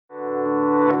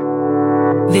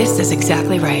This is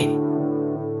exactly right.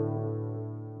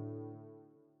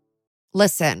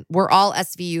 Listen, we're all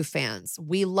SVU fans.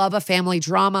 We love a family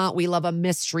drama. We love a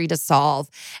mystery to solve.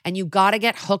 And you got to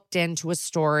get hooked into a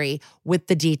story with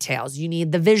the details. You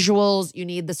need the visuals. You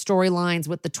need the storylines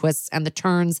with the twists and the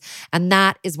turns. And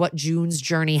that is what June's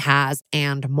Journey has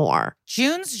and more.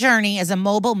 June's Journey is a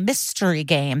mobile mystery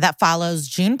game that follows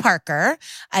June Parker,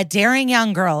 a daring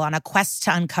young girl on a quest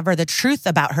to uncover the truth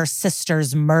about her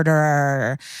sister's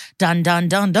murderer. Dun, dun,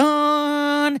 dun,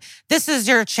 dun. This is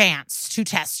your chance to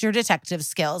test your detective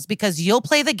skills because you'll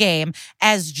play the game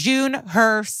as June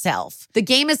herself. The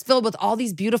game is filled with all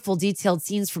these beautiful detailed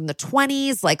scenes from the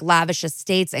 20s, like lavish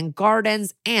estates and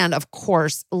gardens. And of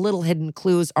course, little hidden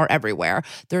clues are everywhere.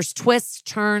 There's twists,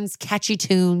 turns, catchy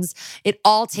tunes. It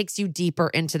all takes you deeper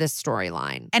into this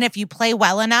storyline. And if you play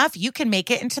well enough, you can make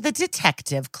it into the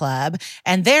detective club.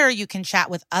 And there you can chat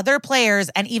with other players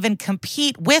and even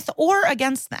compete with or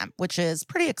against them, which is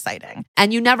pretty exciting.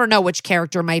 And you never know which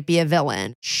character might be a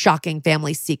villain. Shocking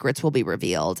family secrets will be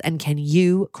revealed. And can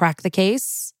you crack the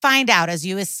case? Find out as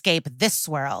you escape this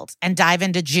world and dive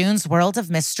into June's world of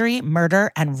mystery,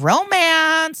 murder, and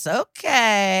romance.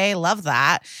 Okay, love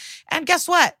that. And guess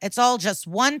what? It's all just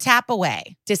one tap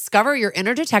away. Discover your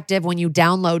inner detective when you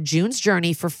download June's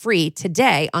Journey for free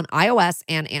today on iOS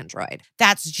and Android.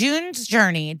 That's June's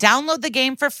Journey. Download the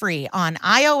game for free on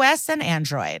iOS and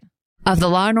Android. Of the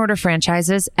Law & Order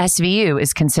franchises, SVU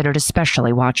is considered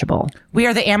especially watchable. We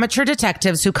are the amateur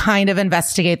detectives who kind of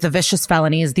investigate the vicious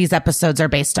felonies these episodes are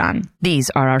based on. These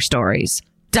are our stories.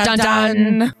 Dun,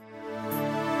 dun, dun.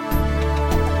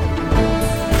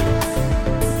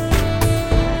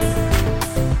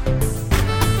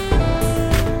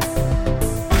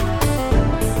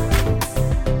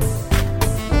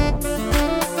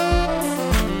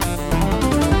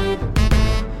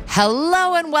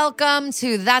 Hello and welcome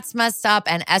to That's Messed Up,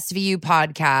 an SVU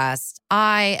podcast.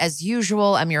 I, as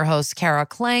usual, am your host, Kara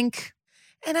Klenk.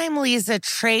 And I'm Lisa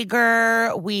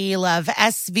Traeger. We love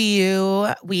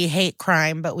SVU. We hate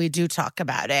crime, but we do talk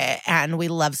about it. And we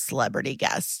love celebrity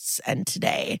guests. And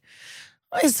today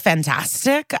is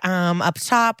fantastic. Up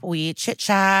top, we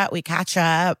chit-chat, we catch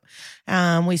up,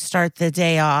 we start the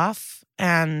day off.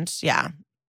 And yeah.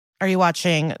 Are you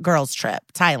watching Girls Trip,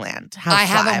 Thailand? I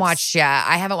haven't watched yet.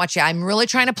 I'm really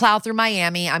trying to plow through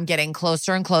Miami. I'm getting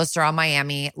closer and closer on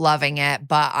Miami, loving it,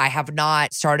 but I have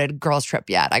not started Girls Trip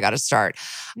yet. I got to start.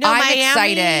 No, I'm Miami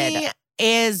excited.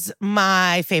 Is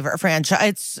my favorite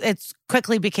franchise. It's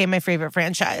quickly became my favorite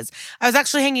franchise. I was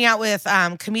actually hanging out with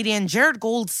comedian Jared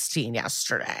Goldstein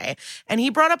yesterday, and he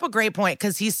brought up a great point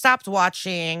because he stopped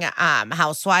watching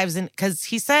Housewives, and because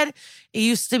he said it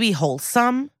used to be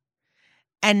wholesome.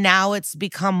 And now it's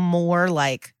become more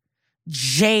like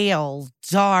jail,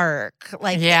 dark.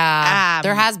 Like, yeah,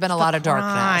 there has been a lot of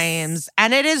crimes. darkness.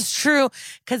 And it is true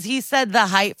because he said the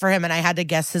height for him, and I had to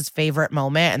guess his favorite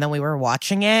moment. And then we were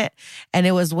watching it. And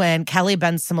it was when Kelly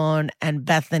Ben Simone and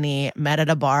Bethany met at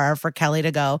a bar for Kelly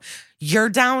to go, "You're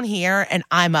down here and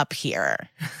I'm up here."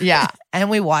 Yeah.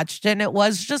 And we watched it, and it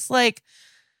was just like,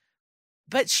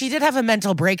 but she did have a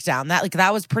mental breakdown.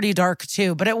 That was pretty dark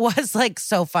too, but it was like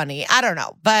so funny. I don't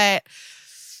know, but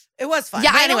it was fun.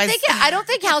 Yeah, but I don't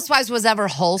think Housewives was ever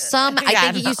wholesome.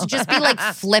 I think it used to just be like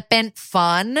flippant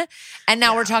fun. And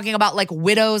now we're talking about like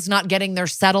widows not getting their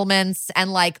settlements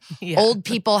and like old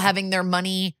people having their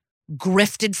money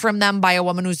grifted from them by a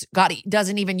woman who's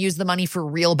doesn't even use the money for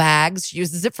real bags. She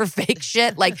uses it for fake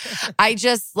shit. Like, I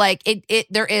just like it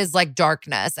there is like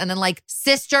darkness. And then like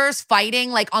sisters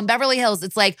fighting like on Beverly Hills.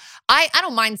 It's like, I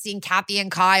don't mind seeing Kathy and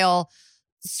Kyle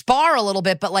spar a little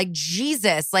bit, but like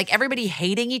Jesus, like everybody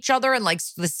hating each other and like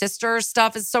the sister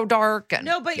stuff is so dark. And,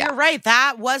 no, but you're right.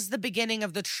 That was the beginning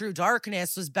of the true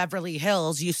darkness. Was Beverly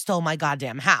Hills? You stole my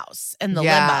goddamn house in the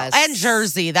limo, and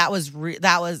Jersey. That was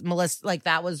Melissa. Like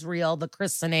that was real. The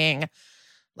christening,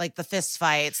 like the fist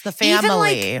fights, the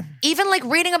family. Even like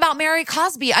reading about Mary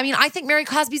Cosby. I mean, I think Mary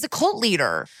Cosby's a cult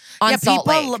leader on Salt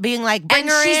people Lake. Being like, bring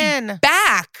her in.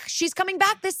 Back. She's coming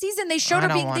back this season. They showed her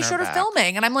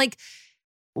filming, and I'm like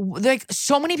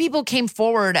so many people came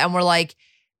forward and were like,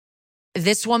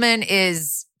 this woman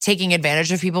is taking advantage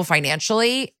of people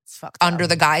financially under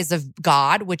the guise of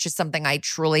God, which is something I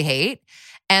truly hate.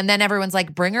 And then everyone's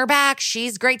like, bring her back.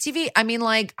 She's great TV. I mean,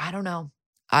 like, I don't know.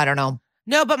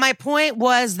 No, but my point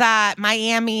was that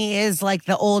Miami is like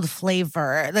the old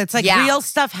flavor. It's like real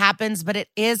stuff happens, but it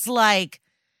is like,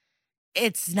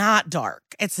 it's not dark.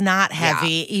 It's not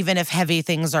heavy, even if heavy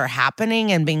things are happening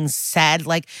and being said.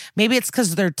 Like, maybe it's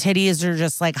because their titties are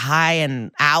just like high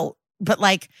and out, but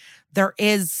like there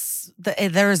is a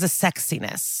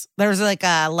sexiness. There's like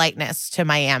a lightness to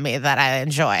Miami that I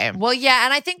enjoy. Well, yeah,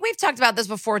 and I think we've talked about this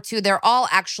before too. They're all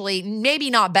actually maybe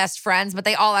not best friends, but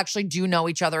they all actually do know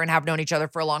each other and have known each other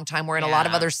for a long time. Where in a lot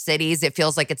of other cities, it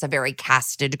feels like it's a very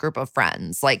casted group of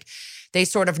friends. Like they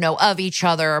sort of know of each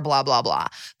other, blah, blah, blah.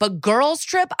 But Girls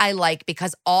Trip, I like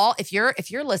because if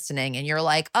you're listening and you're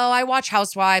like, oh, I watch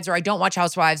Housewives or I don't watch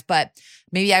Housewives, but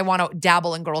maybe I want to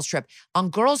dabble in Girls Trip. On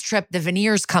Girls Trip, the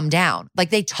veneers come down. Like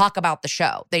they talk about the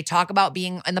show. They talk about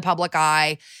being in the public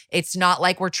eye. It's not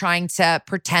like we're trying to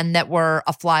pretend that we're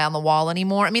a fly on the wall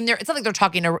anymore. I mean, it's not like they're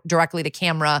talking directly to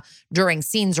camera during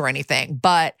scenes or anything,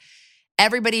 but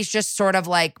everybody's just sort of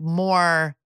like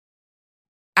more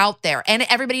out there. And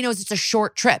everybody knows it's a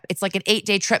short trip. It's like an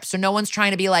 8-day trip. So no one's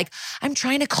trying to be like, I'm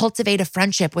trying to cultivate a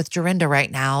friendship with Dorinda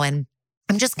right now. And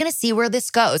I'm just going to see where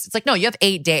this goes. It's like, no, you have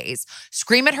 8 days.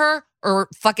 Scream at her or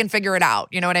fucking figure it out.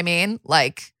 You know what I mean?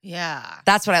 Like, yeah,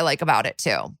 that's what I like about it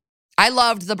too. I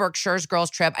loved the Berkshires Girls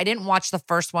Trip. I didn't watch the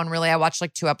first one really. I watched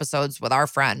like 2 episodes with our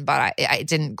friend, but it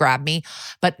didn't grab me.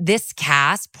 But this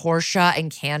cast, Portia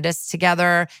and Candace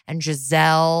together and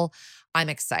Giselle, I'm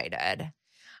excited.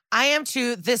 I am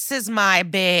too. This is my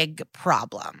big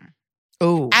problem.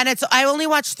 Oh, and I only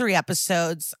watched 3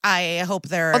 episodes. I hope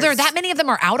there are that many of them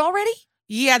are out already?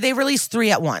 Yeah, they released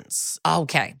 3 at once.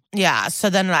 Okay. Yeah, so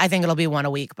then I think it'll be 1 a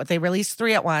week, but they released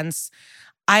 3 at once.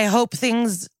 I hope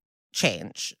things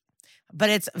change. But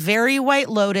it's very White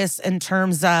Lotus in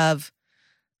terms of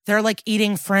they're like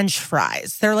eating French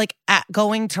fries. They're like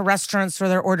going to restaurants where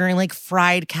they're ordering like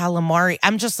fried calamari.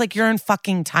 I'm just like, you're in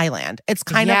fucking Thailand. It's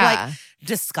kind of like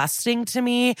disgusting to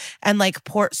me. And like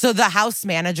so the house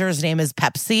manager's name is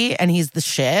Pepsi and he's the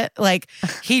shit. Like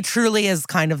he truly is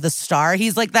kind of the star.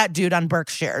 He's like that dude on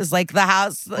Berkshire's, like the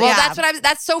house. Well,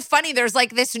 that's so funny. There's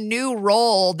like this new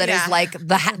role that is like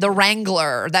the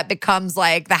wrangler that becomes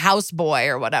like the houseboy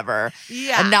or whatever.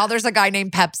 Yeah. And now there's a guy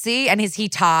named Pepsi and is he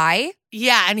Thai?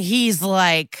 Yeah, and he's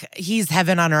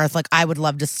heaven on earth. Like, I would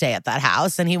love to stay at that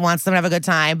house, and he wants them to have a good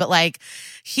time. But like,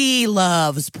 he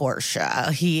loves Portia.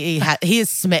 He is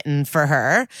smitten for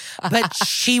her, but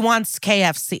she wants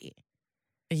KFC.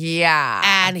 Yeah,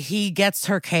 and he gets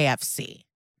her KFC,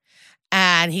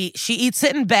 and she eats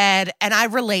it in bed, and I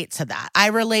relate to that. I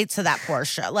relate to that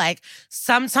Portia. Like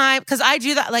sometimes, because I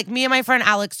do that. Like me and my friend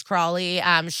Alex Crawley,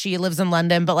 she lives in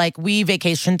London, but like we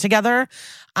vacation together.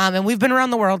 And we've been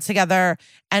around the world together,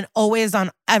 and always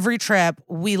on every trip,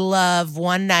 we love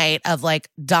one night of like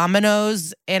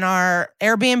Domino's in our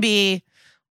Airbnb,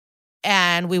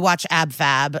 and we watch Ab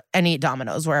Fab and eat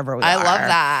Domino's wherever we are. I love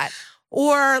that.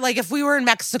 Or like if we were in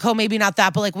Mexico, maybe not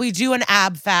that, but like we do an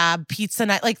Ab Fab pizza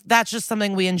night. Like that's just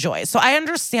something we enjoy. So I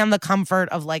understand the comfort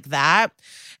of like that.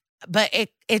 But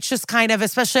it's just kind of,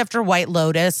 especially after White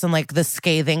Lotus and like the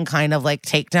scathing kind of like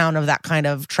takedown of that kind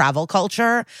of travel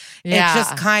culture, it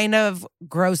just kind of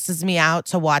grosses me out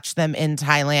to watch them in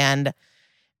Thailand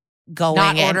going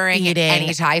not and ordering eating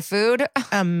any Thai food,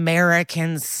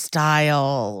 American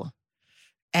style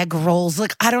egg rolls.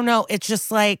 Like I don't know, it's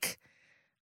just like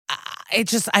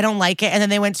I don't like it. And then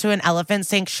they went to an elephant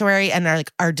sanctuary and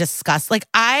are disgusted. Like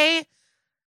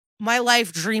my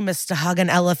life dream is to hug an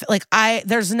elephant. Like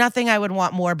there's nothing I would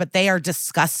want more, but they are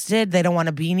disgusted. They don't want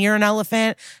to be near an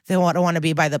elephant. They don't want to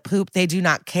be by the poop. They do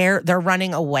not care. They're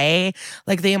running away.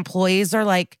 Like the employees are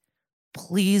like,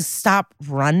 please stop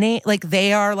running. Like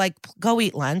they are like, go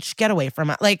eat lunch, get away from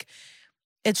it. Like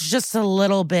it's just a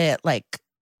little bit like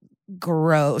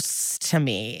gross to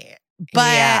me. But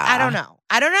I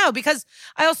don't know because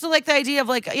I also like the idea of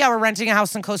like, yeah, we're renting a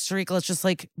house in Costa Rica. Let's just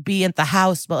like be at the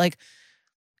house. But like,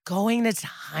 going to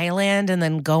Thailand and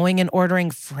then going and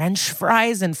ordering French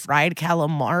fries and fried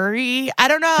calamari. I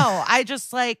don't know. I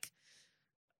just like,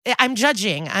 I'm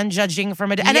judging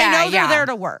from it. And I know they're there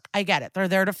to work. I get it. They're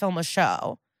there to film a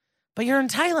show. But you're in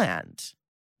Thailand.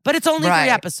 But it's only 3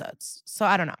 episodes. So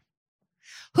I don't know.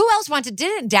 Who else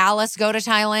didn't Dallas go to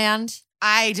Thailand?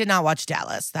 I did not watch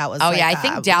Dallas. That was I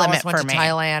think Dallas went to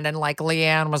Thailand and like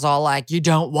Leanne was all like, you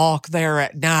don't walk there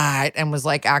at night and was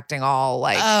like acting all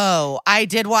like. Oh, I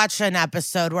did watch an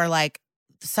episode where like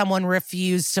someone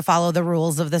refused to follow the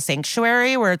rules of the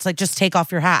sanctuary where it's like, just take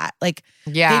off your hat. Like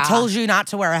they told you not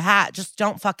to wear a hat. Just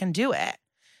don't fucking do it.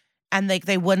 And like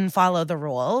they wouldn't follow the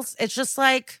rules. It's just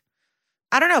like,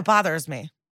 I don't know, it bothers me.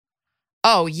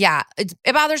 Oh, yeah. It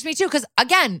bothers me too. Because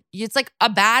again, it's like a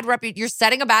bad you're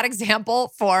setting a bad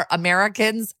example for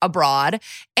Americans abroad.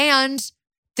 And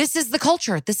this is the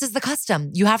culture. This is the custom.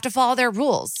 You have to follow their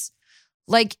rules.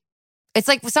 Like, it's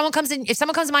like if someone comes in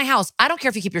my house, I don't care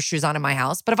if you keep your shoes on in my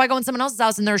house. But if I go in someone else's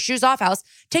house and their shoes off house,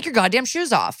 take your goddamn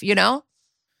shoes off, you know?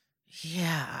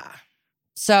 Yeah.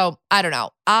 So I don't know.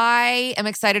 I am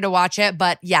excited to watch it,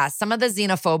 but yeah, some of the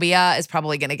xenophobia is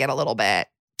probably going to get a little bit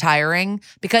tiring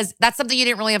because that's something you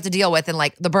didn't really have to deal with in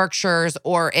like the Berkshires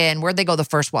or in where'd they go the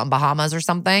first one, Bahamas or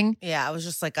something. Yeah, it was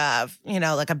just like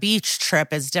like a beach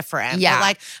trip is different.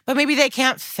 Yeah. But maybe they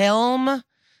can't film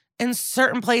in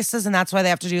certain places and that's why they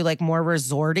have to do like more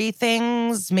resorty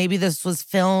things. Maybe this was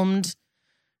filmed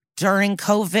during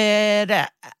COVID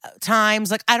times.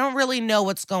 Like, I don't really know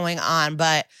what's going on,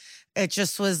 but it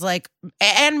just was like,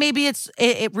 and maybe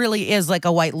it really is like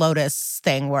a White Lotus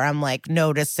thing where I'm like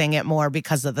noticing it more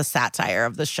because of the satire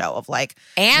of the show of like,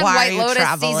 and why White are you Lotus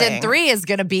traveling? season 3 is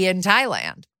going to be in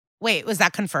Thailand. Wait, was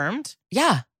that confirmed?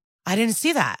 Yeah. I didn't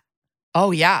see that.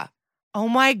 Oh, yeah. Oh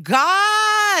my God.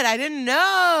 I didn't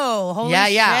know. Holy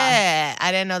shit.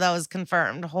 I didn't know that was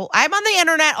confirmed. I'm on the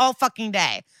internet all fucking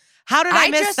day. How did I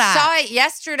miss that? I just saw it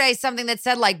yesterday, something that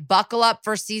said like buckle up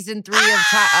for season 3 of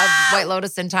White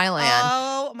Lotus in Thailand.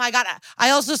 Oh my God.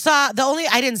 I also saw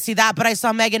I didn't see that, but I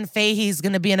saw Megan Fahey's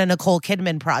going to be in a Nicole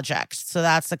Kidman project. So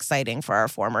that's exciting for our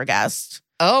former guest.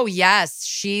 Oh, yes.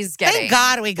 She's getting Thank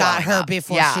God we got her up.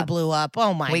 before she blew up.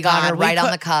 Oh my God. We got her right on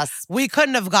the cusp. We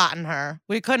couldn't have gotten her.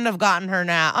 We couldn't have gotten her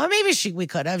now. Oh, maybe we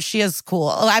could have. She is cool.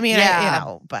 I mean,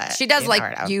 but she does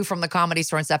like you from the Comedy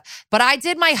Store and stuff. But I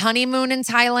did my honeymoon in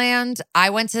Thailand.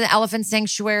 I went to the Elephant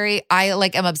Sanctuary. I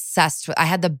am obsessed with. I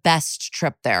had the best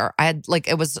trip there.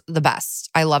 It was the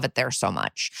best. I love it there so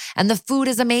much, and the food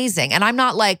is amazing. And I'm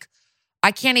not like,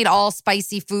 I can't eat all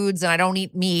spicy foods, and I don't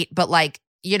eat meat, but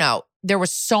there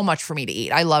was so much for me to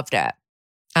eat. I loved it.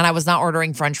 And I was not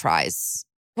ordering French fries.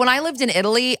 When I lived in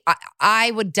Italy,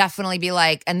 I would definitely be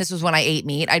like, and this was when I ate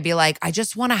meat, I'd be like, I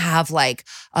just want to have like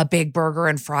a big burger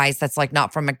and fries that's like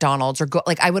not from McDonald's or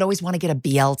I would always want to get a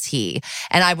BLT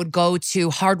and I would go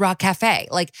to Hard Rock Cafe.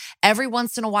 Like every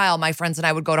once in a while, my friends and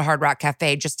I would go to Hard Rock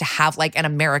Cafe just to have like an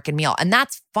American meal. And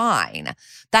that's fine.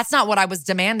 That's not what I was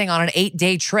demanding on an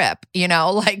 8-day trip, to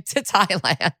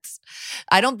Thailand.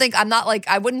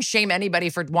 I wouldn't shame anybody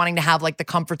for wanting to have like the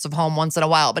comforts of home once in a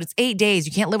while, but it's 8 days.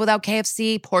 You can't live without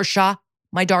KFC. Portia,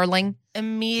 my darling.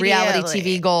 Immediately. Reality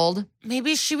TV gold.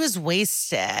 Maybe she was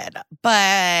wasted,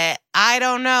 but I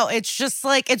don't know. It's just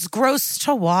like, it's gross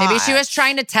to watch. Maybe she was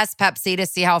trying to test Pepsi to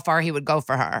see how far he would go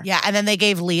for her. Yeah, and then they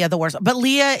gave Leah the worst. But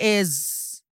Leah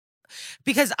is,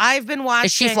 because I've been watching.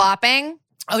 Is she flopping?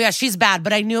 Oh yeah, she's bad,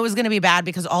 but I knew it was going to be bad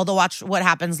because all the Watch What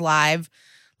Happens Live,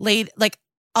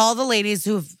 all the ladies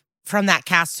from that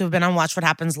cast who've been on Watch What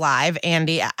Happens Live,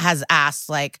 Andy has asked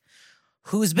like,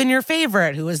 who's been your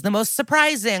favorite? Who is the most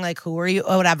surprising? Like, who are you?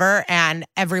 Or whatever. And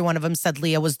every one of them said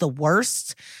Leah was the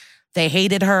worst. They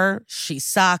hated her. She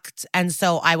sucked. And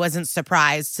so I wasn't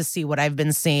surprised to see what I've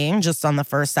been seeing just on the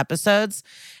first episodes.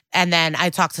 And then I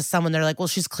talked to someone, they're like, well,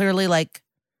 she's clearly like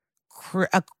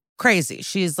crazy.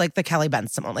 She's like the Kelly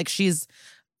Benson one. Like she's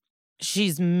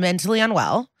mentally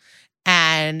unwell.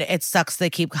 And it sucks they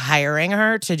keep hiring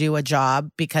her to do a job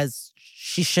because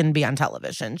she shouldn't be on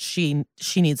television. She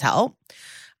needs help.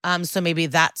 So maybe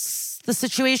that's the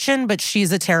situation, but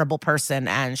she's a terrible person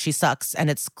and she sucks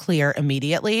and it's clear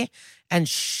immediately and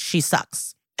she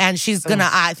sucks. And she's gonna,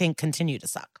 I think, continue to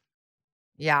suck.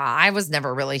 Yeah, I was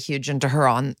never really huge into her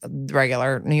on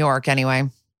regular New York anyway.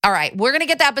 All right, we're going to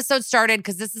get the episode started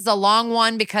because this is a long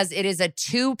one because it is a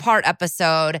 2-part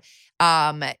episode.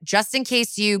 Just in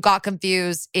case you got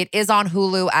confused, it is on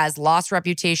Hulu as Lost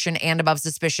Reputation and Above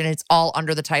Suspicion. It's all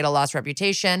under the title Lost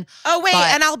Reputation. Oh, wait,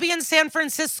 and I'll be in San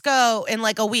Francisco in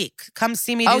like a week. Come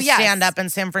see me do stand-up in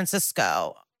San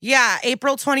Francisco. Yeah,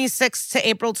 April 26th to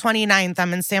April 29th,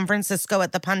 I'm in San Francisco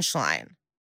at the Punchline.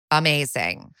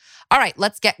 Amazing. All right,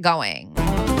 let's get going.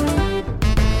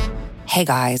 Hey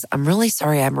guys, I'm really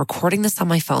sorry I'm recording this on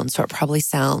my phone, so it probably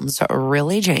sounds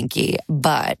really janky,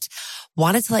 but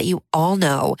wanted to let you all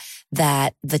know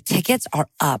that the tickets are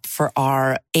up for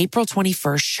our April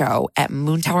 21st show at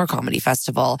Moontower Comedy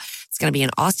Festival. It's going to be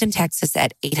in Austin, Texas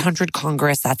at 800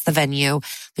 Congress. That's the venue.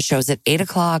 The show's at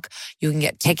 8:00. You can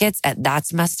get tickets at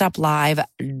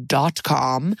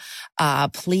that'smesseduplive.com.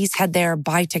 Please head there,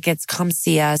 buy tickets, come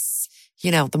see us.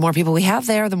 The more people we have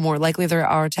there, the more likely there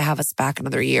are to have us back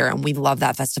another year. And we love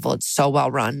that festival. It's so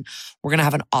well run. We're going to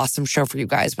have an awesome show for you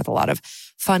guys with a lot of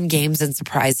fun games and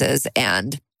surprises.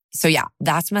 And so, yeah,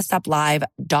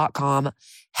 that'smesseduplive.com.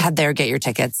 Head there, get your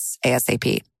tickets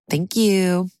ASAP. Thank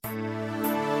you.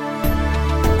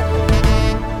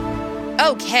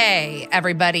 Okay,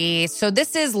 everybody. So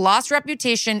this is Lost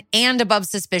Reputation and Above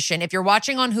Suspicion. If you're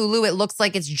watching on Hulu, it looks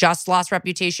like it's just Lost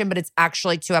Reputation, but it's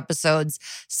actually 2 episodes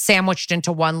sandwiched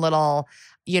into one little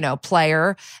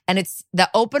player. And it's the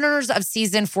openers of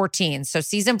season 14. So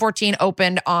season 14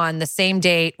 opened on the same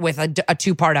date with a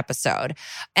 2-part episode.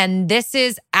 And this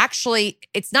is actually,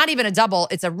 it's not even a double,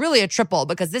 it's really a triple,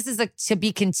 because this is a to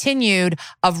be continued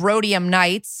of Rhodium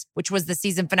Nights, which was the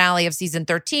season finale of season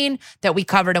 13 that we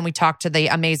covered, and we talked to the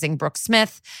amazing Brooke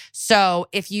Smith. So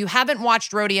if you haven't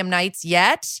watched Rhodium Nights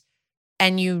yet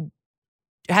and you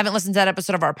haven't listened to that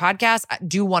episode of our podcast,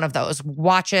 do one of those.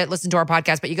 Watch it, listen to our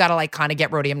podcast, but you got to kind of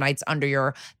get Rhodium Nights under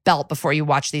your belt before you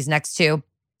watch these next two.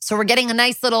 So we're getting a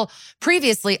nice little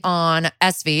previously on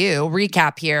SVU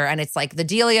recap here. And it's like the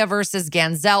Delia versus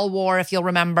Ganzel war, if you'll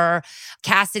remember.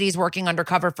 Cassidy's working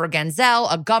undercover for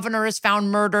Ganzel. A governor is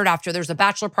found murdered after there's a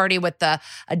bachelor party with a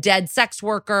dead sex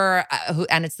worker,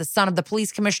 and it's the son of the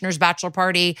police commissioner's bachelor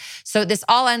party. So this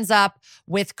all ends up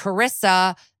with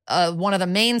Carissa, one of the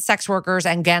main sex workers,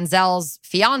 and Ganzel's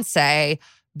fiance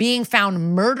being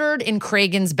found murdered in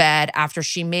Cragen's bed after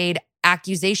she made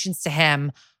accusations to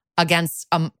him against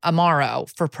Amaro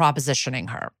for propositioning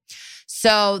her.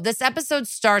 So this episode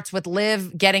starts with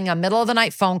Liv getting a middle of the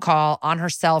night phone call on her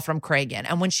cell from Cragen.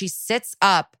 And when she sits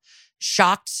up,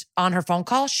 shocked on her phone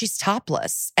call, she's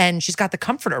topless and she's got the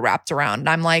comforter wrapped around. And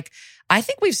I'm like, I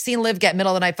think we've seen Liv get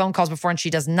middle of the night phone calls before, and she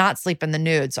does not sleep in the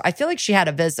nude. So I feel like she had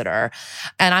a visitor,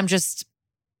 and I'm just,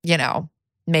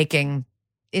 making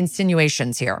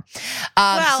insinuations here.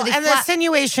 The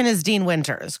insinuation is Dean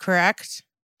Winters, correct?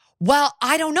 Well,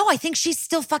 I don't know. I think she's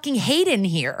still fucking Hayden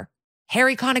here.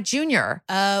 Harry Connick Jr.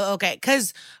 Oh, okay.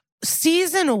 Because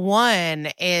season 1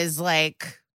 is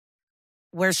like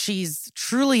where she's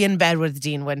truly in bed with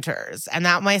Dean Winters. And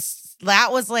that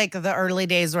was like the early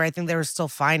days where I think they were still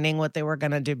finding what they were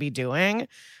going to be doing.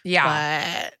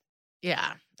 Yeah. But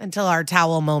yeah, until our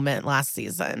towel moment last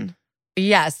season.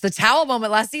 Yes, the towel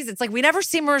moment last season. It's like we never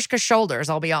see Mariska's shoulders,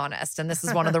 I'll be honest. And this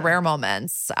is one of the rare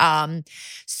moments.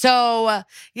 So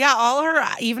yeah, all her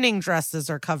evening dresses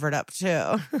are covered up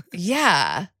too.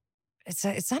 Yeah.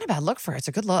 It's not a bad look for her. It's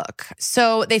a good look.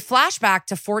 So they flash back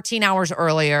to 14 hours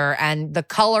earlier, and the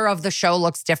color of the show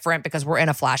looks different because we're in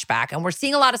a flashback. And we're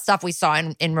seeing a lot of stuff we saw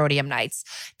in Rhodium Nights.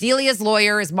 Delia's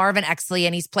lawyer is Marvin Exley,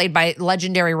 and he's played by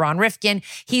legendary Ron Rifkin.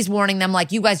 He's warning them,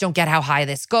 like, you guys don't get how high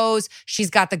this goes. She's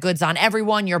got the goods on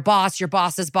everyone. Your boss's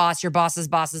boss, your boss's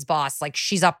boss's boss. Like,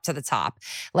 she's up to the top.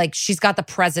 Like, she's got the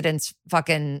president's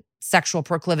fucking sexual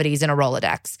proclivities in a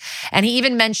Rolodex. And he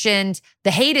even mentioned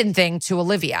the Hayden thing to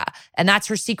Olivia, and that's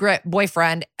her secret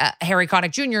boyfriend, Harry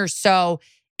Connick Jr. So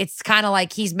it's kind of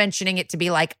like he's mentioning it to be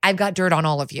like, I've got dirt on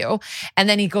all of you. And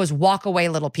then he goes, walk away,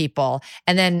 little people.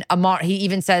 And then he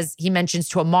even says, he mentions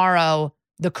to Amaro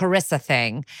the Carissa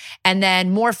thing. And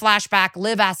then more flashback,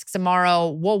 Liv asks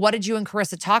Amaro, well, what did you and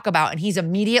Carissa talk about? And he's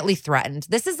immediately threatened.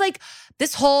 This is like,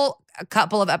 this whole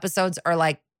couple of episodes are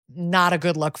like, not a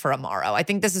good look for Amaro. I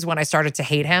think this is when I started to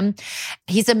hate him.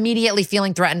 He's immediately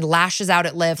feeling threatened, lashes out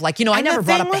at Liv. Like, I never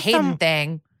brought up the Hayden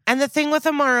thing. And the thing with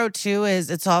Amaro too is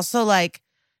it's also like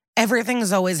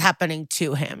everything's always happening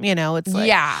to him. It's like,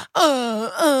 yeah.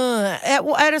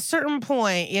 At a certain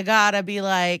point, you gotta be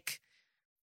like,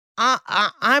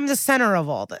 I'm the center of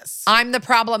all this. I'm the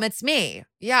problem. It's me.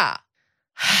 Yeah.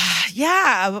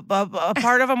 Yeah, a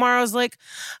part of Amaro's like,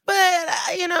 but,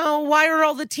 why are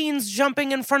all the teens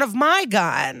jumping in front of my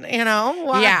gun?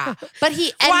 Why? Yeah. But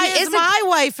why is my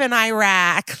wife in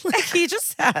Iraq? Like, he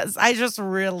just says,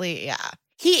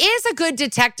 He is a good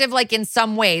detective, like, in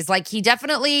some ways. Like, he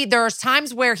definitely, there's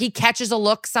times where he catches a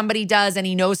look somebody does and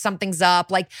he knows something's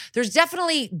up. Like, there's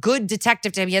definitely good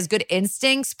detective to him. He has good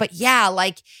instincts. But yeah,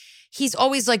 like, he's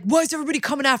always like, why is everybody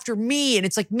coming after me? And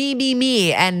it's like,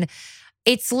 me. And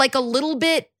it's like a little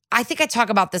bit, I think I talk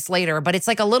about this later, but it's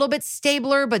like a little bit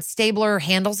Stabler, but Stabler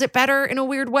handles it better in a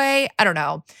weird way. I don't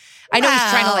know. I know he's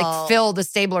trying to like fill the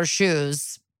Stabler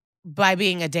shoes. By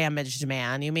being a damaged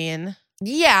man, you mean?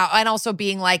 Yeah, and also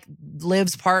being like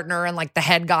Liv's partner and like the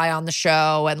head guy on the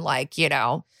show and like,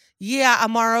 Yeah,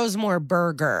 Amaro's more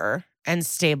burger and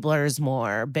Stabler's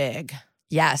more big.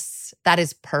 Yes, that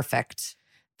is perfect.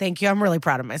 Thank you. I'm really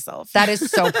proud of myself. That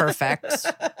is so perfect.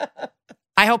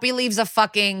 I hope he leaves a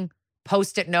fucking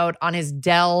Post-it note on his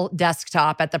Dell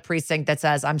desktop at the precinct that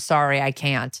says, I'm sorry, I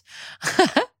can't.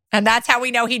 And that's how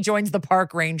we know he joins the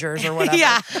park rangers or whatever.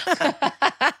 Yeah.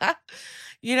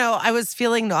 I was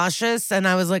feeling nauseous and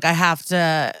I was like, I have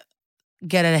to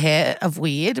get a hit of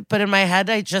weed. But in my head,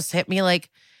 it just hit me like,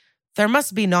 there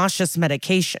must be nauseous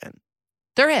medication.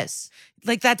 There is.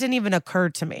 Like, that didn't even occur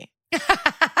to me.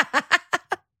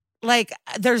 like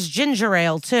there's ginger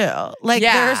ale too. Like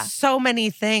there's so many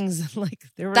things. Like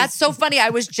That's so funny. I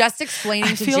was just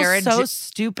explaining to Jared. So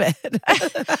stupid.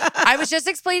 I was just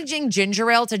explaining ginger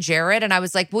ale to Jared, and I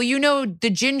was like, well, you know, the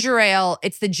ginger ale,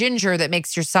 it's the ginger that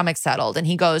makes your stomach settled. And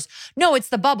he goes, no, it's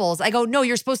the bubbles. I go, no,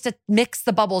 you're supposed to mix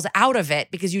the bubbles out of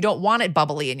it because you don't want it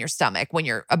bubbly in your stomach when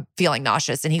you're feeling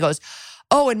nauseous. And he goes,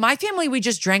 oh, in my family, we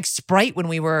just drank Sprite when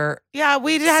we were we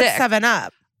had sick.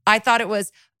 7-Up. I thought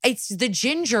it's the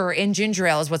ginger in ginger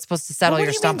ale is what's supposed to settle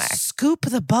your stomach. Scoop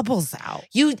the bubbles out.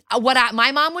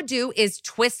 My mom would do is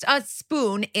twist a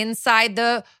spoon inside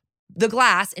the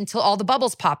glass until all the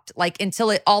bubbles popped, like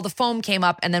until all the foam came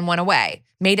up and then went away.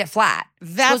 Made it flat.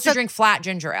 Supposed to drink flat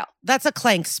ginger ale. That's a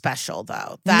Clank special,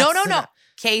 though. No.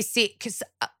 Casey, because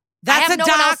that's I have a no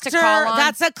doctor. one else to call on.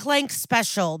 That's a Clank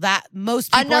special that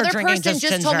most people Another are drinking person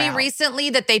just told me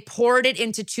recently that they poured it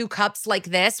into 2 cups like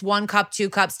this, 1 cup, 2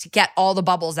 cups to get all the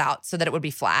bubbles out so that it would be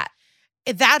flat.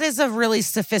 That is a really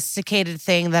sophisticated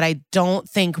thing that I don't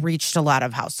think reached a lot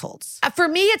of households. For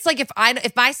me, it's like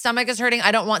if my stomach is hurting,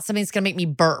 I don't want something that's going to make me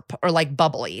burp or like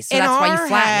bubbly. So that's why you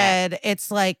flatten it. It's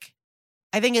like,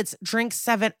 I think it's drink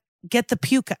 7, get the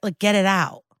puke, like get it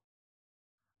out.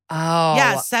 Oh,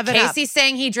 yeah, 7-Up. Casey's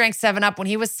saying he drank 7-Up when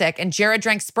he was sick, and Jared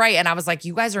drank Sprite, and I was like,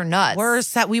 "You guys are nuts."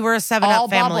 We were a 7-Up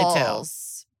family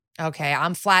bubbles. Too. Okay,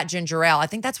 I'm flat ginger ale. I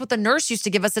think that's what the nurse used to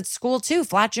give us at school too,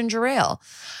 flat ginger ale.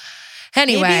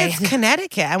 Anyway, maybe it's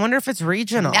Connecticut. I wonder if it's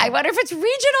regional.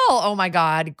 Oh my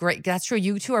God, great. That's true.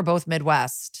 You two are both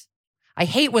Midwest. I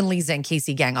hate when Lisa and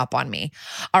Casey gang up on me.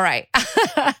 All right.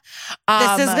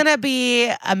 This is going to be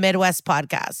a Midwest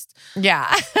podcast.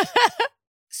 Yeah.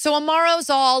 So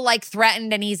Amaro's all like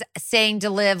threatened and he's saying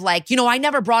to Liv, like, you know, I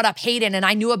never brought up Hayden and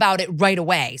I knew about it right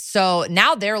away. So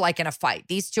now they're like in a fight.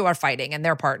 These two are fighting and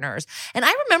they're partners. And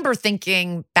I remember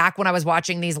thinking back when I was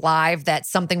watching these live that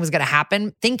something was going to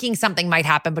happen, thinking something might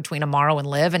happen between Amaro and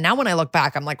Liv. And now when I look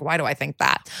back, I'm like, why do I think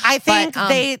that? I think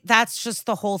that's just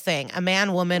the whole thing. A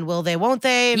man, woman, will they, won't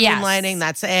they? Yes. Moonlighting,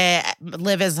 that's it.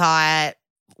 Liv is hot.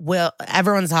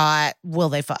 Everyone's hot. Will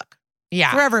they fuck?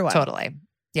 Yeah. For everyone. Totally.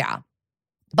 Yeah.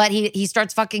 But he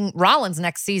starts fucking Rollins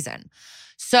next season.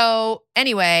 So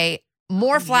anyway,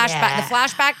 more flashback. Yeah. The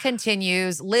flashback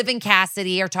continues. Liv and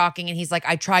Cassidy are talking and he's like,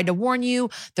 I tried to warn you.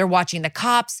 They're watching the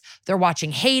cops. They're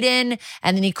watching Hayden.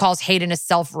 And then he calls Hayden a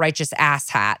self-righteous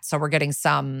asshat. So we're getting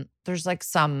there's like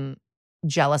some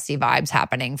jealousy vibes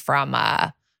happening from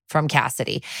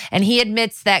Cassidy. And he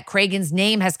admits that Cragen's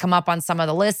name has come up on some of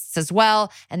the lists as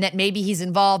well. And that maybe he's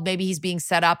involved. Maybe he's being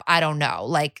set up. I don't know.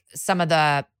 Like some of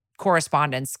the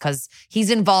correspondence because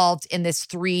he's involved in this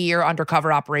 3-year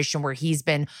undercover operation where he's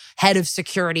been head of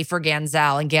security for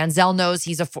Ganzel, and Ganzel knows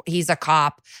he's a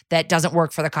cop that doesn't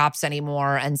work for the cops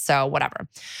anymore, and so whatever.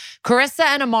 Carissa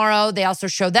and Amaro, they also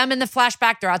show them in the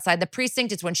flashback. They're outside the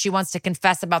precinct. It's when she wants to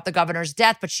confess about the governor's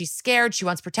death, but she's scared. She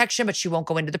wants protection, but she won't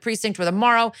go into the precinct with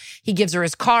Amaro. He gives her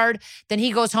his card. Then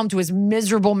he goes home to his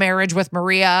miserable marriage with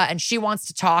Maria, and she wants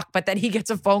to talk, but then he gets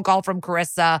a phone call from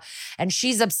Carissa, and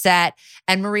she's upset,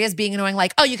 and Maria's being annoying,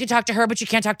 like, oh, you can talk to her, but you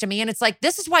can't talk to me. And it's like,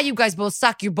 this is why you guys both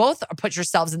suck. You both put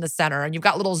yourselves in the center. And you've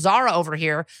got little Zara over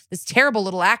here, this terrible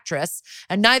little actress.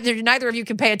 And neither of you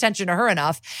can pay attention to her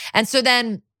enough. And so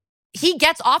then he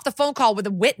gets off the phone call with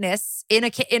a witness in a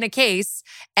case.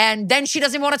 And then she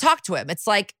doesn't even want to talk to him. It's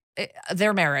like,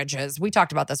 their marriages. We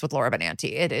talked about this with Laura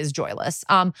Benanti. It is joyless.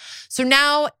 So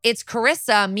now it's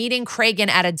Carissa meeting Cragen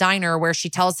at a diner where she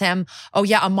tells him, oh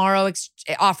yeah, Amaro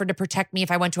offered to protect me if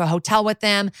I went to a hotel with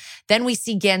him. Then we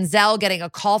see Ganzel getting a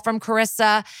call from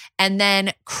Carissa. And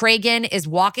then Cragen is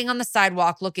walking on the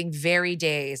sidewalk looking very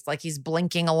dazed, like he's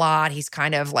blinking a lot. He's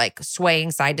kind of like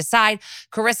swaying side to side.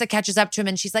 Carissa catches up to him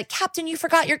and she's like, Captain, you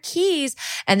forgot your keys.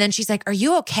 And then she's like, are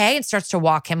you okay? And starts to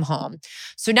walk him home.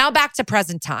 So now back to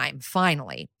present time.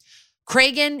 Finally,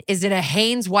 Cragen is in a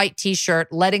Hanes white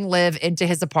t-shirt, letting Liv into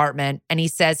his apartment. And he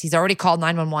says he's already called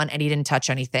 911 and he didn't touch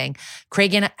anything.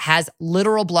 Cragen has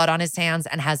literal blood on his hands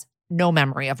and has no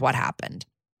memory of what happened.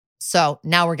 So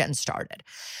now we're getting started.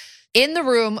 In the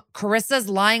room, Carissa's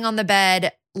lying on the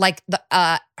bed, like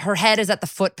her head is at the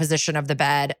foot position of the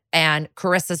bed, and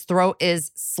Carissa's throat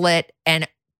is slit, and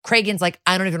Cragen's like,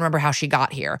 I don't even remember how she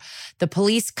got here. The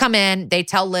police come in, they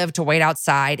tell Liv to wait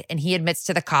outside, and he admits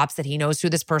to the cops that he knows who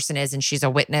this person is and she's a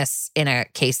witness in a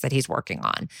case that he's working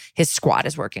on. His squad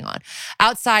is working on.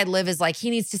 Outside, Liv is like,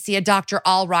 he needs to see a doctor,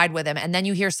 I'll ride with him. And then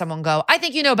you hear someone go, I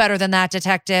think you know better than that,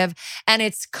 detective. And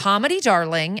it's comedy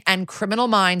darling and Criminal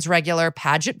Minds regular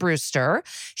Paget Brewster.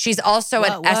 She's also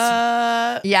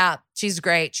She's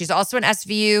great. She's also an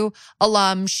SVU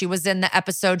alum. She was in the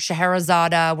episode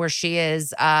Scheherazade, where she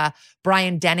is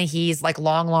Brian Dennehy's like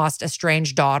long lost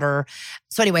estranged daughter.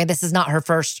 So anyway, this is not her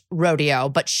first rodeo,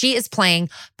 but she is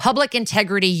playing Public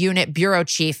Integrity Unit Bureau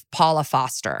Chief Paula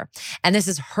Foster. And this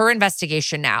is her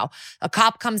investigation now. A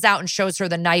cop comes out and shows her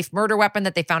the knife murder weapon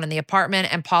that they found in the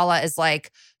apartment. And Paula is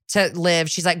like, to Liv,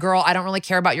 she's like, girl, I don't really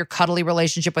care about your cuddly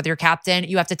relationship with your captain.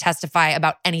 You have to testify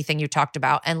about anything you talked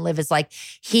about. And Liv is like,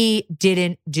 he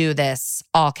didn't do this,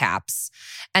 all caps.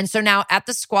 And so now at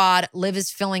the squad, Liv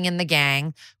is filling in the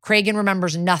gang. Cragen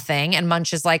remembers nothing. And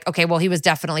Munch is like, okay, well, he was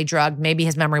definitely drugged. Maybe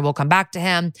his memory will come back to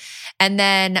him. And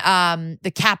then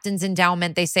the captain's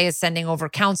endowment, they say, is sending over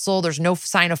counsel. There's no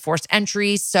sign of forced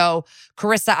entry. So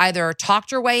Carissa either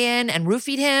talked her way in and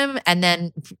roofied him, and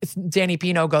then Danny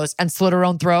Pino goes and slit her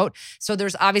own throat. So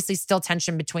there's obviously still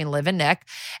tension between Liv and Nick.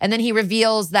 And then he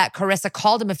reveals that Carissa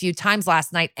called him a few times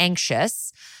last night,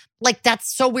 anxious. Like,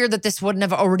 that's so weird that this wouldn't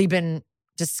have already been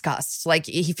discussed. Like,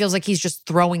 he feels like he's just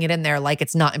throwing it in there like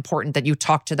it's not important that you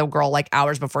talked to the girl like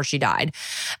hours before she died.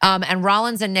 And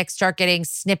Rollins and Nick start getting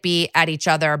snippy at each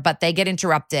other, but they get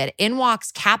interrupted. In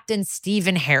walks Captain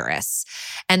Stephen Harris.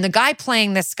 And the guy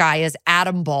playing this guy is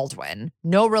Adam Baldwin,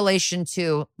 no relation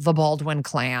to the Baldwin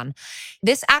clan.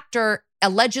 This actor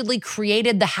allegedly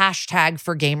created the hashtag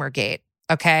for Gamergate.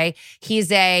 Okay. He's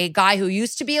a guy who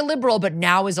used to be a liberal, but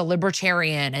now is a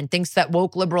libertarian and thinks that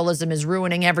woke liberalism is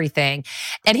ruining everything.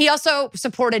 And he also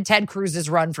supported Ted Cruz's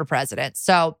run for president.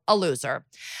 So a loser.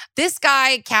 This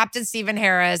guy, Captain Stephen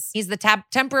Harris, he's the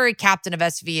temporary captain of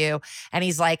SVU. And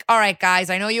he's like, all right, guys,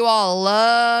 I know you all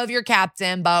love your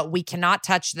captain, but we cannot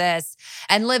touch this.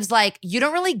 And Liv's like, you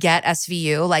don't really get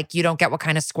SVU. Like, you don't get what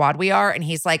kind of squad we are. And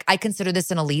he's like, I consider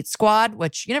this an elite squad,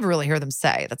 which you never really hear them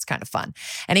say. That's kind of fun.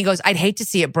 And he goes, I'd hate to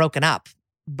see it broken up.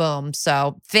 Boom.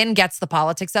 So Finn gets the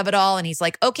politics of it all and he's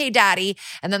like, okay, daddy.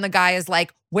 And then the guy is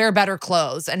like, wear better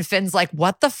clothes. And Finn's like,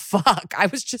 what the fuck? I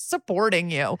was just supporting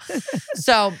you.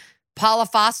 So Paula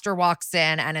Foster walks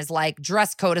in and is like,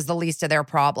 dress code is the least of their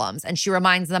problems. And she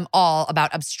reminds them all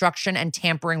about obstruction and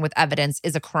tampering with evidence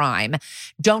is a crime.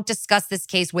 Don't discuss this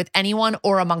case with anyone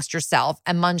or amongst yourself.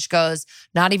 And Munch goes,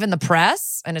 not even the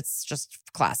press? And it's just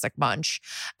classic Munch.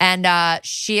 And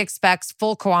she expects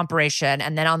full cooperation.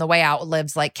 And then on the way out,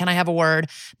 Liv's like, can I have a word?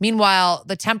 Meanwhile,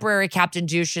 the temporary Captain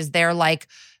Douche is there like,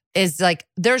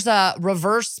 there's a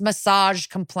reverse massage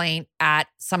complaint at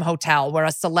some hotel where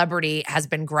a celebrity has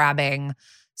been grabbing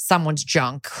someone's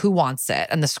junk. Who wants it?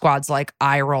 And the squad's like,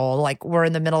 eye roll. Like, we're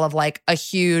in the middle of like a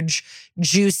huge,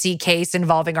 juicy case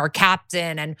involving our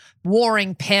captain and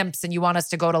warring pimps. And you want us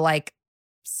to go to like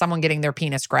someone getting their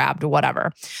penis grabbed or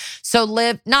whatever. So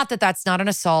Liv, not that that's not an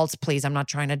assault. Please, I'm not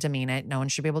trying to demean it. No one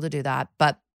should be able to do that.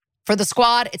 But for the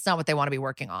squad, it's not what they want to be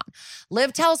working on.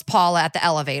 Liv tells Paula at the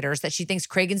elevators that she thinks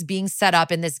Cragen's being set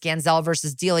up in this Ganzel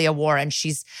versus Delia war. And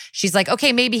she's like,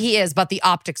 okay, maybe he is, but the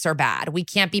optics are bad. We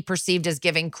can't be perceived as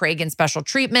giving Cragen special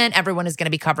treatment. Everyone is going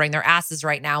to be covering their asses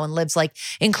right now. And Liv's like,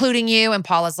 including you. And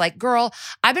Paula's like, girl,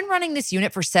 I've been running this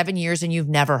unit for 7 years and you've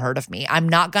never heard of me. I'm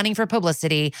not gunning for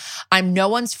publicity. I'm no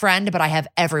one's friend, but I have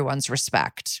everyone's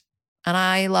respect. And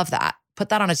I love that. Put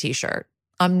that on a t-shirt.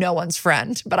 I'm no one's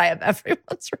friend, but I have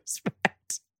everyone's respect.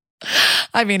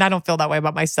 I mean, I don't feel that way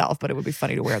about myself, but it would be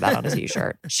funny to wear that on a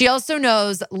t-shirt. She also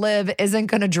knows Liv isn't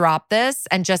going to drop this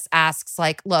and just asks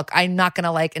like, look, I'm not going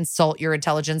to like insult your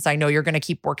intelligence. I know you're going to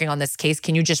keep working on this case.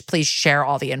 Can you just please share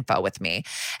all the info with me?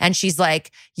 And she's like,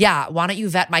 yeah, why don't you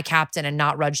vet my captain and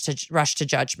not rush to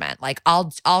judgment? Like,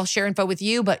 I'll share info with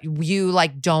you, but you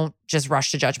like don't just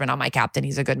rush to judgment on my captain.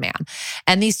 He's a good man.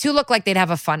 And these two look like they'd have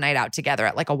a fun night out together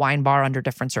at like a wine bar under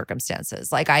different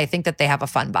circumstances. Like, I think that they have a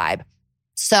fun vibe.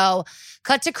 So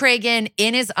cut to Cragen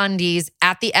in his undies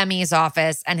at the Emmys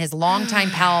office, and his longtime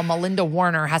pal Melinda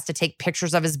Warner has to take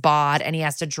pictures of his bod and he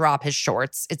has to drop his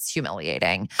shorts. It's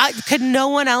humiliating. Could no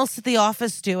one else at the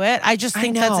office do it? I just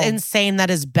think that's insane that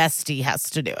his bestie has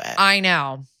to do it. I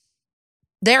know.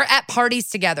 They're at parties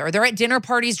together. They're at dinner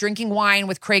parties drinking wine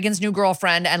with Cragen's new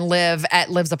girlfriend and Liv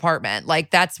at Liv's apartment.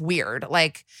 Like, that's weird.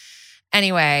 Like,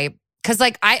 anyway, because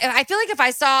like I feel like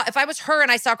if I was her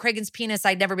and I saw Cragen's penis,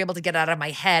 I'd never be able to get it out of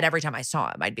my head every time I saw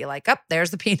him. I'd be like, oh,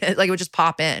 there's the penis. Like, it would just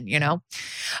pop in, you know?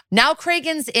 Now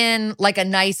Cragen's in like a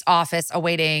nice office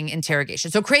awaiting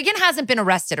interrogation. So Cragen hasn't been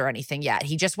arrested or anything yet.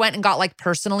 He just went and got like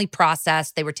personally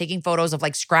processed. They were taking photos of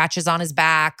like scratches on his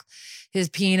back, his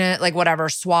penis, like whatever,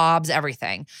 swabs,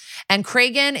 everything. And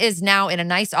Cragen is now in a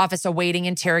nice office awaiting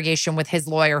interrogation with his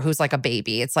lawyer, who's like a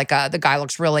baby. It's like the guy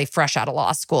looks really fresh out of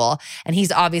law school. And he's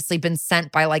obviously been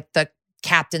sent by like the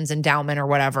captain's endowment or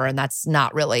whatever. And that's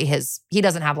not really he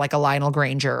doesn't have like a Lionel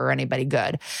Granger or anybody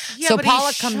good. Yeah, so but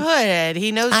Paula should.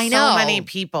 He knows I so know. many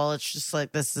people. It's just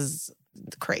like, this is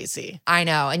crazy. I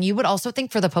know. And you would also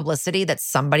think for the publicity that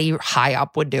somebody high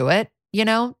up would do it,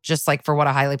 just like for what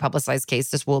a highly publicized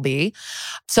case this will be.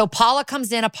 So Paula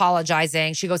comes in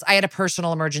apologizing. She goes, I had a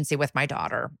personal emergency with my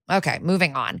daughter. Okay,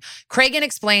 moving on. Cragen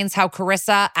explains how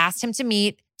Carissa asked him to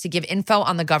meet to give info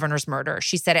on the governor's murder.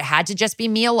 She said it had to just be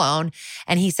me alone.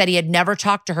 And he said he had never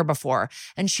talked to her before.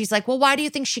 And she's like, well, why do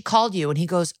you think she called you? And he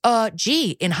goes,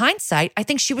 gee, in hindsight, I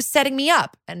think she was setting me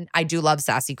up. And I do love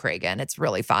sassy Cragen. It's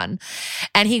really fun.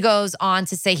 And he goes on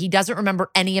to say he doesn't remember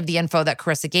any of the info that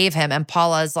Carissa gave him. And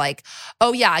Paula's like,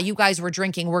 oh yeah, you guys were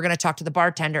drinking. We're going to talk to the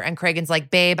bartender. And Cragen's like,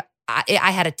 babe,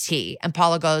 I had a tea. And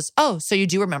Paula goes, oh, so you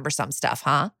do remember some stuff,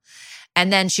 huh?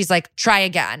 And then she's like, try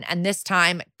again. And this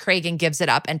time, Cragen gives it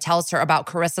up and tells her about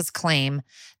Carissa's claim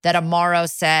that Amaro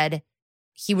said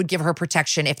he would give her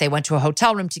protection if they went to a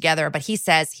hotel room together. But he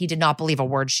says he did not believe a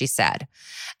word she said.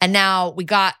 And now we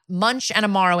got Munch and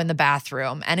Amaro in the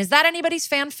bathroom. And is that anybody's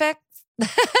fanfic?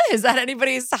 Is that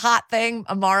anybody's hot thing?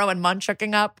 Amaro and Munch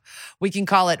hooking up? We can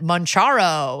call it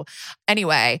Muncharo.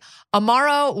 Anyway,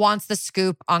 Amaro wants the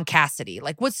scoop on Cassidy.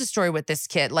 Like, what's the story with this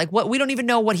kid? Like, what? We don't even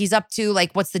know what he's up to.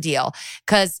 Like, what's the deal?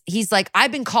 Because he's like,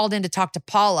 I've been called in to talk to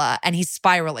Paula, and he's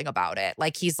spiraling about it.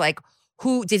 Like, he's like,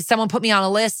 who did someone put me on a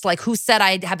list? Like, who said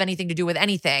I'd have anything to do with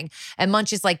anything? And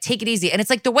Munch is like, take it easy. And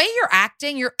it's like the way you're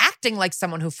acting like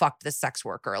someone who fucked this sex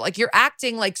worker. Like, you're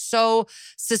acting like so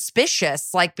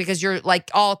suspicious, like, because you're like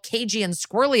all cagey and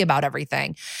squirrely about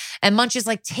everything. And Munch is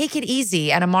like, take it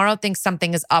easy. And Amaro thinks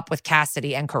something is up with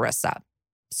Cassidy and Carissa.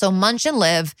 So Munch and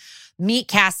Liv meet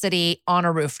Cassidy on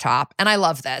a rooftop. And I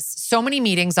love this. So many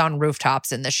meetings on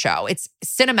rooftops in this show. It's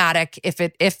cinematic,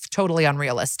 if totally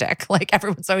unrealistic. Like,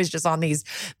 everyone's always just on these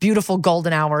beautiful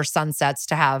golden hour sunsets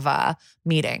to have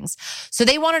meetings. So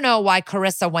they want to know why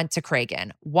Carissa went to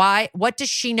Cragen. What does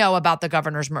she know about the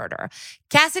governor's murder?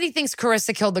 Cassidy thinks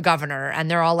Carissa killed the governor.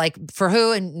 And they're all like, for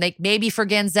who? And like, maybe for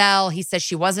Ganzel. He says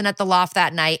she wasn't at the loft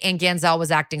that night and Ganzel was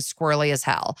acting squirrely as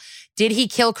hell. Did he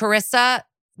kill Carissa?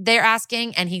 They're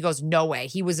asking, and he goes, no way.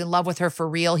 He was in love with her for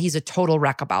real. He's a total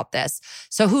wreck about this.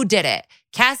 So who did it?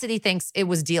 Cassidy thinks it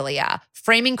was Delia.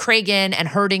 Framing Cragen and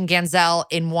hurting Ganzel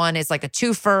in one is like a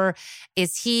twofer.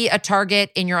 Is he a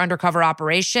target in your undercover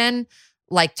operation?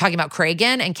 Like, talking about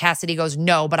Cragen? And Cassidy goes,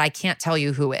 no, but I can't tell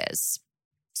you who is.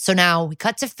 So now we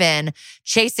cut to Finn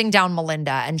chasing down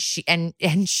Melinda, and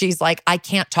she's like, I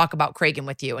can't talk about Cragen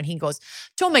with you. And he goes,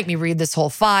 don't make me read this whole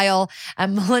file.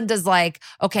 And Melinda's like,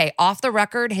 okay, off the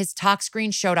record, his talk screen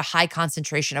showed a high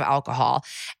concentration of alcohol.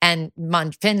 And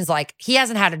Finn's like, he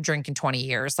hasn't had a drink in 20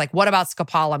 years. Like, what about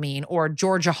scopolamine or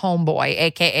Georgia Homeboy,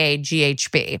 AKA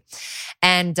GHB?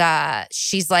 And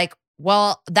she's like,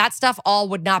 well, that stuff all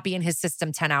would not be in his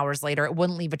system 10 hours later. It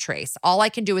wouldn't leave a trace. All I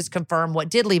can do is confirm what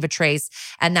did leave a trace,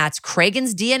 and that's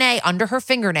Cragen's DNA under her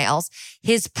fingernails,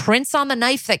 his prints on the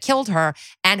knife that killed her,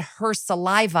 and her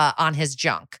saliva on his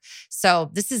junk.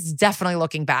 So this is definitely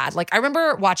looking bad. Like, I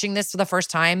remember watching this for the first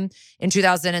time in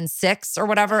 2006 or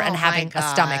whatever and having a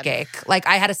stomach ache. Like,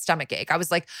 I had a stomach ache. I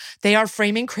was like, they are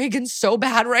framing Cragen so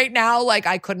bad right now. Like,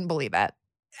 I couldn't believe it.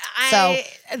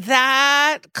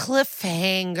 That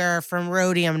cliffhanger from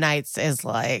Rhodium Nights is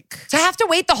like, to have to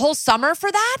wait the whole summer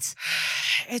for that?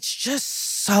 It's just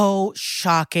so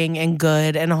shocking and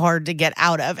good and hard to get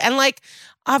out of. And like,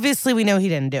 obviously we know he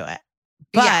didn't do it.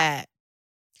 But yeah.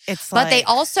 But they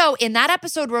also, in that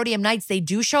episode, Rhodium Nights, they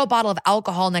do show a bottle of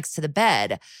alcohol next to the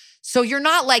bed. So you're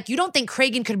not like, you don't think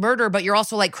Cragen could murder, but you're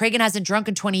also like, Cragen hasn't drunk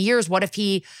in 20 years. What if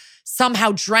he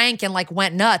somehow drank and like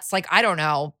went nuts? Like, I don't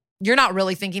know. You're not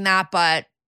really thinking that, but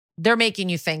they're making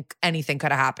you think anything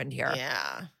could have happened here.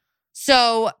 Yeah.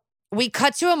 So we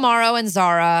cut to Amaro and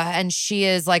Zara, and she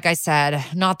is, like I said,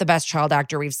 not the best child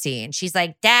actor we've seen. She's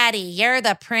like, Daddy, you're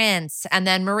the prince. And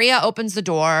then Maria opens the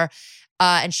door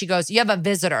and she goes, you have a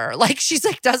visitor. Like, she's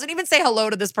like, doesn't even say hello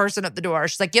to this person at the door.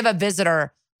 She's like, you have a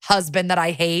visitor, husband that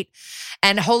I hate.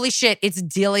 And holy shit, it's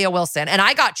Delia Wilson. And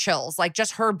I got chills, like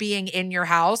just her being in your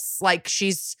house. Like,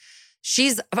 she's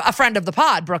a friend of the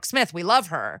pod, Brooke Smith. We love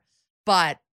her.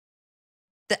 But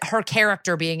her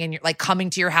character being in your, like,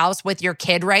 coming to your house with your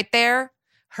kid right there.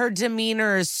 Her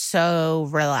demeanor is so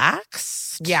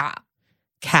relaxed. Yeah.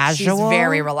 Casual. She's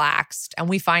very relaxed. And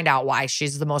we find out why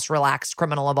she's the most relaxed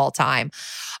criminal of all time.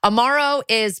 Amaro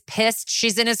is pissed.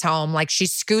 She's in his home. Like, he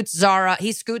scoots Zara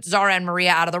and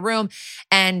Maria out of the room.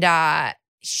 And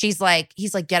he's like,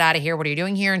 get out of here. What are you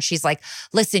doing here? And she's like,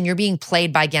 listen, you're being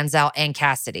played by Ganzel and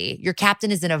Cassidy. Your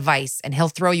captain is in a vice and he'll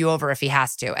throw you over if he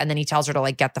has to. And then he tells her to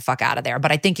like, get the fuck out of there.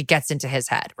 But I think it gets into his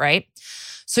head, right?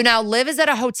 So now Liv is at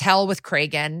a hotel with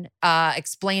Cragen,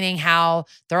 explaining how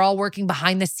they're all working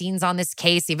behind the scenes on this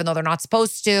case, even though they're not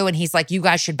supposed to. And he's like, you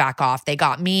guys should back off. They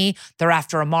got me. They're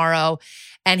after Amaro.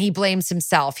 And he blames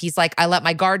himself. He's like, I let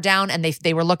my guard down and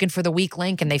they were looking for the weak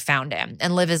link and they found him.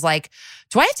 And Liv is like,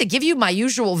 do I have to give you my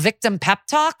usual victim pep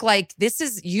talk? Like,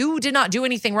 you did not do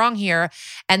anything wrong here.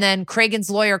 And then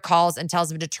Cragen's lawyer calls and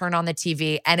tells him to turn on the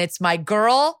TV. And it's my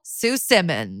girl, Sue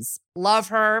Simmons. Love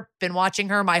her. Been watching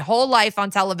her my whole life on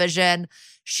television.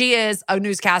 She is a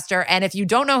newscaster. And if you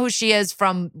don't know who she is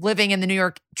from living in the New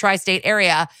York tri-state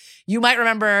area, you might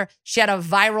remember she had a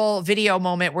viral video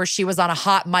moment where she was on a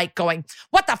hot mic going,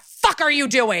 what the fuck are you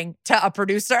doing, to a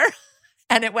producer?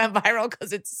 And it went viral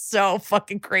because it's so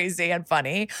fucking crazy and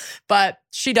funny. But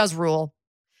she does rule.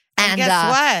 And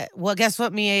guess what? Well, guess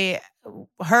what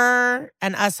her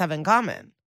and us have in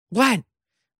common? What?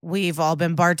 We've all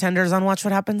been bartenders on Watch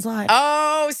What Happens Live.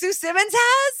 Oh, Sue Simmons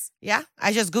has? Yeah.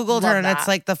 I just Googled her and it's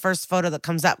like the first photo that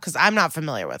comes up because I'm not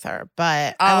familiar with her,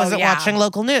 but Oh, I wasn't yeah. watching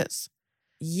local news.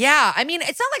 Yeah. I mean,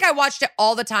 it's not like I watched it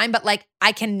all the time, but like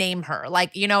I can name her.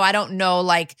 Like, I don't know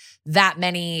like that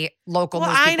many local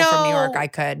news people from New York I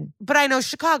could. But I know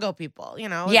Chicago people,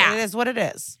 Yeah. It is what it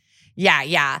is. Yeah,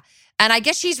 yeah. And I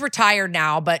guess she's retired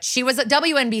now, but she was at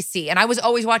WNBC and I was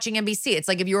always watching NBC. It's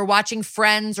like if you were watching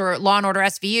Friends or Law and Order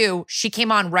SVU, she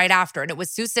came on right after and it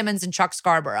was Sue Simmons and Chuck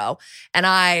Scarborough. And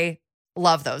I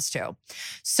love those two.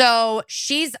 So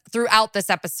she's throughout this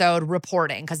episode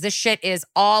reporting because this shit is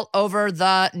all over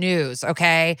the news,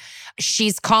 okay?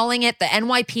 She's calling it the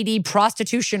NYPD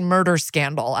prostitution murder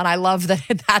scandal. And I love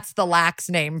that that's the lax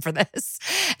name for this.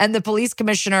 And the police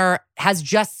commissioner has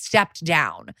just stepped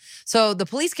down. So the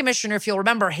police commissioner, if you'll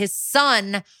remember, his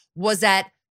son was having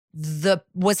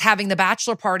the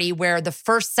bachelor party where the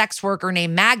first sex worker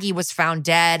named Maggie was found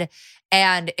dead.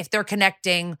 And if they're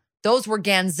connecting, those were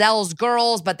Ganzel's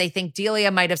girls, but they think Delia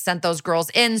might have sent those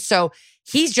girls in. So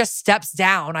he just steps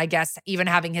down, I guess, even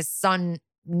having his son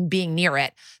being near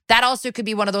it. That also could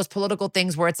be one of those political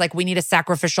things where it's like, we need a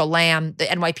sacrificial lamb. The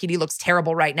NYPD looks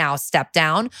terrible right now. Step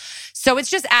down. So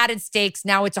it's just added stakes.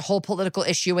 Now it's a whole political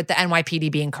issue with the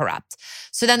NYPD being corrupt.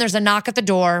 So then there's a knock at the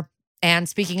door. And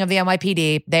speaking of the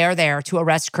NYPD, they are there to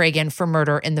arrest Cragen for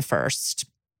murder in the first.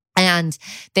 And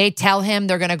they tell him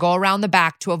they're going to go around the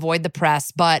back to avoid the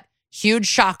press, but huge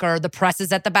shocker, the press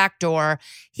is at the back door.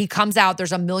 He comes out,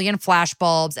 there's a million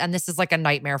flashbulbs, and this is like a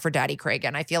nightmare for Daddy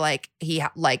Cragen. I feel like he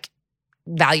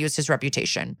values his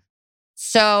reputation.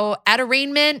 So at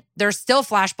arraignment, there's still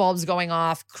flashbulbs going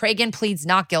off. Cragen pleads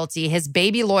not guilty. His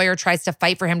baby lawyer tries to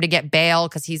fight for him to get bail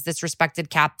because he's this respected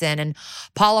captain. And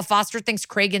Paula Foster thinks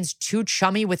Cragen's too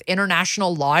chummy with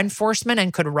international law enforcement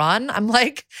and could run. I'm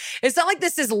like, it's not like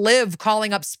this is Liv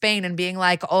calling up Spain and being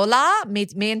like, hola, me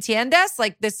entiendes?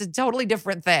 Like, this is a totally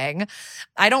different thing.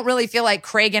 I don't really feel like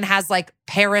Cragen has like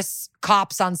Paris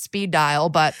cops on speed dial,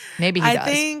 but maybe he does. I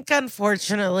think,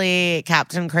 unfortunately,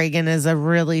 Captain Cragen is a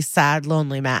really sad,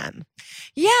 lonely man.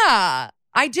 Yeah,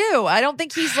 I do. I don't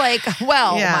think he's like,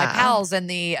 my pals in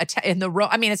the Rome.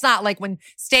 I mean, it's not like when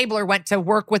Stabler went to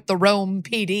work with the Rome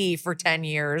PD for 10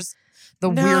 years. The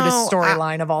weirdest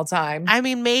storyline of all time. I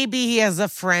mean, maybe he has a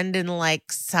friend in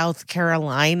like South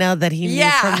Carolina that he knew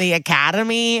from the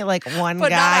academy, like one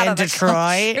guy in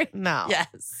Detroit. No.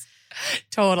 Yes.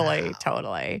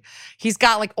 Totally. He's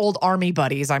got like old army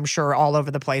buddies, I'm sure, all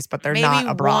over the place, but they're not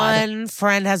abroad. Maybe one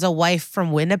friend has a wife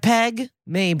from Winnipeg.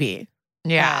 Maybe.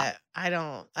 Yeah.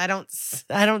 But I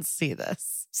don't see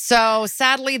this. So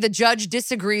sadly, the judge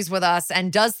disagrees with us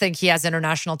and does think he has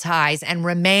international ties and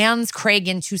remands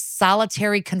Cragen to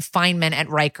solitary confinement at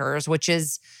Rikers, which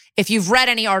is, if you've read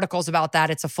any articles about that,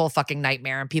 it's a full fucking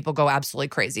nightmare and people go absolutely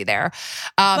crazy there.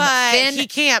 But Finn, he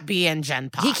can't be in Gen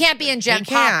Pop. He can't be in Gen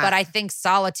Pop, but I think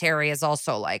solitary is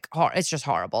also like, it's just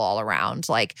horrible all around.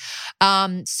 Like,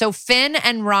 so Finn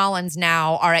and Rollins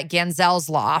now are at Ganzel's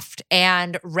loft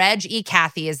and Reg E.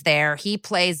 Cathy is there. He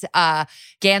plays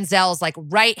Ganzel's like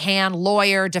right-hand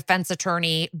lawyer, defense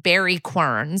attorney, Barry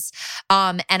Querns.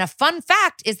 And a fun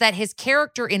fact is that his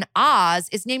character in Oz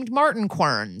is named Martin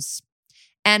Querns.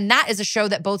 And that is a show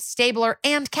that both Stabler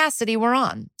and Cassidy were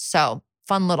on. So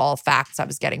fun little facts I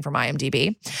was getting from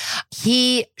IMDb.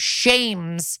 He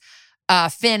shames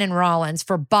Finn and Rollins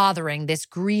for bothering this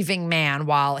grieving man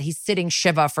while he's sitting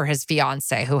Shiva for his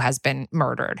fiance who has been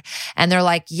murdered. And they're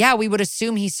like, yeah, we would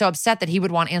assume he's so upset that he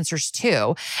would want answers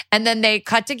too. And then they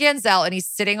cut to Ganzel and he's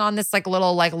sitting on this like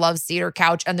little like love seat or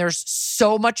couch and there's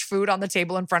so much food on the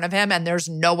table in front of him and there's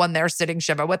no one there sitting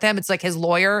Shiva with him. It's like his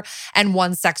lawyer and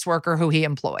one sex worker who he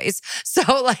employs.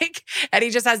 So like, and he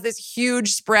just has this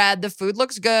huge spread. The food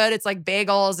looks good. It's like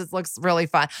bagels. It looks really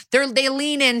fun. They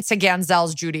lean into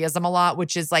Ganzel's Judaism a lot,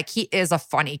 which is like, he is a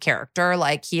funny character.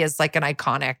 Like he is like an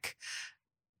iconic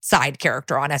side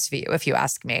character on SVU, if you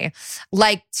ask me.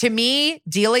 Like, to me,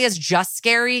 Delia is just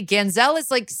scary. Ganzel is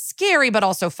like scary, but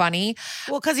also funny.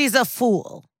 Well, because he's a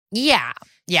fool. Yeah.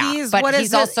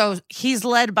 He's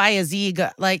led by his ego.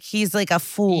 Like, he's like a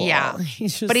fool. Yeah.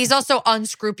 But he's also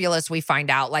unscrupulous, we find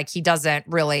out. Like, he doesn't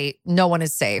really, no one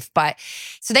is safe. But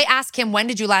so they ask him, when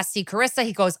did you last see Carissa?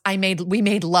 He goes, we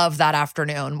made love that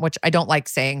afternoon, which I don't like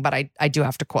saying, but I do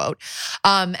have to quote.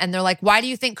 And they're like, why do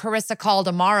you think Carissa called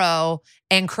Amaro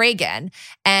and Cragen?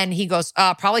 And he goes,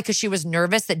 probably because she was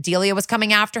nervous that Delia was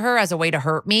coming after her as a way to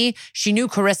hurt me. She knew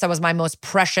Carissa was my most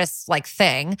precious like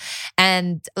thing.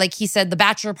 And like he said, the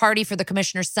bachelor party for the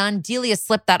commissioner's son, Delia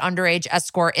slipped that underage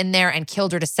escort in there and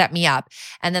killed her to set me up.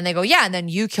 And then they go, yeah, and then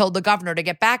you killed the governor to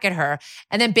get back at her.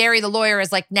 And then Barry, the lawyer,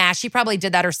 is like, nah, she probably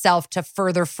did that herself to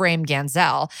further frame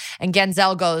Ganzel. And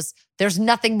Ganzel goes, there's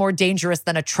nothing more dangerous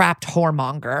than a trapped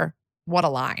whoremonger. What a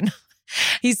line.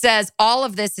 He says, all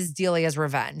of this is Delia's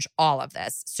revenge, all of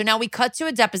this. So now we cut to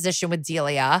a deposition with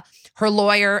Delia, her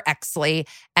lawyer, Exley,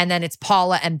 and then it's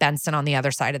Paula and Benson on the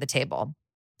other side of the table.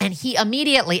 And he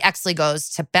immediately, Exley goes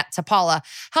to Paula,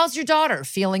 how's your daughter?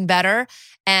 Feeling better?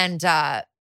 And,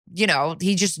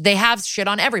 they have shit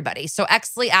on everybody. So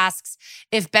Exley asks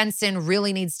if Benson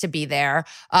really needs to be there.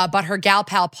 But her gal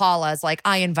pal Paula is like,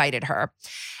 I invited her.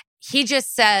 He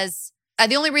just says,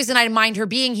 the only reason I mind her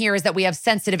being here is that we have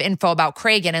sensitive info about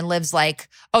Cragen, and Liv's like,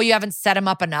 oh, you haven't set him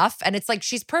up enough? And it's like,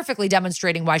 she's perfectly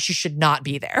demonstrating why she should not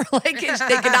be there. Like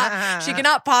she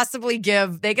cannot possibly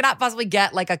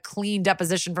get like a clean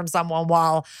deposition from someone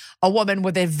while a woman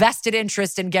with a vested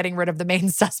interest in getting rid of the main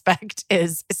suspect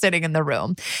is sitting in the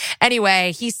room.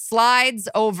 Anyway, he slides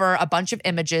over a bunch of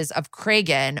images of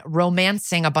Cragen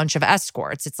romancing a bunch of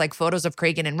escorts. It's like photos of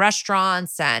Cragen in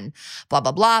restaurants and blah,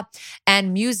 blah, blah.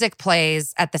 And music plays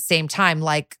at the same time.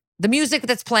 Like the music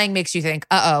that's playing makes you think,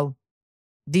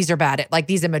 these are bad. Like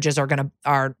these images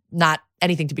are not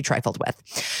anything to be trifled with.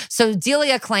 So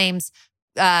Delia claims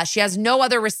she has no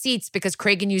other receipts because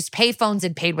Cragen used payphones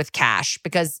and paid with cash,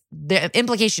 because the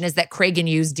implication is that Cragen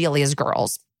used Delia's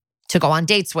girls to go on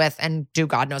dates with and do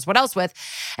God knows what else with.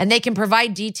 And they can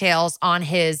provide details on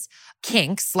his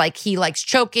kinks, like he likes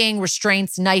choking,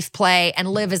 restraints, knife play, and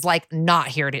Liv is like not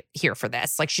here for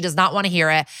this. Like she does not want to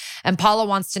hear it. And Paula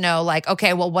wants to know like,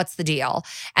 okay, well, what's the deal?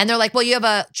 And they're like, well, you have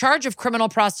a charge of criminal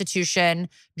prostitution.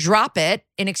 Drop it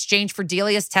in exchange for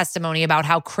Delia's testimony about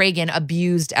how Cragen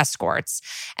abused escorts.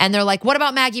 And they're like, what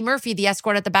about Maggie Murphy, the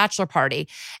escort at the bachelor party?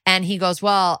 And he goes,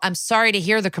 well, I'm sorry to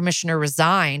hear the commissioner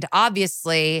resigned.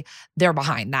 Obviously, they're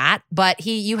behind that. But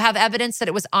you have evidence that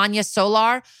it was Anya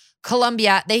Solar,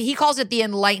 Colombia. He calls it the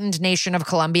enlightened nation of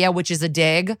Colombia, which is a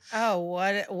dig.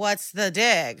 Oh, what's the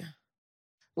dig?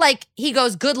 Like he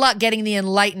goes, good luck getting the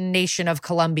enlightened nation of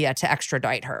Colombia to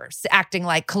extradite her, acting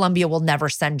like Colombia will never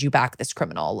send you back this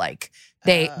criminal. Like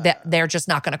they're just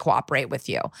not going to cooperate with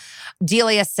you.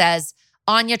 Delia says,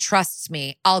 Anya trusts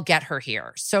me. I'll get her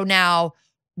here. So now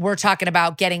we're talking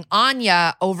about getting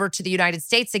Anya over to the United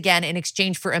States again in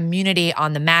exchange for immunity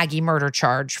on the Maggie murder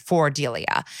charge for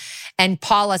Delia. And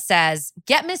Paula says,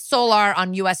 get Miss Solar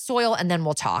on U.S. soil and then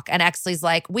we'll talk. And Exley's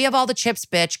like, we have all the chips,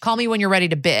 bitch. Call me when you're ready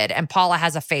to bid. And Paula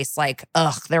has a face like,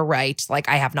 ugh, they're right. Like,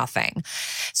 I have nothing.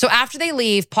 So after they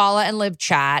leave, Paula and Liv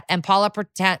chat, and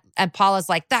Paula's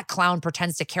like, that clown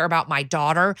pretends to care about my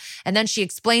daughter. And then she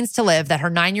explains to Liv that her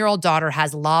 9-year-old daughter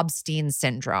has Lobstein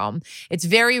syndrome. It's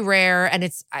very rare, and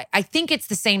I think it's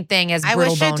the same thing as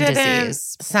brittle bone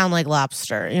disease. Sound like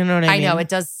lobster. You know what I mean? I know it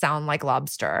does sound like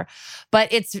lobster,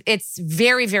 but it's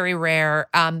very, very rare.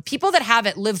 People that have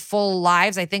it live full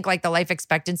lives. I think like the life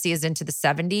expectancy is into the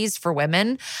 70s for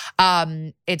women.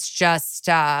 It's just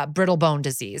brittle bone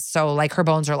disease. So like her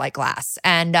bones are like glass.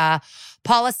 And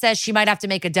Paula says she might have to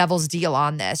make a devil's deal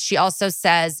on this. She also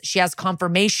says she has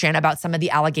confirmation about some of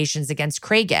the allegations against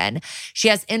Cragen. She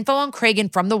has info on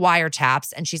Cragen from the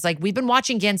wiretaps. And she's like, we've been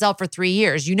watching Ganzel for 3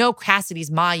 years. You know Cassidy's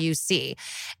Ma UC.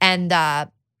 And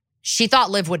she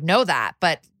thought Liv would know that,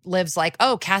 but Liv's like,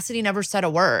 oh, Cassidy never said a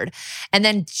word. And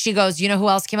then she goes, you know who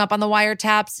else came up on the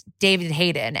wiretaps? David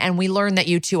Hayden. And we learned that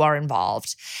you two are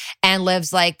involved. And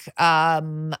Liv's like,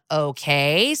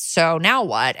 okay, so now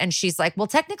what? And she's like, well,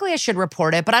 technically I should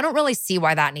report it, but I don't really see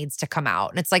why that needs to come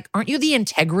out. And it's like, aren't you the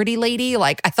integrity lady?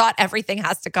 Like, I thought everything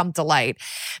has to come to light.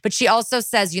 But she also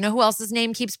says, you know who else's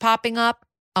name keeps popping up?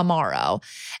 Amaro.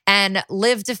 And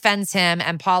Liv defends him,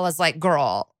 and Paula's like,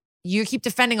 girl, you keep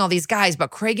defending all these guys,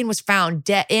 but Cragen was found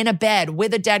in a bed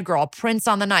with a dead girl, prints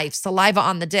on the knife, saliva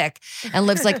on the dick. And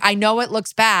Liv's like, I know it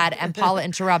looks bad. And Paula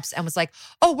interrupts and was like,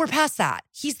 oh, we're past that.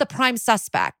 He's the prime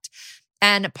suspect.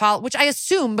 And Paula, which I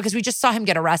assume because we just saw him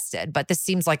get arrested, but this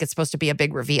seems like it's supposed to be a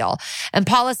big reveal. And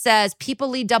Paula says, people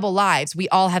lead double lives. We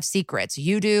all have secrets.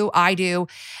 You do, I do.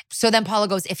 So then Paula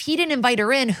goes, if he didn't invite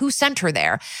her in, who sent her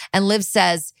there? And Liv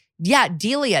says, yeah,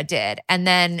 Delia did. And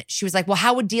then she was like, well,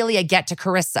 how would Delia get to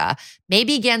Carissa?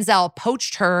 Maybe Ganzel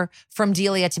poached her from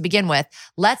Delia to begin with.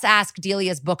 Let's ask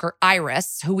Delia's booker,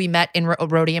 Iris, who we met in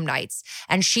Rhodium Nights.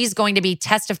 And she's going to be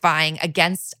testifying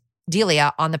against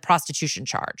Delia on the prostitution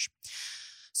charge.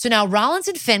 So now Rollins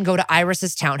and Finn go to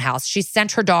Iris's townhouse. She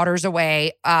sent her daughters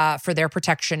away for their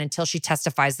protection until she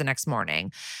testifies the next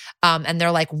morning. And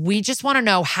they're like, we just want to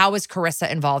know, how is Carissa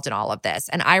involved in all of this?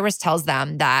 And Iris tells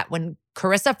them that when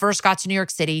Carissa first got to New York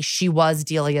City, she was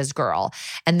Delia's girl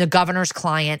and the governor's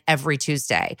client every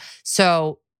Tuesday.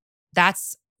 So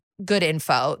that's good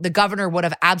info. The governor would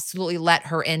have absolutely let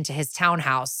her into his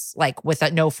townhouse, like with a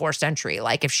no forced entry,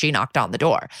 like if she knocked on the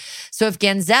door. So if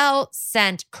Ganzel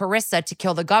sent Carissa to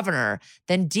kill the governor,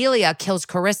 then Delia kills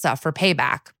Carissa for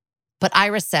payback. But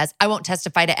Iris says, I won't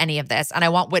testify to any of this, and I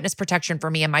want witness protection for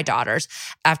me and my daughters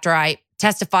after I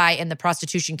testify in the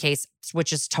prostitution case,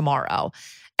 which is tomorrow.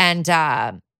 And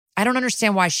I don't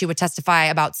understand why she would testify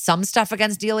about some stuff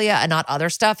against Delia and not other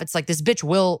stuff. It's like, this bitch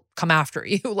will come after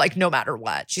you, like, no matter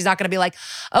what. She's not going to be like,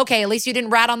 okay, at least you didn't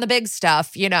rat on the big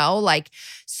stuff, you know? Like,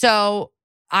 so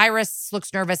Iris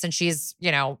looks nervous and she's,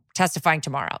 testifying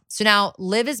tomorrow. So now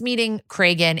Liv is meeting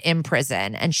Cragen in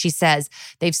prison and she says,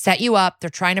 they've set you up. They're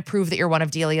trying to prove that you're one of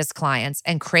Delia's clients.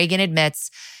 And Cragen admits,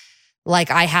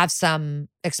 like, I have some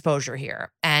exposure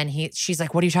here. And she's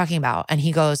like, what are you talking about? And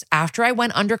he goes, after I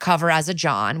went undercover as a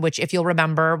John, which if you'll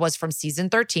remember was from season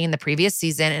 13, the previous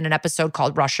season, in an episode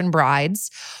called Russian Brides,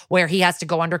 where he has to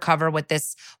go undercover with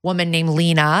this woman named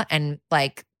Lena and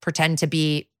like pretend to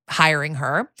be hiring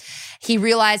her. He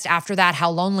realized after that how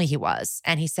lonely he was.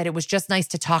 And he said, it was just nice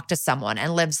to talk to someone.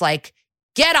 And Liv's like,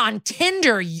 get on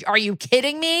Tinder. Are you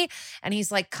kidding me? And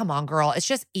he's like, come on, girl. It's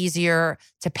just easier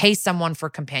to pay someone for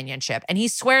companionship. And he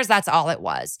swears that's all it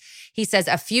was. He says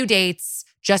a few dates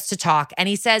just to talk. And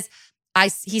he says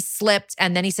he slipped.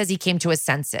 And then he says he came to his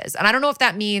senses. And I don't know if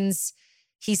that means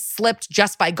he slipped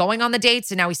just by going on the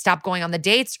dates and now he stopped going on the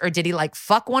dates, or did he like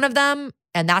fuck one of them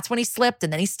and that's when he slipped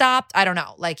and then he stopped? I don't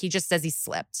know. Like, he just says he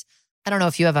slipped. I don't know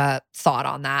if you have a thought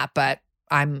on that, but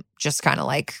I'm just kind of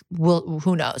like, well,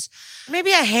 who knows?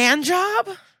 Maybe a hand job?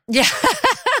 Yeah.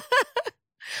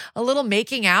 A little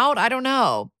making out? I don't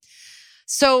know.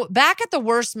 So back at the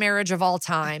worst marriage of all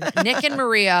time, Nick and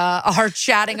Maria are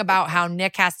chatting about how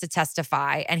Nick has to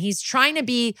testify, and he's trying to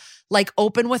be like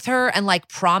open with her and like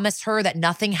promise her that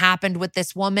nothing happened with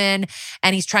this woman.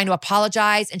 And he's trying to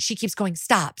apologize. And she keeps going,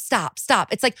 stop, stop,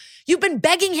 stop. It's like, you've been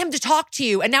begging him to talk to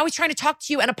you. And now he's trying to talk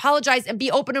to you and apologize and be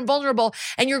open and vulnerable.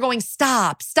 And you're going,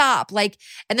 stop, stop. Like,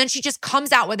 and then she just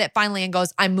comes out with it finally and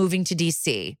goes, I'm moving to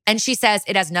DC. And she says,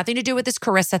 it has nothing to do with this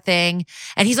Carissa thing.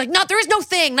 And he's like, no, there is no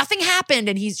thing. Nothing happened.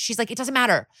 And she's like, it doesn't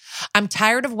matter. I'm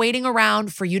tired of waiting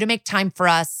around for you to make time for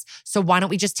us. So why don't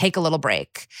we just take a little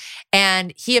break?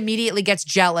 And he immediately gets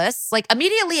jealous. Like,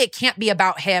 immediately it can't be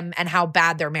about him and how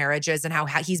bad their marriage is and how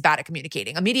he's bad at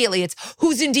communicating. Immediately it's,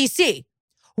 who's in DC?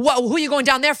 Whoa, who are you going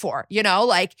down there for?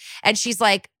 And she's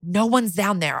like, no one's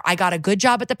down there. I got a good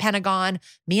job at the Pentagon.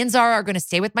 Me and Zara are going to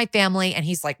stay with my family. And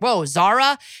he's like, whoa,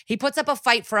 Zara? He puts up a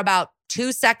fight for about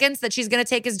 2 seconds that she's going to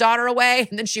take his daughter away.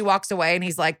 And then she walks away and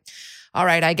he's like, all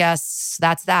right, I guess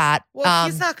that's that. Well,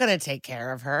 he's not going to take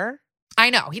care of her. I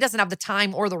know. He doesn't have the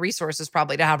time or the resources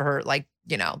probably to have her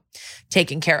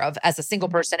taken care of as a single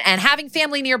person. And having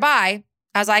family nearby,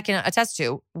 as I can attest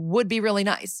to, would be really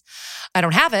nice. I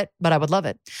don't have it, but I would love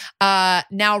it.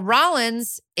 Now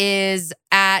Rollins is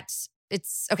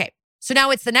okay. So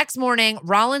now it's the next morning.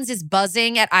 Rollins is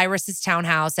buzzing at Iris's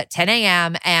townhouse at 10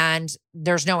 a.m. and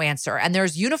there's no answer. And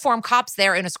there's uniformed cops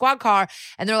there in a squad car.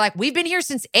 And they're like, we've been here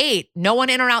since 8. No one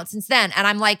in or out since then. And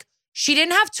I'm like, she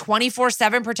didn't have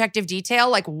 24/7 protective detail.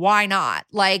 Like, why not?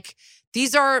 Like,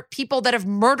 these are people that have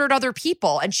murdered other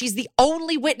people and she's the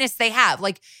only witness they have.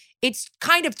 Like, it's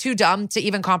kind of too dumb to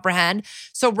even comprehend.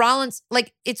 So Rollins,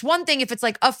 like, it's one thing if it's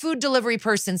like a food delivery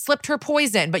person slipped her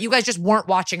poison, but you guys just weren't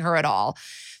watching her at all.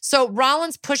 So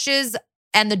Rollins pushes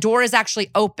and the door is actually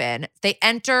open. They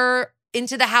enter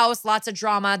into the house, lots of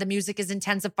drama. The music is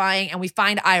intensifying and we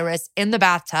find Iris in the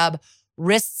bathtub,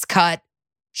 wrists cut.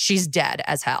 She's dead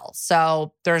as hell.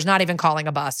 So there's not even calling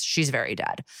a bus. She's very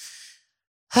dead.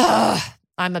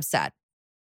 I'm upset.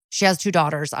 She has 2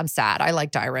 daughters. I'm sad. I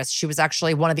liked Iris. She was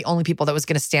actually one of the only people that was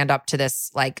going to stand up to this,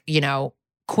 like, you know,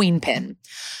 queen pin.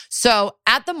 So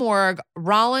at the morgue,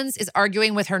 Rollins is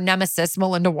arguing with her nemesis,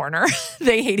 Melinda Warner.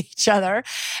 They hate each other.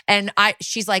 And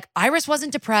she's like, Iris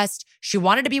wasn't depressed. She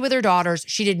wanted to be with her daughters.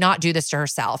 She did not do this to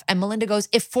herself. And Melinda goes,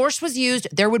 if force was used,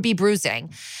 there would be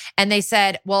bruising. And they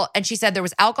said, well, and she said there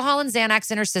was alcohol and Xanax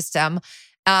in her system,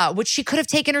 which she could have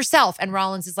taken herself. And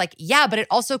Rollins is like, yeah, but it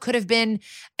also could have been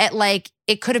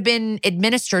it could have been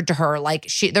administered to her. Like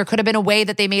there could have been a way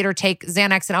that they made her take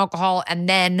Xanax and alcohol and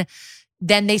then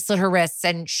they slit her wrists.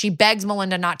 And she begs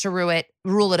Melinda not to rule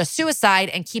it a suicide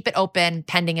and keep it open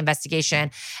pending investigation.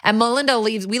 And Melinda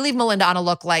leaves. We leave Melinda on a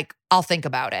look like, I'll think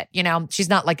about it. You know, she's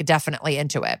not like definitely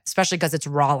into it, especially because it's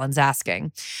Rollins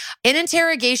asking. In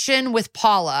interrogation with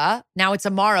Paula, now it's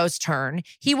Amaro's turn.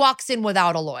 He walks in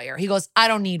without a lawyer. He goes, I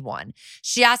don't need one.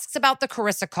 She asks about the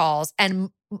Carissa calls and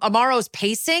Amaro's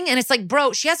pacing. And it's like,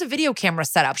 bro, she has a video camera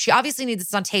set up. She obviously needs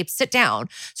this on tape. Sit down.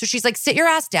 So she's like, sit your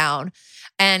ass down.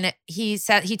 And he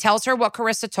tells her what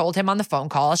Carissa told him on the phone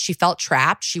call. She felt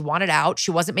trapped. She wanted out. She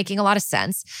wasn't making a lot of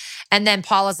sense. And then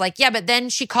Paula's like, yeah, but then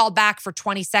she called back for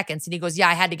 20 seconds. And he goes, yeah,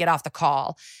 I had to get off the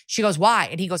call. She goes, why?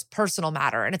 And he goes, personal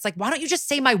matter. And it's like, why don't you just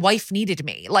say my wife needed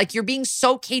me? Like, you're being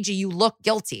so cagey. You look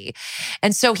guilty.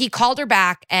 And so he called her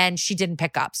back and she didn't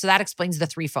pick up. So that explains the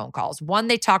 3 phone calls. One,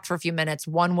 they talked for a few minutes.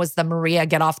 One was the Maria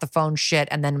get off the phone shit.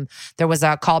 And then there was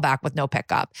a call back with no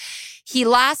pickup. He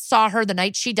last saw her the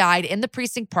night she died in the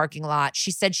precinct parking lot.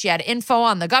 She said she had info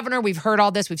on the governor. We've heard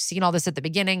all this. We've seen all this at the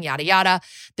beginning, yada, yada.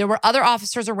 There were other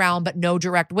officers around, but no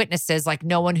direct witnesses, like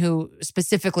no one who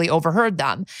specifically overheard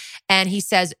them. And he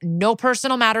says, no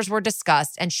personal matters were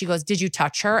discussed. And she goes, did you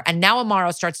touch her? And now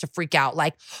Amaro starts to freak out.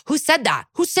 Like, who said that?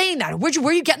 Who's saying that? Where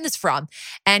are you getting this from?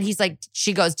 And he's like,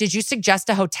 she goes, did you suggest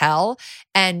a hotel?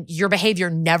 And your behavior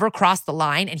never crossed the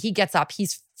line. And he gets up.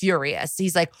 He's furious.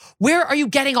 He's like, where are you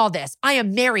getting all this? I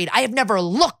am married. I have never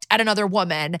looked at another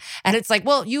woman. And it's like,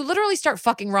 well, you literally start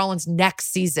fucking Rollins next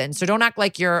season. So don't act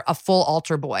like you're a full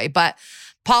altar boy. But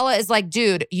Paula is like,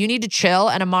 dude, you need to chill.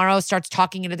 And Amaro starts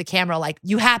talking into the camera like,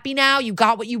 you happy now? You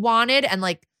got what you wanted? And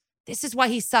like, this is why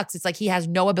he sucks. It's like he has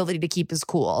no ability to keep his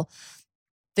cool.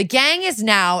 The gang is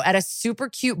now at a super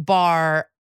cute bar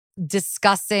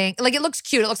discussing, like, it looks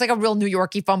cute. It looks like a real New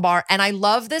York-y fun bar. And I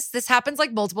love this. This happens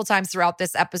like multiple times throughout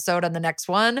this episode and the next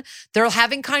one. They're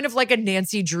having kind of like a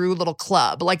Nancy Drew little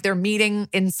club. Like they're meeting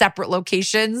in separate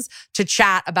locations to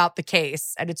chat about the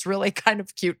case. And it's really kind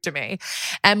of cute to me.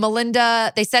 And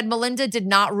they said Melinda did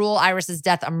not rule Iris's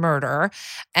death a murder.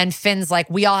 And Finn's like,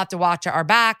 we all have to watch our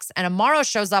backs. And Amaro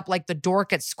shows up like the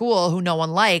dork at school who no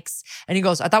one likes. And he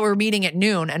goes, I thought we were meeting at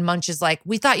noon. And Munch is like,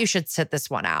 we thought you should sit this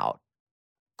one out.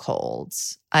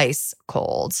 Colds, ice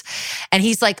colds. And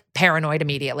he's like paranoid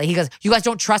immediately. He goes, you guys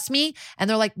don't trust me? And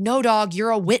they're like, no, dog,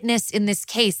 you're a witness in this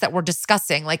case that we're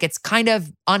discussing. Like, it's kind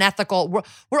of unethical.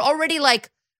 We're already like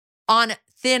on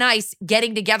thin ice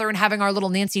getting together and having our little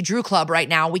Nancy Drew club right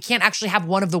now. We can't actually have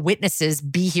one of the witnesses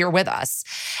be here with us.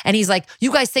 And he's like,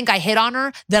 you guys think I hit on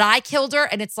her, that I killed her?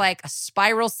 And it's like a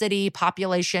Spiral City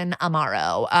population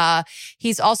Amaro.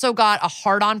 He's also got a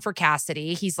hard-on for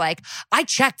Cassidy. He's like, I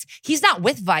checked. He's not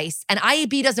with Vice, and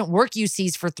IAB doesn't work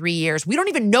UCs for 3 years. We don't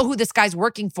even know who this guy's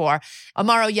working for.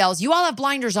 Amaro yells, you all have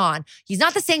blinders on. He's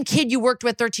not the same kid you worked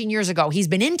with 13 years ago. He's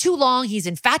been in too long. He's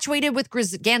infatuated with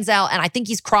Ganzel, and I think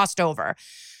he's crossed over.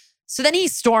 So then he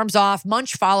storms off.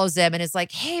 Munch follows him and is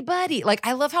like, hey, buddy. Like,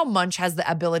 I love how Munch has the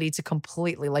ability to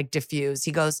completely like diffuse.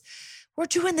 He goes, we're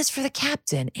doing this for the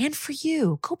captain and for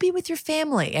you. Go be with your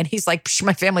family. And he's like,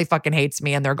 my family fucking hates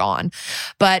me and they're gone.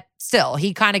 But still,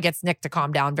 he kind of gets Nick to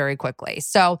calm down very quickly.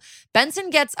 So Benson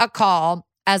gets a call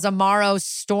as Amaro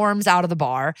storms out of the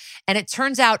bar. And it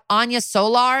turns out Anya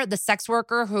Solar, the sex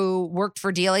worker who worked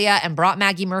for Delia and brought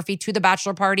Maggie Murphy to the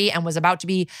bachelor party and was about to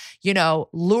be,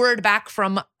 lured back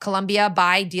from Colombia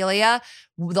by Delia.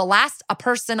 The last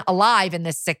person alive in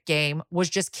this sick game was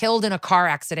just killed in a car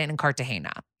accident in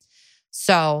Cartagena.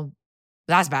 So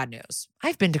that's bad news.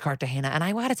 I've been to Cartagena and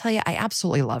I got to tell you, I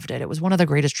absolutely loved it. It was one of the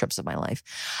greatest trips of my life.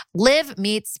 Liv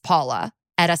meets Paula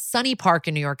at a sunny park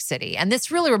in New York City. And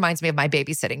this really reminds me of my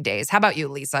babysitting days. How about you,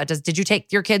 Lisa? Did you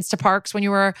take your kids to parks when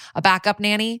you were a backup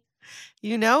nanny?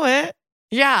 You know it.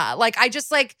 Yeah. Like, I just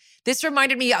like, this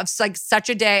reminded me of like such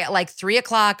a day at like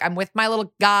 3:00. I'm with my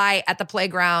little guy at the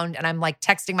playground and I'm like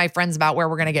texting my friends about where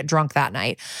we're going to get drunk that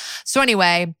night. So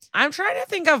anyway. I'm trying to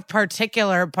think of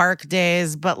particular park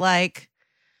days, but like,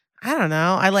 I don't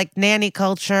know. I like nanny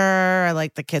culture. I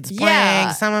like the kids playing.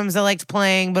 Yeah. Sometimes I liked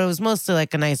playing, but it was mostly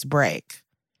like a nice break.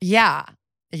 Yeah.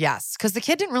 Yes. Because the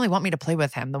kid didn't really want me to play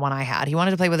with him, the one I had. He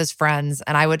wanted to play with his friends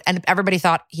and and everybody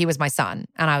thought he was my son.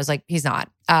 And I was like, he's not.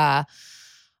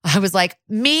 I was like,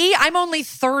 me? I'm only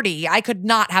 30. I could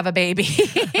not have a baby.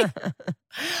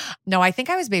 No, I think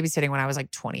I was babysitting when I was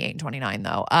like 28 and 29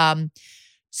 though.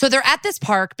 So they're at this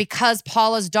park because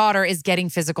Paula's daughter is getting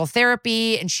physical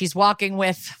therapy and she's walking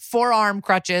with forearm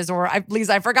crutches, or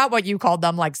Lisa, I forgot what you called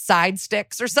them, like side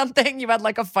sticks or something. You had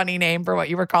like a funny name for what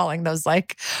you were calling those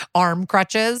like arm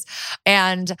crutches.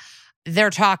 And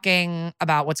they're talking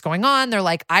about what's going on. They're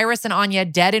like, Iris and Anya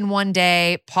dead in one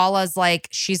day. Paula's like,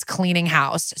 she's cleaning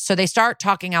house. So they start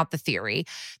talking out the theory.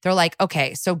 They're like,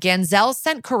 okay, so Ganzel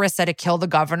sent Carissa to kill the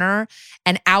governor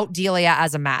and out Delia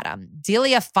as a madam.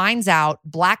 Delia finds out,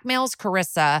 blackmails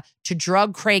Carissa to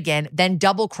drug Cragen, then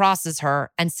double crosses her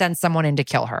and sends someone in to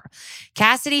kill her.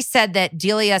 Cassidy said that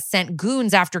Delia sent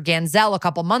goons after Ganzel a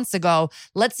couple months ago.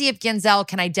 Let's see if Ganzel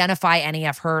can identify any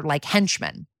of her like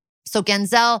henchmen. So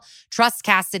Ganzel trusts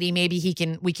Cassidy. Maybe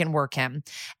we can work him.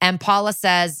 And Paula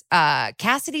says,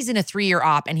 Cassidy's in a 3-year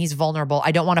op and he's vulnerable.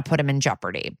 I don't want to put him in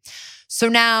jeopardy. So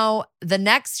now the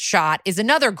next shot is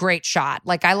another great shot.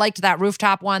 Like I liked that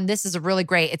rooftop one. This is a really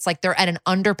great. It's like they're at an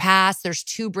underpass. There's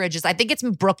 2 bridges. I think it's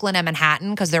in Brooklyn and Manhattan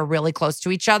because they're really close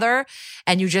to each other.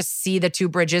 And you just see the 2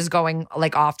 bridges going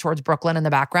like off towards Brooklyn in the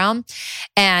background.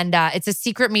 And it's a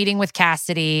secret meeting with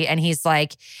Cassidy. And he's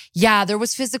like, yeah, there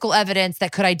was physical evidence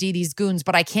that could ID these goons,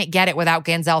 but I can't get it without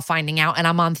Ganzel finding out. And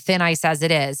I'm on thin ice as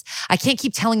it is. I can't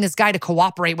keep telling this guy to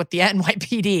cooperate with the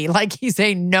NYPD. Like he's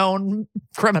a known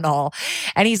criminal.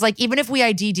 And he's like, even if we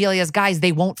ID Delia's guys,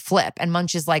 they won't flip. And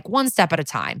Munch is like, one step at a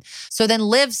time. So then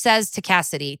Liv says to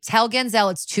Cassidy, tell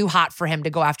Ganzel it's too hot for him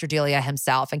to go after Delia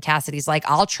himself. And Cassidy's like,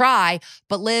 I'll try,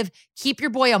 but Liv, keep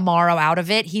your boy Amaro out of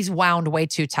it. He's wound way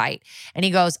too tight. And he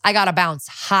goes, I gotta bounce,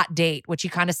 hot date, which he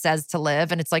kind of says to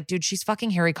Liv. And it's like, dude, she's fucking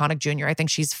Harry Connick Jr. I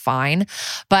think she's fine.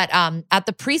 But at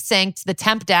the precinct, the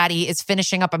temp daddy is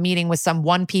finishing up a meeting with some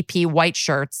 1PP white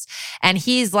shirts. And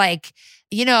he's like,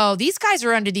 you know, these guys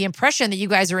are under the impression that you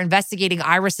guys are investigating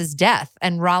Iris's death.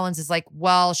 And Rollins is like,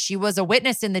 well, she was a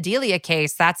witness in the Delia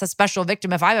case. That's a special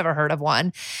victim if I've ever heard of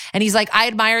one. And he's like, I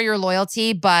admire your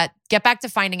loyalty, but get back to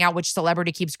finding out which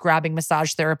celebrity keeps grabbing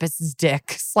massage therapists'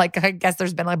 dicks. Like, I guess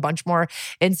there's been a bunch more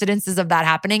incidences of that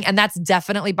happening. And that's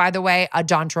definitely, by the way, a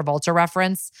John Travolta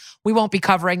reference. We won't be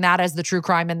covering that as the true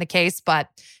crime in the case, but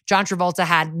John Travolta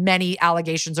had many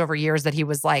allegations over years that he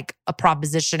was like a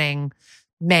propositioning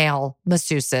male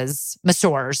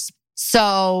masseurs.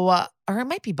 So, or it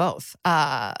might be both.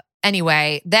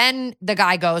 Anyway, then the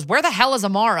guy goes, where the hell is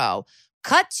Amaro?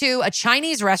 Cut to a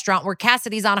Chinese restaurant where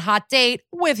Cassidy's on a hot date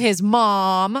with his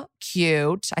mom.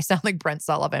 Cute. I sound like Brent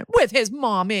Sullivan. With his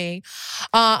mommy.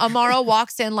 Amaro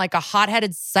walks in like a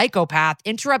hot-headed psychopath,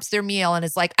 interrupts their meal, and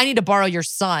is like, I need to borrow your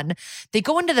son. They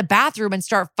go into the bathroom and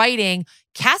start fighting.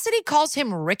 Cassidy calls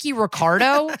him Ricky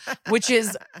Ricardo, which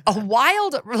is a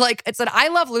wild, like, it's an I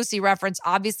Love Lucy reference,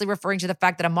 obviously referring to the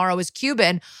fact that Amaro is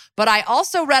Cuban. But I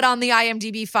also read on the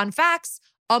IMDb fun facts,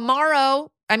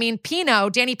 Danny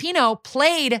Pino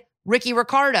played Ricky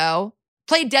Ricardo,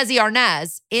 played Desi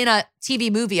Arnaz in a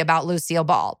TV movie about Lucille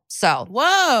Ball. So,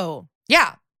 whoa.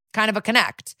 Yeah, kind of a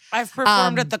connect. I've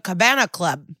performed at the Cabana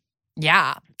Club.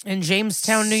 Yeah. In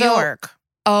Jamestown, New York.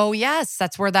 Oh, yes.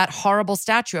 That's where that horrible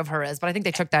statue of her is. But I think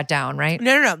they took that down, right?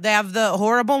 No. They have the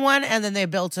horrible one, and then they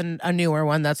built a newer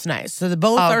one that's nice. So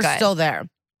both are still there.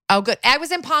 Oh, good. I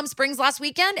was in Palm Springs last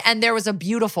weekend, and there was a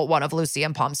beautiful one of Lucy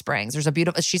in Palm Springs.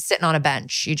 She's sitting on a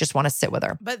bench. You just want to sit with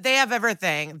her. But they have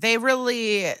everything. They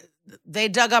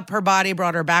dug up her body,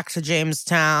 brought her back to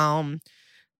Jamestown.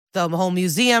 The whole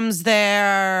museum's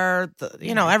there.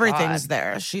 Everything's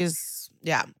there.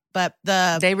 But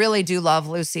they really do love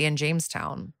Lucy in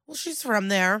Jamestown. Well, she's from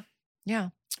there.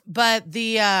 Yeah. But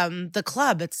the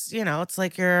club, it's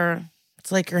like you're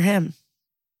him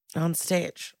on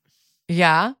stage.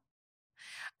 Yeah.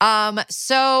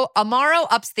 So Amaro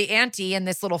ups the ante in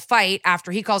this little fight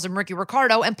after he calls him Ricky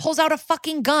Ricardo and pulls out a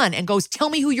fucking gun and goes,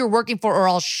 tell me who you're working for or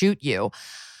I'll shoot you.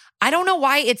 I don't know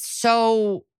why it's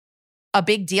so a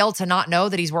big deal to not know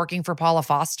that he's working for Paula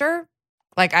Foster.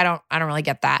 Like, I don't really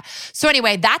get that. So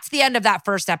anyway, that's the end of that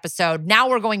first episode. Now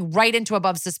we're going right into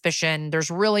Above Suspicion.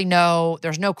 There's no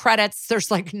credits.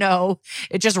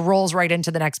 It just rolls right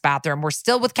into the next bathroom. We're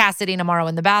still with Cassidy and Amaro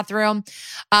in the bathroom.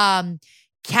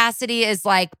 Cassidy is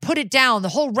like, put it down. The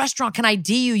whole restaurant can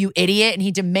ID you, you idiot. And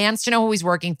he demands to know who he's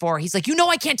working for. He's like,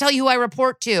 I can't tell you who I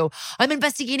report to. I'm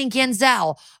investigating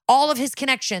Ganzel, all of his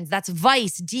connections. That's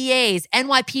Vice, DAs,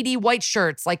 NYPD white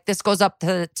shirts. Like this goes up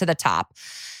to the top.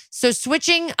 So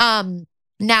switching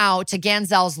now to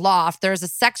Ganzel's loft, there's a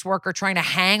sex worker trying to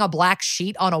hang a black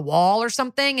sheet on a wall or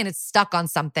something, and it's stuck on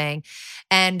something.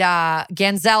 And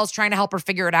Ganzel's trying to help her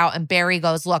figure it out. And Barry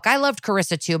goes, look, I loved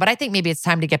Carissa too, but I think maybe it's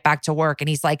time to get back to work. And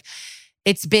he's like,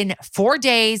 it's been 4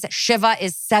 days. Shiva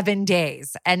is 7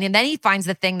 days. And then he finds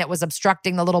the thing that was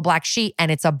obstructing the little black sheet,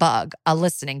 and it's a bug, a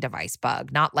listening device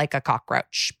bug, not like a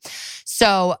cockroach.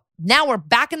 So now we're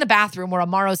back in the bathroom where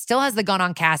Amaro still has the gun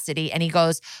on Cassidy. And he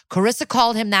goes, Carissa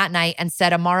called him that night and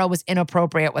said Amaro was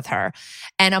inappropriate with her.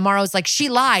 And Amaro's like, she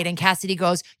lied. And Cassidy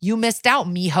goes, you missed out,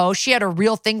 mijo. She had a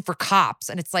real thing for cops.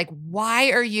 And it's like,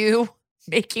 why are you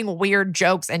making weird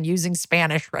jokes and using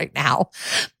Spanish right now?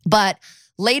 But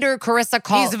later, Carissa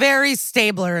called. He's very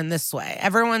Stabler in this way.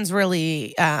 Everyone's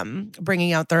really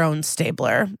bringing out their own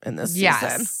Stabler in this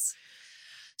season.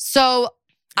 So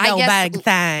I guess. Big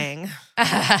thing.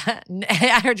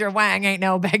 I heard your wang ain't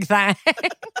no big thing.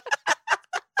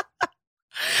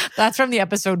 That's from the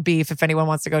episode Beef, if anyone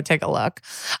wants to go take a look.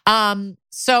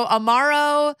 So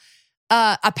Amaro,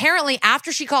 apparently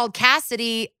after she called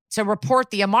Cassidy to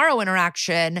report the Amaro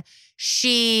interaction,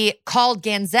 she called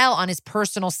Ganzel on his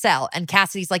personal cell. And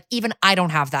Cassidy's like, even I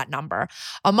don't have that number.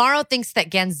 Amaro thinks that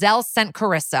Ganzel sent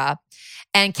Carissa.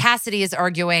 And Cassidy is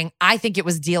arguing, I think it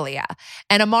was Delia.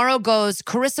 And Amaro goes,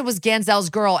 Carissa was Ganzel's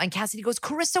girl. And Cassidy goes,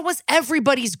 Carissa was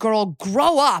everybody's girl.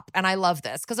 Grow up. And I love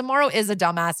this because Amaro is a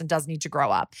dumbass and does need to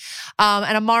grow up.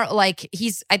 And Amaro,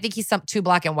 I think he's too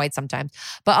black and white sometimes.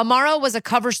 But Amaro was a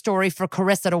cover story for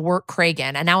Carissa to work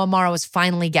Cragen. And now Amaro is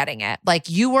finally getting it. Like,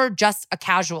 you were just a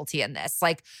casualty in this.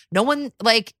 Like, no one,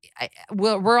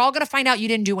 we're all going to find out you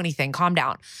didn't do anything. Calm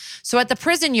down. So at the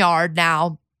prison yard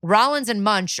now, Rollins and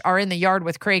Munch are in the yard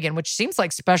with Cragen, which seems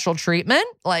like special treatment.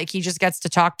 Like, he just gets to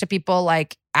talk to people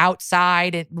like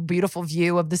outside, a beautiful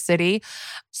view of the city.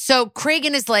 So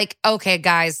Cragen is like, okay,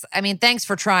 guys, I mean, thanks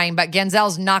for trying, but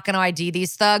Ganzel's not going to ID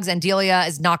these thugs, and Delia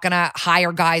is not going to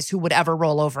hire guys who would ever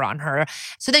roll over on her.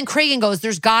 So then Cragen goes,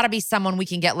 there's got to be someone we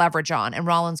can get leverage on. And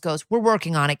Rollins goes, we're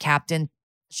working on it, Captain.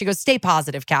 She goes, stay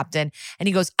positive, Captain. And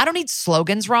he goes, I don't need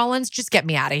slogans, Rollins. Just get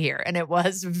me out of here. And it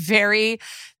was very,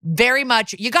 very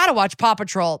much, you got to watch Paw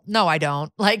Patrol. No, I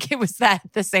don't. Like, it was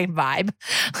the same vibe.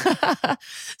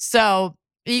 So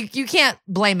you can't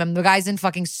blame him. The guy's in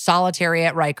fucking solitary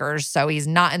at Rikers. So he's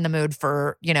not in the mood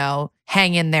for,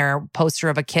 hang in there poster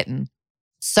of a kitten.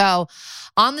 So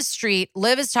on the street,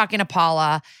 Liv is talking to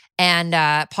Paula. And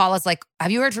Paula's like, have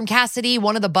you heard from Cassidy?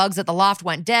 One of the bugs at the loft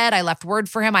went dead. I left word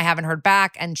for him. I haven't heard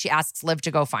back. And she asks Liv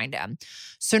to go find him.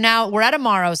 So now we're at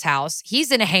Amaro's house.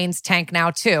 He's in a Hanes tank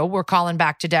now too. We're calling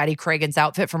back to Daddy Cragen's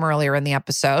outfit from earlier in the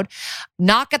episode.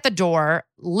 Knock at the door.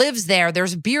 Liv's there.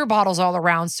 There's beer bottles all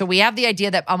around. So we have the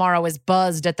idea that Amaro is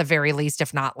buzzed at the very least,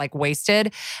 if not like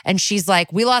wasted. And she's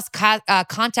like, we lost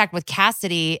contact with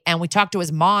Cassidy and we talked to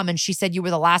his mom. And she said you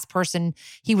were the last person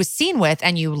he was seen with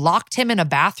and you locked him in a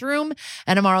bathroom.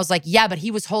 And Amaro's like, yeah, but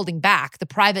he was holding back the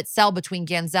private cell between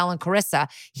Ganzel and Carissa.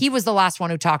 He was the last one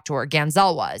who talked to her.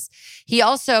 Ganzel was. He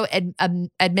also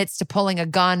admits to pulling a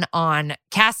gun on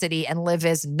Cassidy, and Liv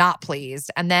is not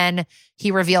pleased. And then he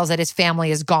reveals that his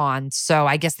family is gone. So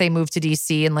I guess they moved to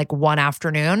DC in like one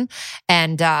afternoon.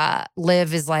 And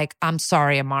Liv is like, I'm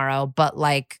sorry, Amaro, but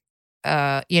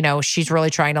she's really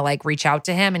trying to like reach out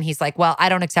to him. And he's like, well, I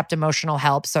don't accept emotional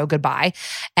help. So goodbye.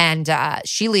 And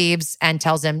she leaves and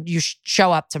tells him, you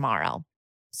show up tomorrow.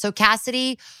 So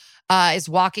Cassidy is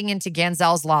walking into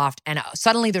Ganzel's loft and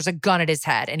suddenly there's a gun at his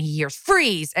head and he hears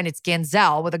freeze and it's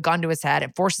Ganzel with a gun to his head.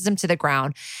 It forces him to the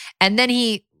ground. And then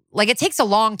it takes a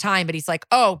long time, but he's like,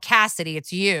 oh, Cassidy,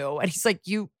 it's you. And he's like,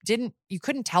 you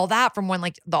couldn't tell that from when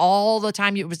all the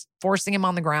time it was forcing him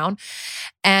on the ground.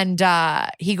 And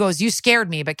he goes, you scared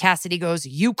me. But Cassidy goes,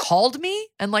 you called me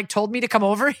and told me to come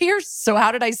over here. So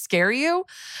how did I scare you?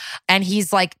 And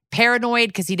he's like paranoid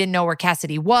because he didn't know where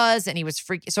Cassidy was. And he was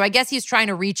freaking. So I guess he's trying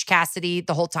to reach Cassidy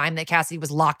the whole time that Cassidy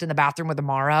was locked in the bathroom with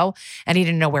Amaro and he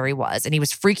didn't know where he was. And he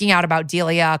was freaking out about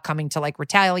Delia coming to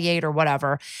retaliate or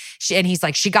whatever. And he's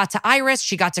like, she got to Iris.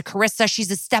 She got to Carissa. She's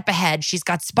a step ahead. She's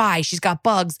got Spy. She's got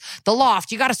Bugs. The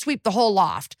loft. You got to sweep the whole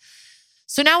loft.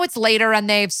 So now it's later and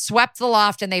they've swept the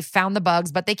loft and they've found the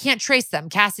bugs, but they can't trace them.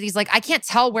 Cassidy's like, I can't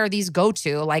tell where these go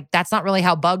to. That's not really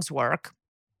how bugs work.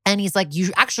 And he's like,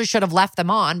 you actually should have left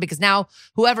them on because now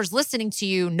whoever's listening to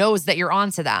you knows that you're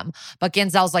on to them. But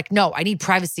Genzel's like, no, I need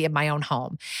privacy in my own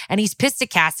home. And he's pissed at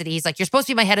Cassidy. He's like, you're supposed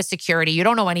to be my head of security. You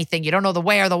don't know anything. You don't know the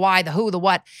where, the why, the who, the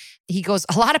what. He goes,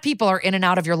 a lot of people are in and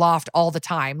out of your loft all the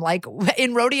time. Like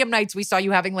in Rhodium Nights, we saw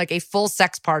you having like a full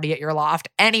sex party at your loft.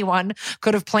 Anyone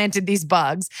could have planted these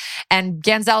bugs. And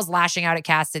Genzel's lashing out at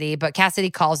Cassidy, but Cassidy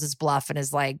calls his bluff and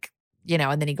is like,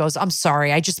 and then he goes, I'm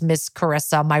sorry, I just miss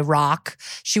Carissa, my rock.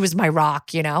 She was my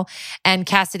rock, And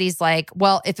Cassidy's like,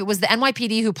 well, if it was the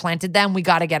NYPD who planted them, we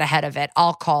got to get ahead of it.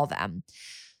 I'll call them.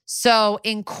 So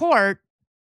in court,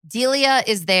 Delia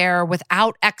is there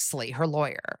without Exley, her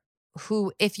lawyer,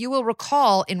 who, if you will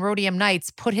recall, in Rhodium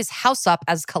Nights, put his house up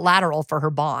as collateral for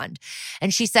her bond.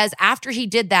 And she says after he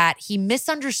did that, he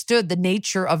misunderstood the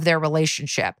nature of their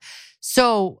relationship.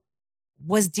 So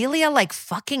was Delia like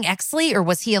fucking Exley or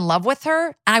was he in love with her?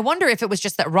 And I wonder if it was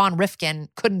just that Ron Rifkin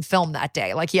couldn't film that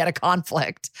day, like he had a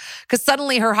conflict. Because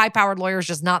suddenly her high-powered lawyer is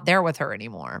just not there with her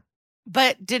anymore.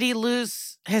 But did he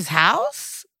lose his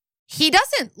house? He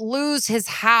doesn't lose his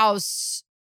house,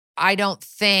 I don't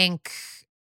think,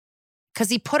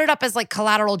 because he put it up as like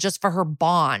collateral just for her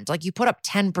bond. Like you put up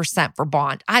 10% for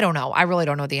bond. I don't know. I really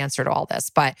don't know the answer to all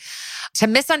this. But to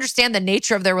misunderstand the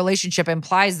nature of their relationship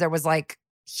implies there was like,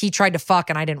 he tried to fuck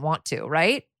and I didn't want to,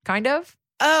 right? Kind of?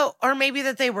 Oh, or maybe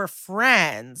that they were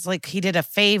friends. Like he did a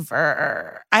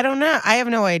favor. I don't know. I have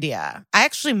no idea. I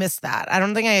actually missed that. I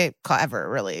don't think I ever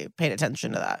really paid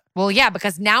attention to that. Well, yeah,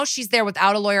 because now she's there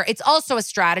without a lawyer. It's also a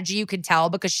strategy, you can tell,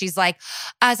 because she's like,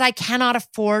 as I cannot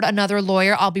afford another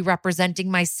lawyer, I'll be representing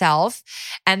myself.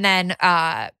 And then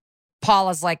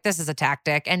Paula's like, this is a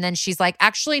tactic. And then she's like,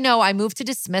 actually, no, I moved to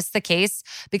dismiss the case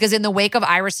because in the wake of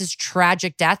Iris's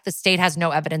tragic death, the state has no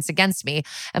evidence against me.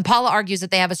 And Paula argues that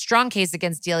they have a strong case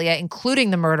against Delia, including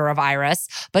the murder of Iris.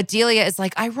 But Delia is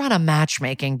like, I run a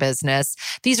matchmaking business.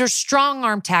 These are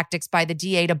strong-arm tactics by the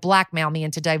DA to blackmail me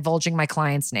into divulging my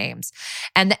clients' names.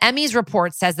 And the Emmys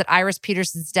report says that Iris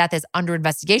Peterson's death is under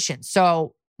investigation.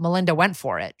 So Melinda went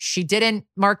for it. She didn't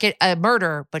mark it a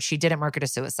murder, but she didn't mark it a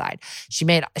suicide.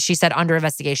 She said under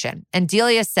investigation. And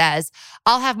Delia says,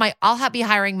 I'll be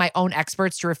hiring my own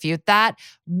experts to refute that.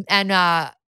 And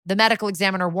the medical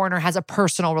examiner, Warner, has a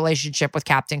personal relationship with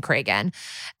Captain Cragen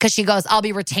because she goes, I'll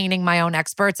be retaining my own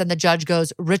experts. And the judge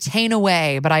goes, retain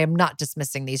away, but I am not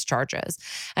dismissing these charges.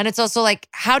 And it's also like,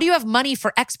 how do you have money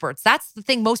for experts? That's the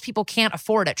thing most people can't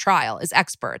afford at trial is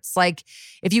experts. Like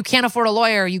if you can't afford a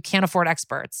lawyer, you can't afford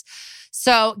experts.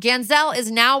 So Genzel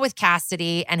is now with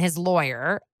Cassidy and his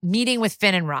lawyer meeting with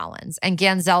Finn and Rollins. And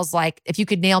Genzel's like, if you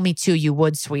could nail me too, you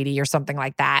would, sweetie, or something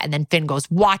like that. And then Finn goes,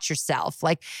 watch yourself.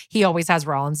 Like he always has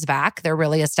Rollins' back. They're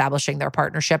really establishing their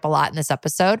partnership a lot in this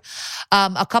episode.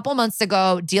 A couple months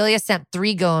ago, Delia sent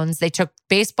 3 goons. They took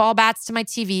baseball bats to my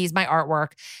TVs, my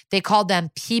artwork. They called them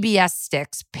PBS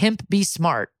sticks, Pimp Be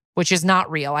Smart, which is not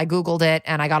real. I Googled it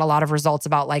and I got a lot of results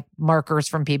about like markers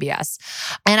from PBS.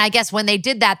 And I guess when they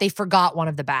did that, they forgot one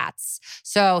of the bats.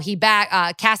 So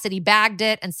Cassidy bagged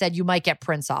it and said, you might get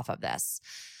prints off of this.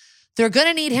 They're going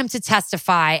to need him to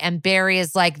testify. And Barry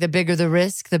is like, the bigger the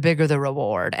risk, the bigger the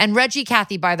reward. And Reggie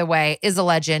Cathy, by the way, is a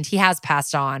legend. He has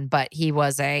passed on, but he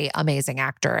was an amazing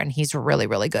actor. And he's really,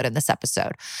 really good in this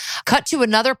episode. Cut to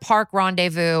another park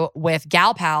rendezvous with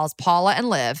gal pals, Paula and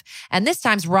Liv. And this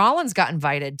time Rollins got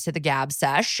invited to the Gab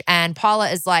sesh. And Paula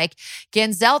is like,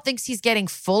 Genzel thinks he's getting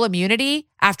full immunity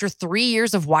after 3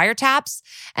 years of wiretaps.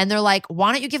 And they're like,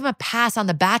 why don't you give him a pass on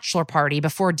the bachelor party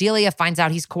before Delia finds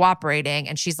out he's cooperating?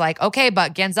 And she's like, okay,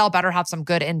 but Genzel better have some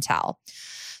good intel.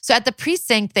 So at the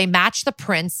precinct, they match the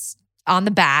prints on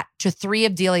the bat to 3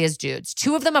 of Delia's dudes.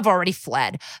 2 of them have already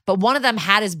fled, but one of them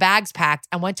had his bags packed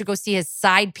and went to go see his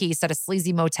side piece at a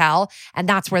sleazy motel. And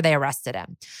that's where they arrested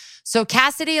him. So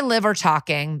Cassidy and Liv are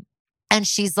talking and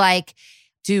she's like,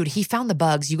 dude, he found the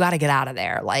bugs. You got to get out of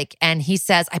there. And he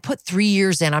says, I put 3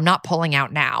 years in. I'm not pulling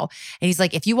out now. And he's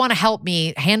like, if you want to help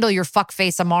me handle your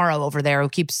fuckface Amaro over there who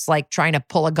keeps trying to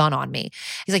pull a gun on me.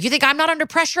 He's like, you think I'm not under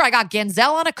pressure? I got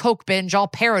Genzel on a coke binge, all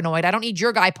paranoid. I don't need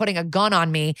your guy putting a gun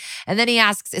on me. And then he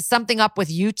asks, is something up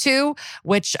with you two?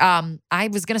 Which I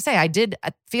was going to say, I did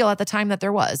feel at the time that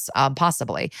there was,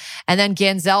 possibly. And then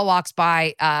Genzel walks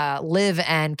by Liv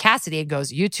and Cassidy and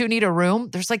goes, you two need a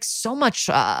room? There's so much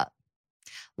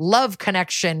love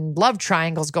connection, love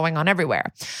triangles going on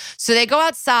everywhere. So they go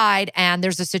outside and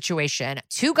there's a situation.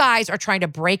 2 guys are trying to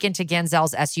break into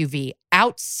Genzel's SUV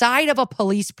outside of a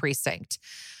police precinct.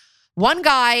 One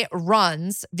guy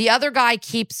runs. The other guy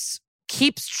keeps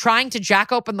keeps trying to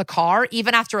jack open the car,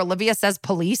 even after Olivia says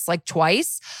police like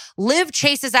twice. Liv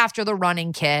chases after the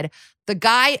running kid. The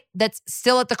guy that's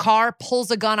still at the car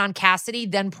pulls a gun on Cassidy,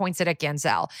 then points it at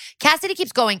Ganzel. Cassidy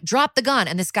keeps going, drop the gun,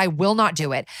 and this guy will not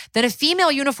do it. Then a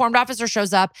female uniformed officer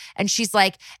shows up, and she's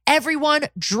like, everyone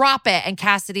drop it. And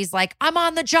Cassidy's like, I'm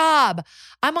on the job.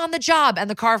 I'm on the job. And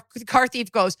the car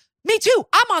thief goes, me too.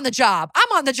 I'm on the job.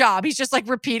 I'm on the job. He's just like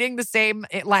repeating the same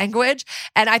language.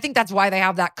 And I think that's why they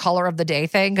have that color of the day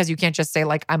thing, because you can't just say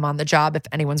like, I'm on the job. If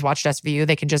anyone's watched SVU,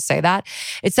 they can just say that.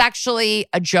 It's actually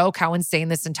a joke how insane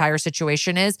this entire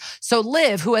situation is. So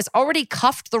Liv, who has already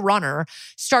cuffed the runner,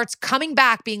 starts coming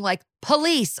back being like,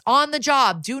 police on the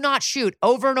job, do not shoot,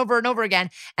 over and over and over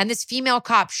again. And this female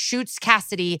cop shoots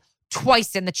Cassidy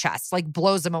twice in the chest, like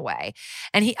blows him away.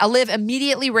 And Liv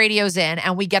immediately radios in,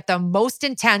 and we get the most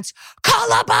intense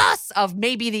call a bus of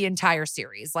maybe the entire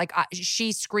series. Like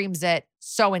she screams it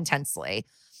so intensely.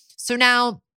 So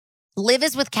now Liv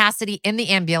is with Cassidy in the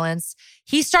ambulance.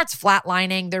 He starts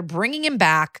flatlining. They're bringing him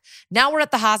back. Now we're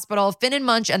at the hospital. Finn and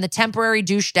Munch and the temporary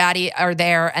douche daddy are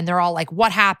there, and they're all like,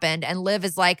 what happened? And Liv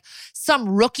is like, some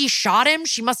rookie shot him.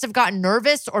 She must have gotten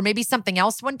nervous, or maybe something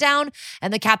else went down.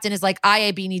 And the captain is like,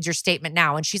 IAB needs your statement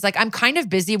now. And she's like, I'm kind of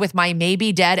busy with my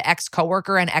maybe dead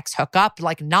ex-coworker and ex-hookup.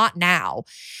 Like, not now.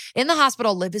 In the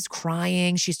hospital, Liv is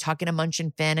crying. She's talking to Munch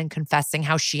and Finn and confessing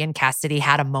how she and Cassidy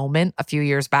had a moment a few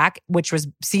years back, which was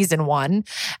season 1,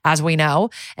 as we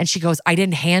know. And she goes, I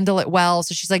didn't handle it well.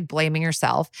 So she's like blaming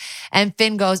herself. And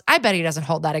Finn goes, I bet he doesn't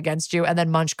hold that against you. And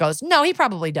then Munch goes, no, he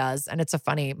probably does. And it's a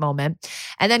funny moment.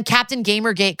 And then Captain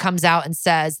Gamergate comes out and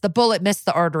says, the bullet missed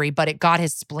the artery, but it got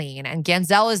his spleen. And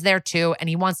Ganzel is there too. And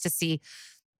he wants to see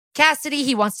Cassidy.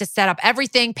 He wants to set up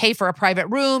everything, pay for a private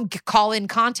room, call in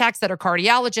contacts that are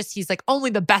cardiologists. He's like, only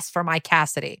the best for my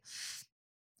Cassidy.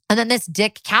 And then this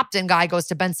dick captain guy goes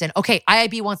to Benson, okay,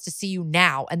 IIB wants to see you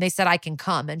now. And they said I can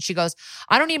come. And she goes,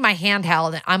 I don't need my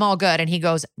handheld. I'm all good. And he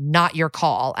goes, not your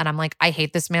call. And I'm like, I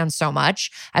hate this man so much.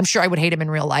 I'm sure I would hate him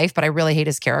in real life, but I really hate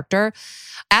his character.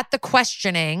 At the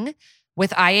questioning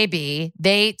with IAB,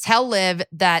 they tell Liv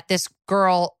that this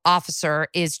girl officer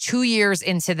is 2 years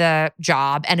into the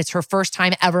job and it's her first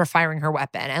time ever firing her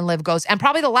weapon. And Liv goes, and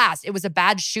probably the last, it was a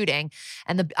bad shooting.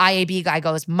 And the IAB guy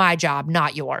goes, my job,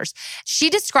 not yours. She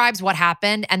describes what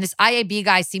happened. And this IAB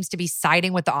guy seems to be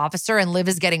siding with the officer, and Liv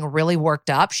is getting really worked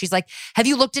up. She's like, have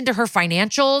you looked into her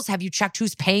financials? Have you checked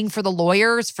who's paying for the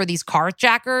lawyers for these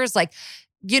carjackers? Like,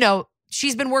 you know,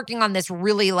 she's been working on this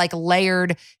really like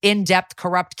layered, in-depth,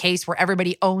 corrupt case where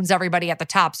everybody owns everybody at the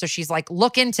top. So she's like,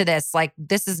 look into this. Like,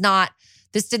 this did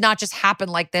not just happen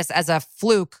like this as a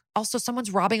fluke. Also,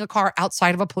 someone's robbing a car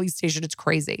outside of a police station. It's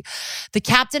crazy. The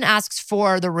captain asks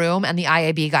for the room and the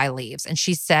IAB guy leaves. And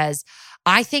she says,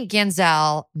 I think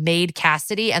Ganzel made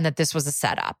Cassidy and that this was a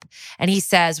setup. And he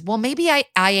says, well, maybe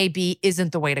IAB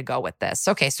isn't the way to go with this.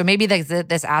 Okay, so maybe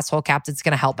this asshole captain's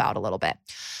going to help out a little bit.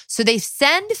 So they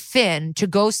send Finn to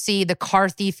go see the car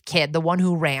thief kid, the one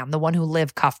who ran, the one who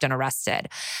Liv cuffed and arrested,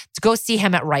 to go see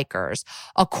him at Rikers.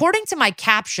 According to my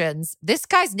captions, this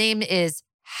guy's name is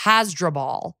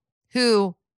Hasdrubal,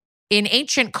 who in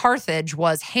ancient Carthage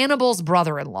was Hannibal's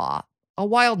brother-in-law. A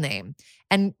wild name.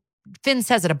 And Finn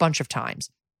says it a bunch of times.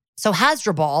 So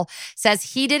Hasdrubal says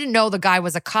he didn't know the guy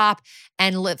was a cop.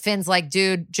 And Finn's like,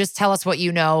 dude, just tell us what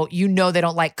you know. You know they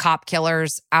don't like cop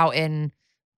killers out in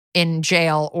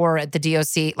jail or at the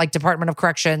DOC, like Department of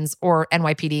Corrections or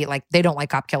NYPD. Like, they don't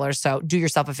like cop killers. So do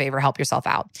yourself a favor, help yourself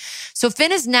out. So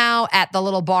Finn is now at the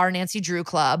little bar, Nancy Drew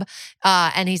Club.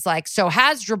 And he's like, so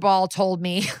Hasdrubal told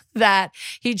me that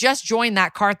he just joined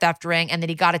that car theft ring and that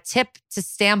he got a tip to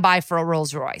stand by for a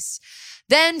Rolls Royce.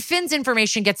 Then Finn's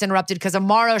information gets interrupted because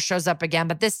Amaro shows up again,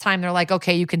 but this time they're like,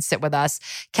 okay, you can sit with us.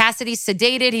 Cassidy's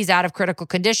sedated. He's out of critical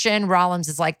condition. Rollins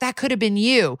is like, that could have been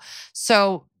you.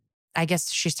 So I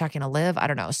guess she's talking to Liv. I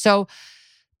don't know. So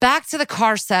back to the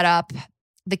car setup.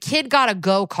 The kid got a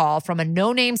go call from a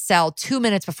no-name cell 2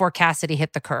 minutes before Cassidy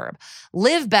hit the curb.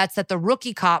 Liv bets that the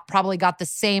rookie cop probably got the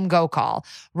same go call.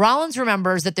 Rollins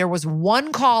remembers that there was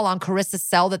one call on Carissa's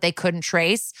cell that they couldn't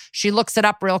trace. She looks it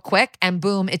up real quick and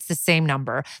boom, it's the same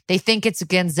number. They think it's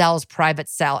Ganzel's private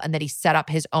cell and that he set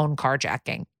up his own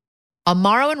carjacking.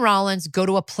 Amaro and Rollins go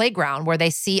to a playground where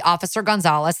they see Officer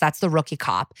Gonzalez. That's the rookie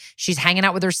cop. She's hanging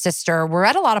out with her sister. We're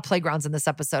at a lot of playgrounds in this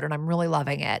episode, and I'm really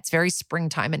loving it. It's very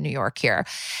springtime in New York here.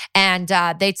 And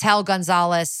they tell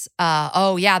Gonzalez,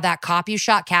 oh, yeah, that cop you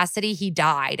shot, Cassidy, he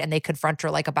died. And they confront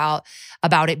her like about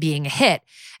it being a hit.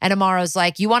 And Amaro's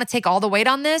like, you want to take all the weight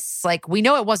on this? Like, we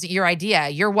know it wasn't your idea.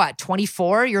 You're what,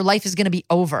 24? Your life is going to be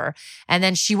over. And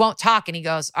then she won't talk. And he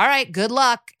goes, all right, good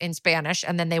luck in Spanish.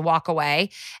 And then they walk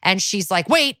away. And she's like,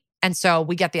 wait, And so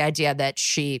we get the idea that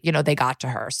they got to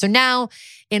her. So now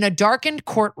in a darkened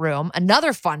courtroom,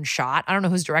 another fun shot. I don't know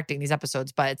who's directing these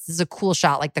episodes, but this is a cool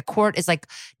shot. Like the court is like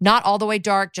not all the way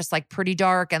dark, just like pretty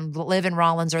dark. And Liv and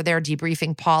Rollins are there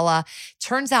debriefing Paula.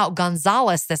 Turns out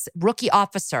Gonzalez, this rookie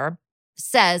officer,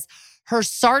 says her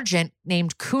sergeant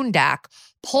named Kundak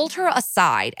pulled her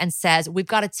aside and says, we've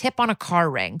got a tip on a car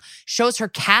ring, shows her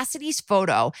Cassidy's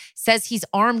photo, says he's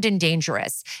armed and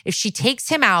dangerous. If she takes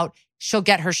him out, she'll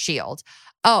get her shield.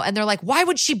 Oh, and they're like, why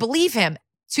would she believe him?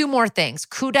 Two more things.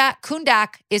 Kundak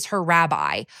is her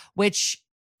rabbi, which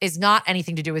is not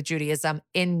anything to do with Judaism.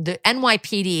 In the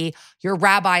NYPD, your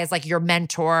rabbi is like your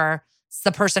mentor. It's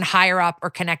the person higher up or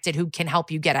connected who can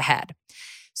help you get ahead.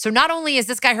 So not only is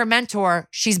this guy her mentor,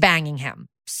 she's banging him.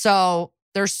 So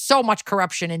there's so much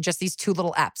corruption in just these two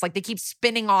little F's. Like they keep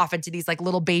spinning off into these like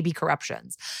little baby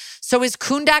corruptions. So is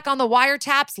Kundak on the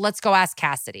wiretaps? Let's go ask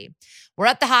Cassidy. We're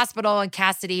at the hospital and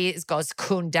Cassidy goes,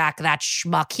 Kundak, that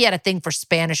schmuck. He had a thing for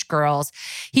Spanish girls.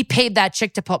 He paid that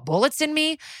chick to put bullets in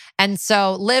me. And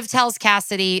so Liv tells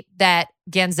Cassidy that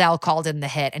Ganzel called in the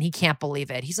hit and he can't believe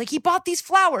it. He's like, he bought these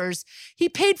flowers. He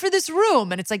paid for this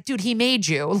room. And it's like, dude, he made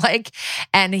you.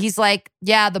 And he's like,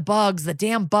 yeah, the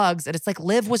damn bugs. And it's like,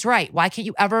 Liv was right. Why can't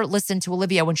you ever listen to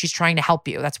Olivia when she's trying to help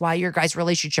you? That's why your guys'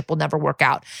 relationship will never work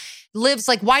out. Liv's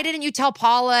like, why didn't you tell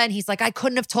Paula? And he's like, I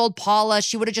couldn't have told Paula.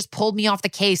 She would have just pulled me off the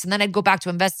case. And then I'd go back to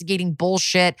investigating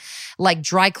bullshit like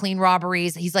dry clean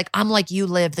robberies. He's like, I'm like you,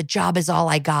 Liv. The job is all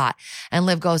I got. And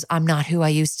Liv goes, I'm not who I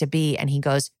used to be. And he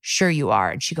goes, sure you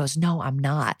are. And she goes, no, I'm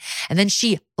not. And then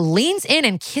she leans in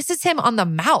and kisses him on the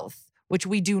mouth, which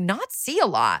we do not see a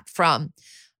lot from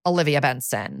Olivia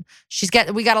Benson.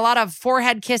 We got a lot of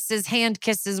forehead kisses, hand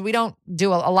kisses. We don't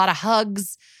do a lot of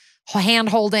hugs. Hand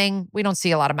holding. We don't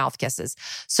see a lot of mouth kisses.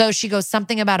 So she goes,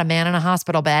 something about a man in a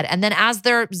hospital bed. And then as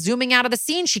they're zooming out of the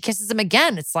scene, she kisses him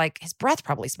again. It's like his breath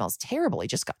probably smells terrible. He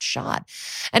just got shot.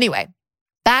 Anyway,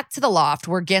 back to the loft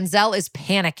where Ganzel is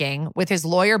panicking with his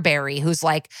lawyer, Barry, who's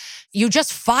like, you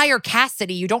just fire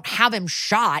Cassidy. You don't have him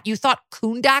shot. You thought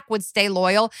Kundak would stay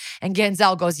loyal? And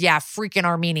Ganzel goes, yeah, freaking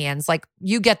Armenians. Like,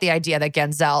 you get the idea that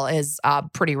Ganzel is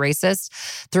pretty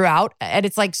racist throughout. And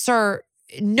it's like, sir,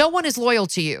 no one is loyal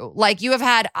to you. Like you have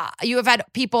had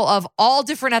people of all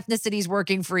different ethnicities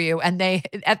working for you, and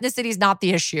ethnicity is not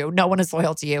the issue. No one is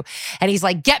loyal to you. And he's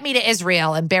like, get me to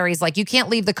Israel. And Barry's like, you can't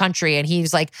leave the country. And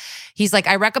he's like,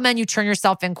 I recommend you turn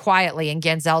yourself in quietly. And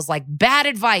Ganzel's like, bad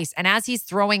advice. And as he's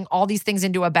throwing all these things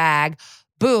into a bag,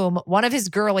 boom, one of his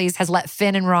girlies has let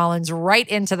Finn and Rollins right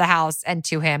into the house and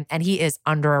to him, and he is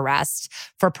under arrest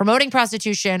for promoting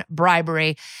prostitution,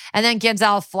 bribery. And then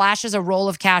Ganzel flashes a roll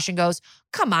of cash and goes,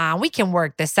 come on, we can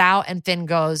work this out. And Finn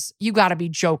goes, you got to be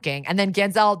joking. And then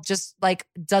Ganzel just like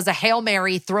does a Hail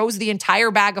Mary, throws the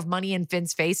entire bag of money in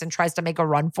Finn's face and tries to make a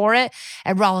run for it.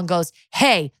 And Rollins goes,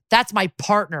 hey, that's my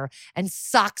partner, and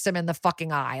socks him in the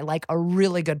fucking eye. Like a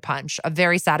really good punch, a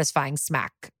very satisfying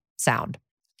smack sound.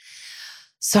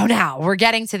 So now we're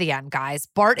getting to the end, guys.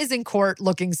 Bart is in court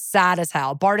looking sad as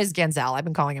hell. Bart is Ganzel. I've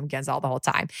been calling him Ganzel the whole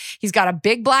time. He's got a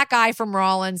big black eye from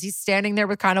Rollins. He's standing there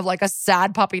with kind of like a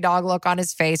sad puppy dog look on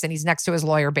his face, and he's next to his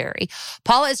lawyer, Barry.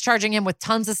 Paula is charging him with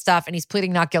tons of stuff, and he's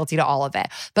pleading not guilty to all of it.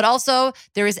 But also,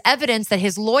 there is evidence that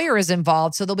his lawyer is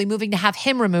involved, so they'll be moving to have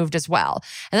him removed as well.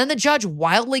 And then the judge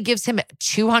wildly gives him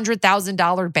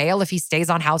 $200,000 bail if he stays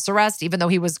on house arrest, even though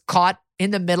he was caught in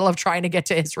the middle of trying to get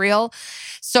to Israel.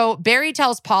 So Barry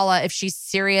tells Paula if she's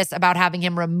serious about having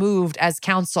him removed as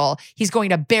counsel, he's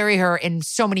going to bury her in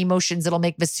so many motions it'll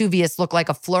make Vesuvius look like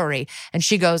a flurry. And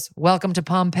she goes, welcome to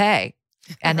Pompeii.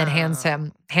 And then hands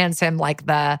him like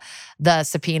the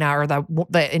subpoena or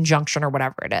the injunction or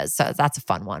whatever it is. So that's a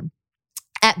fun one.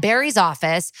 At Barry's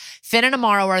office, Finn and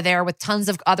Amaro are there with tons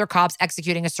of other cops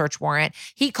executing a search warrant.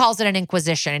 He calls it an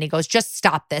inquisition and he goes, just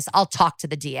stop this. I'll talk to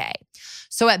the DA.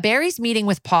 So at Barry's meeting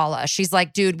with Paula, she's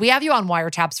like, dude, we have you on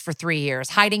wiretaps for 3 years,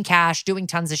 hiding cash, doing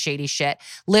tons of shady shit.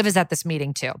 Liv is at this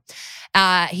meeting too.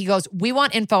 He goes, we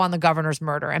want info on the governor's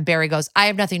murder. And Barry goes, I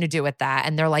have nothing to do with that.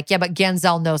 And they're like, yeah, but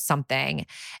Ganzel knows something.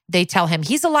 They tell him,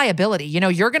 he's a liability. You know,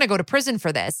 you're going to go to prison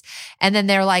for this. And then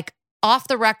they're like, off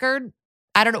the record,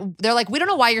 I don't know. They're like, we don't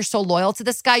know why you're so loyal to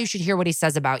this guy. You should hear what he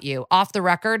says about you. Off the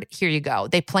record, here you go.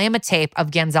 They play him a tape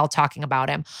of Ganzel talking about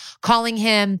him, calling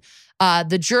him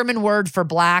the German word for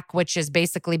black, which has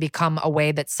basically become a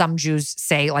way that some Jews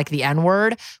say like the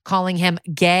N-word, calling him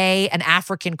gay, an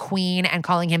African queen, and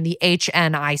calling him the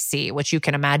HNIC, which you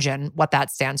can imagine what that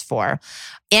stands for.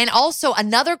 And also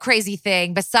another crazy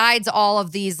thing, besides all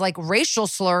of these like racial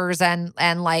slurs and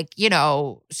like, you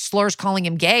know, slurs calling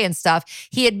him gay and stuff,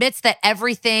 he admits that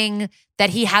everything that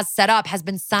he has set up has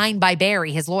been signed by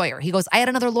Barry, his lawyer. He goes, I had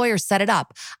another lawyer set it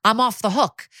up. I'm off the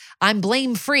hook. I'm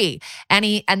blame free.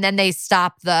 And then they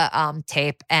stop the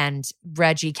tape and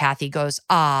Reggie Kathy goes,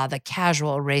 the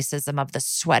casual racism of the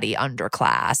sweaty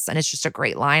underclass. And it's just a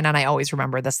great line. And I always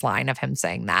remember this line of him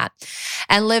saying that.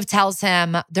 And Liv tells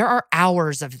him, there are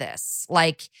hours of this.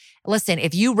 Like, listen,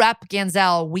 if you rep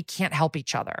Ganzel, we can't help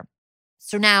each other.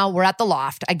 So now we're at the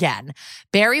loft again.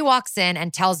 Barry walks in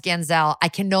and tells Ganzel, I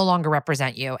can no longer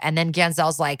represent you. And then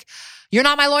Ganzel's like, you're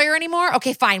not my lawyer anymore?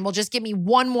 Okay, fine. Well, just give me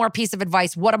one more piece of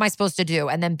advice. What am I supposed to do?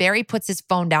 And then Barry puts his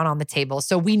phone down on the table.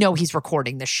 So we know he's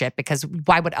recording this shit because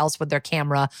why would else would their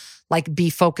camera be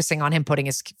focusing on him putting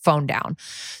his phone down?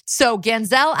 So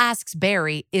Ganzel asks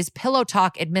Barry, is pillow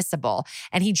talk admissible?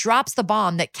 And he drops the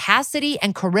bomb that Cassidy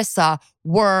and Carissa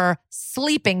were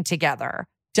sleeping together.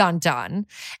 Dun, dun.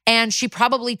 And she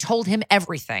probably told him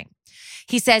everything.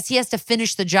 He says he has to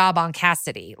finish the job on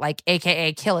Cassidy,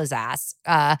 AKA kill his ass.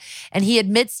 And he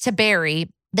admits to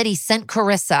Barry that he sent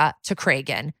Carissa to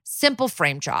Cragen. Simple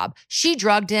frame job. She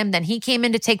drugged him, then he came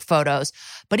in to take photos,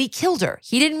 but he killed her.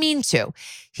 He didn't mean to.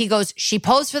 He goes, she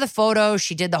posed for the photo.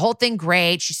 She did the whole thing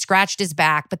great. She scratched his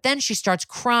back, but then she starts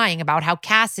crying about how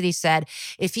Cassidy said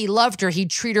if he loved her,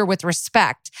 he'd treat her with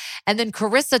respect. And then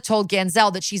Carissa told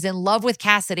Ganzel that she's in love with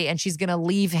Cassidy and she's going to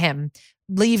leave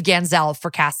Ganzel for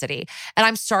Cassidy. And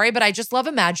I'm sorry, but I just love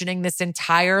imagining this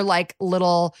entire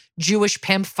little Jewish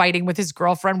pimp fighting with his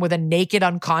girlfriend with a naked,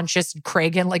 unconscious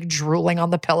Cragen drooling on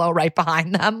the pillow right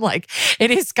behind them.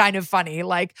 It is kind of funny.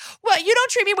 Well, you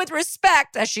don't treat me with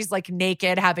respect, as she's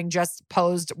naked, having just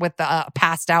posed with the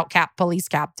passed out police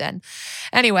captain.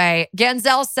 Anyway,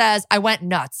 Ganzel says, I went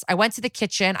nuts. I went to the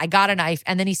kitchen. I got a knife.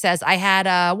 And then he says, I had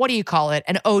an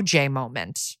OJ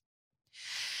moment.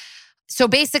 So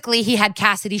basically, he had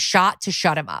Cassidy shot to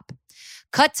shut him up.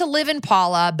 Cut to Liv and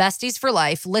Paula, besties for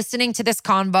life, listening to this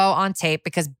convo on tape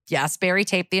because, yes, Barry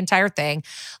taped the entire thing.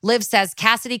 Liv says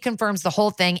Cassidy confirms the whole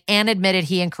thing and admitted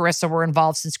he and Carissa were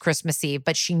involved since Christmas Eve,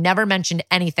 but she never mentioned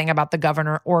anything about the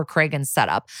governor or Cragen's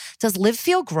setup. Does Liv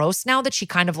feel gross now that she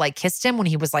kind of kissed him when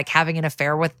he was having an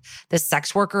affair with this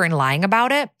sex worker and lying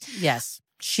about it? Yes.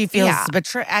 She feels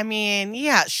betrayed. I mean,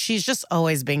 she's just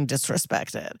always being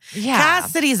disrespected. Yeah.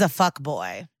 Cassidy's a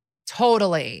fuckboy.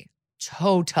 Totally.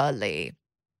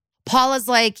 Paula's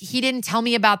he didn't tell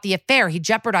me about the affair. He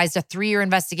jeopardized a 3-year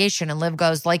investigation. And Liv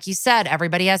goes, like you said,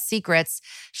 everybody has secrets.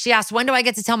 She asks, when do I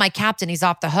get to tell my captain he's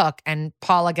off the hook? And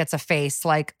Paula gets a face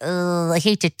I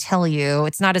hate to tell you.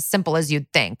 It's not as simple as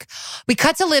you'd think. We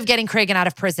cut to Liv getting Cragen out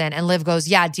of prison. And Liv goes,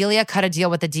 yeah, Delia cut a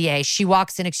deal with the DA. She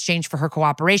walks in exchange for her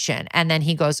cooperation. And then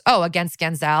he goes, oh, against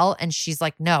Ganzel? And she's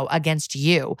like, no, against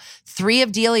you. 3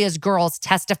 of Delia's girls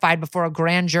testified before a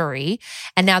grand jury.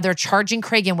 And now they're charging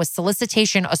Cragen with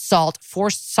solicitation, assault,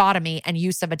 forced sodomy, and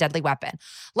use of a deadly weapon.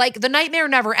 The nightmare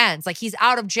never ends. He's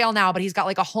out of jail now, but he's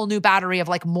got a whole new battery of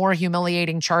more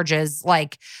humiliating charges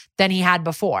than he had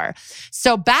before.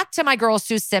 So back to my girl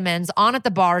Sue Simmons on at the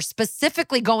bar,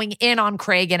 specifically going in on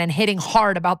Cragen and hitting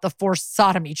hard about the forced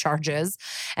sodomy charges.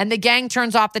 And the gang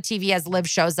turns off the TV as Liv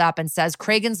shows up and says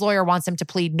Cragen's lawyer wants him to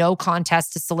plead no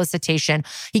contest to solicitation.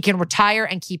 He can retire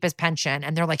and keep his pension.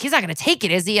 And they're like, he's not going to take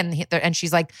it, is he? And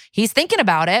she's like, he's thinking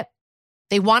about it.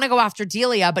 They want to go after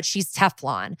Delia, but she's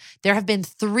Teflon. There have been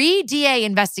 3 DA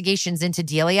investigations into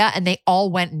Delia, and they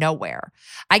all went nowhere.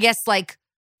 I guess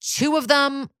 2 of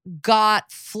them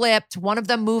got flipped. One of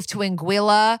them moved to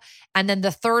Anguilla. And then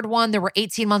the third one, there were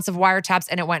 18 months of wiretaps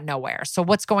and it went nowhere. So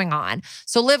what's going on?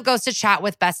 So Liv goes to chat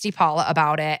with bestie Paula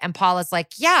about it. And Paula's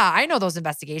like, yeah, I know those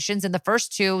investigations. In the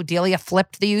first 2, Delia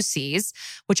flipped the UCs,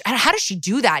 which how does she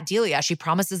do that, Delia? She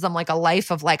promises them a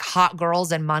life of hot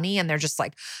girls and money. And they're just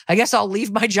I guess I'll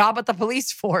leave my job at the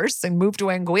police force and move to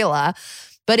Anguilla.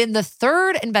 But in the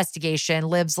third investigation,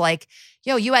 Liv's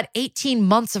yo, you had 18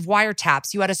 months of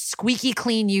wiretaps. You had a squeaky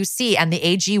clean UC and the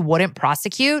AG wouldn't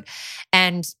prosecute.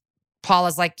 And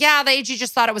Paula's yeah, the AG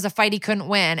just thought it was a fight he couldn't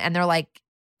win. And they're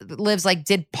Liv's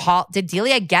did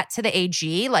Delia get to the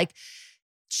AG?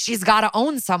 She's got to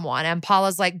own someone. And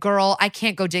Paula's girl, I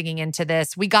can't go digging into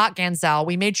this. We got Ganzel.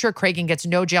 We made sure Cragen gets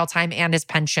no jail time and his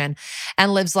pension.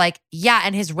 And Liv's yeah,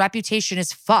 and his reputation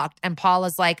is fucked. And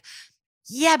Paula's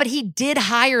yeah, but he did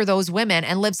hire those women.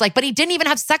 And Liv's but he didn't even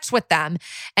have sex with them.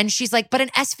 And she's but an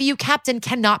SVU captain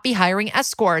cannot be hiring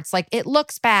escorts. It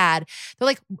looks bad.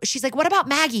 They're she's what about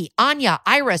Maggie, Anya,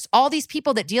 Iris, all these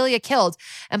people that Delia killed?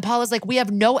 And Paula's we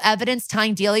have no evidence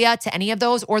tying Delia to any of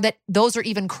those or that those are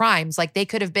even crimes. They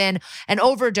could have been an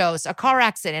overdose, a car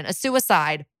accident, a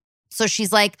suicide. So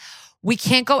she's we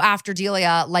can't go after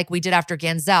Delia like we did after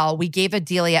Ganzel. We gave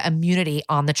Adelia immunity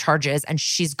on the charges, and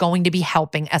she's going to be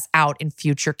helping us out in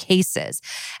future cases.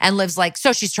 And Liv's like,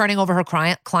 so she's turning over her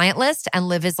client list, and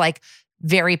Liv is like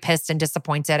very pissed and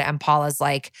disappointed. And Paula's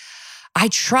like, I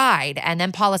tried. And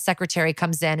then Paula's secretary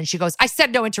comes in and she goes, I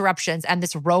said no interruptions. And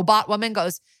this robot woman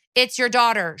goes, it's your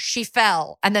daughter. She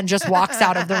fell. And then just walks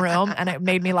out of the room. And it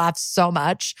made me laugh so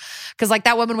much. Because like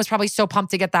that woman was probably so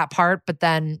pumped to get that part, but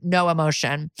then no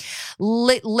emotion.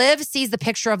 Liv sees the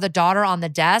picture of the daughter on the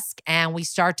desk, and we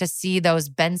start to see those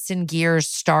Benson gears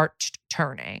start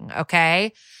turning.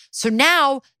 Okay. So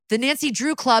now the Nancy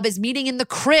Drew Club is meeting in the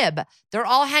crib. They're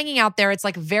all hanging out there. It's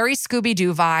like very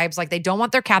Scooby-Doo vibes. Like they don't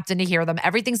want their captain to hear them.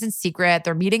 Everything's in secret.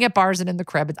 They're meeting at bars and in the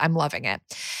crib. I'm loving it.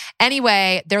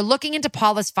 Anyway, they're looking into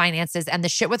Paula's finances, and the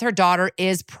shit with her daughter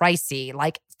is pricey.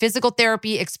 Like physical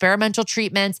therapy, experimental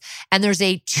treatments, and there's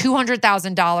a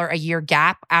 $200,000 a year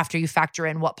gap after you factor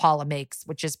in what Paula makes,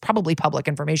 which is probably public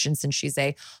information since she's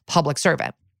a public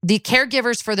servant. The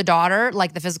caregivers for the daughter,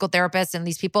 like the physical therapist and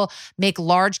these people, make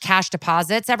large cash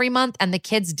deposits every month. And the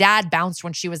kid's dad bounced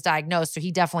when she was diagnosed. So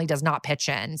he definitely does not pitch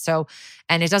in.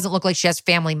 And it doesn't look like she has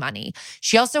family money.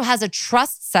 She also has a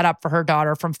trust set up for her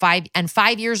daughter from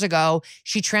 5 years ago.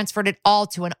 She transferred it all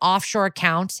to an offshore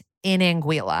account in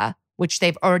Anguilla, which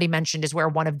they've already mentioned is where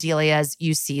one of Delia's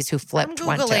UCs who flipped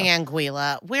went to. I'm Googling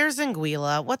Anguilla. Where's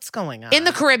Anguilla? What's going on? In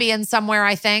the Caribbean somewhere,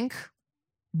 I think.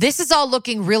 This is all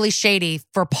looking really shady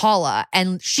for Paula,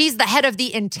 and she's the head of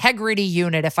the integrity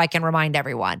unit, if I can remind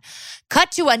everyone.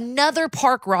 Cut to another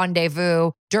park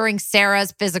rendezvous during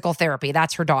Sarah's physical therapy.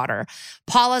 That's her daughter.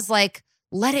 Paula's like,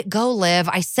 let it go, Liv.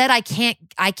 I said I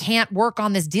can't work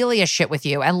on this Delia shit with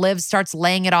you. And Liv starts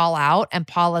laying it all out, and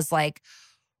Paula's like,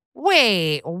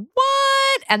 wait,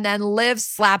 what? And then Liv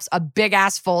slaps a big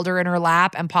ass folder in her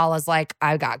lap, and Paula's like,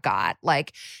 I got.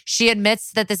 Like, she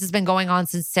admits that this has been going on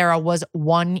since Sarah was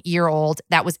 1 year old.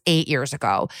 That was 8 years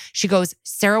ago. She goes,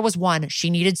 Sarah was 1. She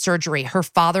needed surgery. Her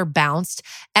father bounced.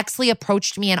 Exley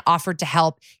approached me and offered to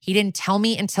help. He didn't tell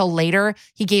me until later.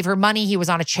 He gave her money. He was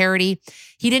on a charity.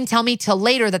 He didn't tell me till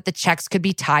later that the checks could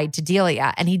be tied to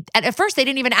Delia. And at first they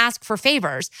didn't even ask for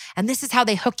favors. And this is how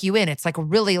they hook you in. It's like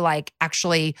really like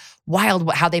actually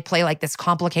wild how they play like this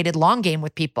complicated long game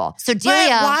with people. So Delia,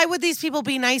 but why would these people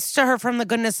be nice to her from the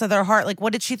goodness of their heart? Like,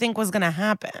 what did she think was going to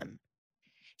happen?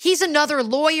 He's another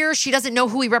lawyer. She doesn't know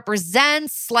who he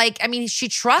represents. Like, I mean, she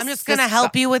trusts. I'm just going to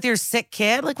help you with your sick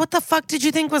kid. Like, what the fuck did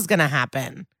you think was going to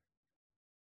happen?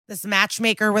 This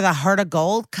matchmaker with a heart of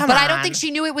gold? Come on. But I don't think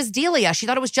she knew it was Delia. She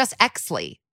thought it was just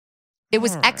Exley. It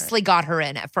was Exley got her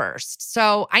in at first.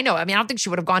 So I know, I mean, I don't think she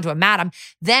would have gone to a madam.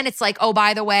 Then it's like, oh,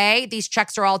 by the way, these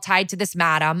checks are all tied to this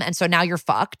madam. And so now you're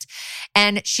fucked.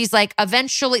 And she's like,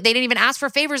 eventually, they didn't even ask for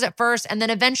favors at first. And then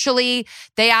eventually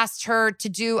they asked her to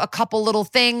do a couple little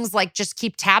things, like just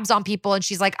keep tabs on people. And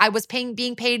she's like, I was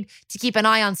being paid to keep an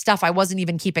eye on stuff I wasn't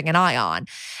even keeping an eye on.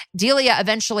 Delia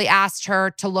eventually asked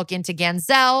her to look into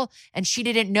Ganzel, and she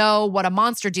didn't know what a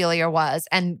monster Delia was.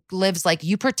 And Liv's like,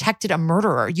 you protected a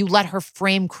murderer. You let her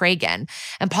frame Cragen.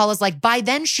 And Paula's like, by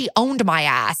then she owned my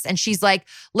ass. And she's like,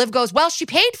 Liv goes, well, she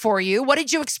paid for you. What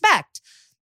did you expect?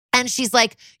 And she's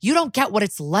like, you don't get what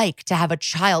it's like to have a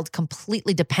child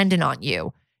completely dependent on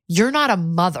you. You're not a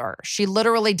mother. She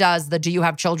literally does the do you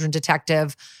have children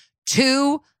detective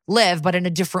to Liv, but in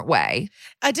a different way.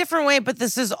 A different way, but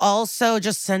this is also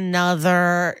just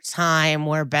another time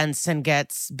where Benson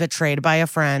gets betrayed by a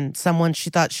friend, someone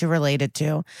she thought she related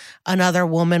to, another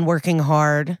woman working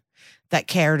hard that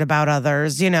cared about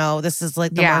others. You know, this is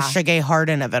like the Marcia Gay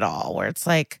Harden of it all, where it's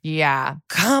like, yeah,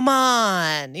 come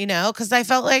on, you know, because I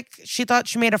felt like she thought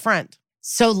she made a friend.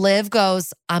 So Liv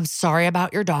goes, I'm sorry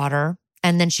about your daughter.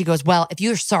 And then she goes, well, if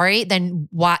you're sorry, then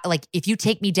why? Like, if you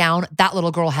take me down, that little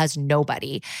girl has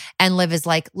nobody. And Liv is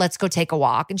like, let's go take a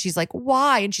walk. And she's like,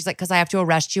 why? And she's like, because I have to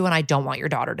arrest you and I don't want your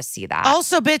daughter to see that.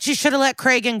 Also, bitch, you should have let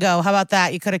Cragen go. How about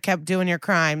that? You could have kept doing your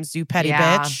crimes, you petty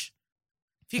bitch.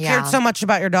 If you cared so much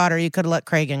about your daughter, you could have let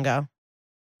Cragen go.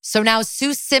 So now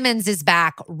Sue Simmons is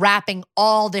back wrapping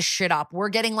all this shit up. We're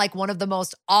getting like one of the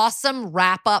most awesome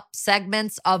wrap-up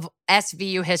segments of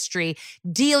SVU history.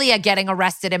 Delia getting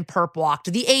arrested and perp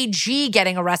walked. The AG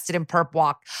getting arrested and perp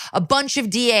walked. A bunch of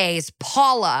DAs,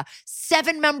 Paula,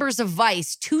 7 members of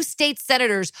Vice, 2 state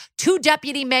senators, 2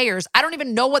 deputy mayors. I don't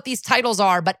even know what these titles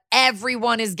are, but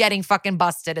everyone is getting fucking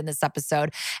busted in this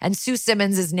episode. And Sue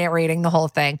Simmons is narrating the whole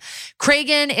thing.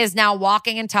 Cragen is now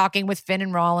walking and talking with Finn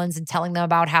and Rollins and telling them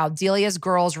about how Delia's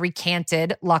girls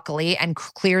recanted, luckily, and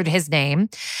cleared his name.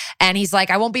 And he's like,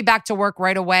 I won't be back to work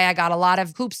right away. I got a lot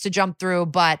of hoops to jump through,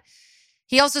 but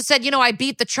He also said, I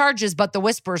beat the charges, but the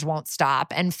whispers won't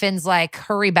stop. And Finn's like,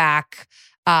 hurry back.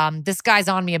 This guy's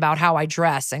on me about how I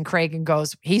dress. And Cragen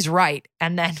goes, he's right.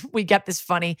 And then we get this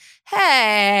funny,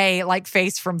 hey, like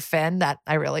face from Finn that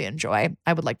I really enjoy.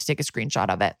 I would like to take a screenshot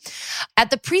of it. At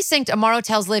the precinct, Amaro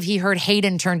tells Liv he heard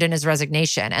Hayden turned in his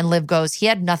resignation. And Liv goes, he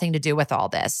had nothing to do with all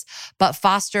this. But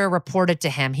Foster reported to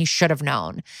him. He should have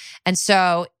known. And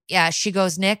so, yeah, she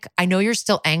goes, Nick, I know you're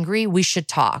still angry. We should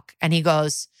talk. And he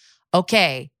goes,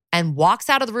 okay. And walks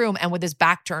out of the room and with his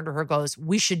back turned to her goes,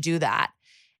 we should do that.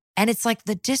 And it's like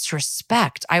the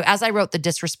disrespect. As I wrote the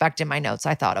disrespect in my notes,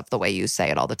 I thought of the way you say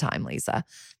it all the time, Lisa.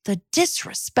 The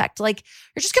disrespect. Like,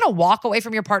 you're just going to walk away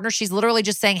from your partner. She's literally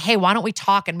just saying, hey, why don't we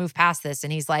talk and move past this?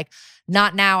 And he's like,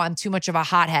 not now. I'm too much of a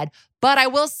hothead. But I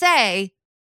will say,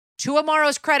 to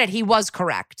Amaro's credit, he was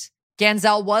correct.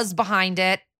 Ganzel was behind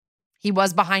it. He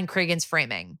was behind Cragen's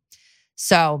framing.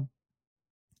 So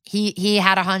he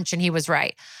had a hunch and he was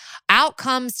right. Out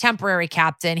comes temporary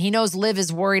captain. He knows Liv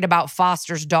is worried about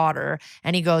Foster's daughter.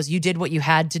 And he goes, you did what you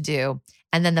had to do.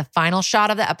 And then the final shot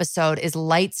of the episode is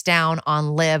lights down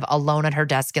on Liv alone at her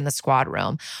desk in the squad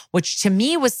room, which to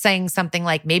me was saying something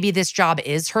like maybe this job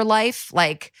is her life.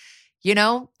 Like,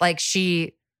 like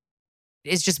she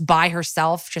is just by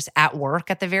herself, just at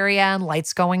work at the very end,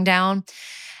 lights going down.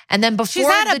 And then before she's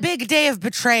had a big day of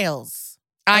betrayals.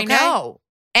 I know.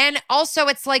 And also,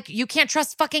 it's like, you can't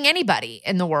trust fucking anybody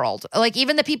in the world. Like,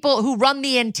 even the people who run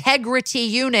the integrity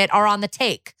unit are on the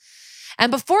take.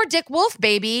 And before Dick Wolf,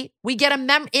 baby, we get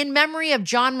in memory of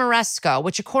John Maresco,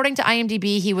 which according to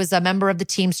IMDb, he was a member of the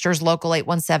Teamsters Local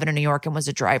 817 in New York and was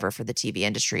a driver for the TV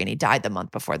industry. And he died the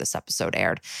month before this episode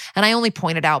aired. And I only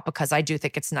point it out because I do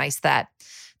think it's nice that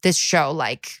this show,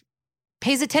 like,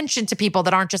 pays attention to people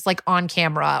that aren't just like on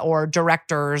camera or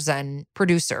directors and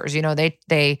producers.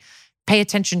 They pay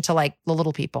attention to like the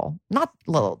little people. Not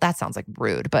little, that sounds like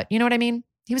rude, but you know what I mean?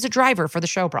 He was a driver for the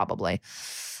show probably.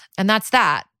 And that's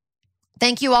that.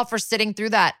 Thank you all for sitting through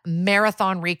that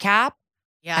marathon recap.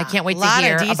 Yeah, I can't wait to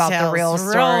hear about the real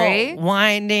story.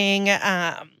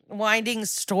 Winding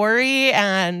story,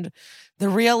 and the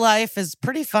real life is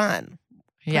pretty fun.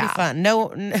 Pretty fun.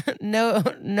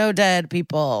 No dead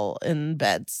people in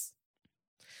beds.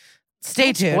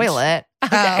 Stay tuned. Spoil it.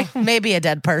 Okay. Maybe a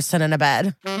dead person in a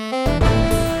bed.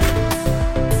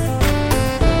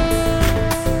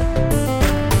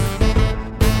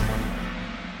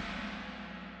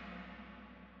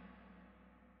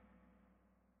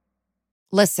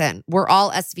 Listen, we're all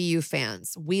SVU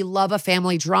fans. We love a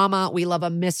family drama. We love a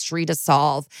mystery to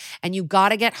solve. And you got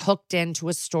to get hooked into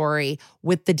a story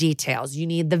with the details. You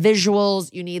need the visuals.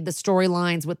 You need the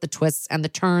storylines with the twists and the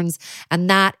turns. And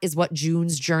that is what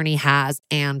June's Journey has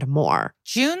and more.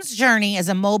 June's Journey is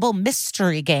a mobile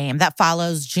mystery game that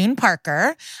follows June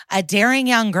Parker, a daring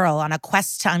young girl on a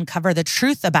quest to uncover the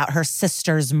truth about her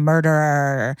sister's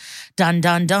murderer. Dun,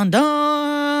 dun, dun,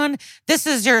 dun. This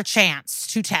is your chance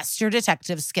to test your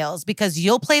detective skills because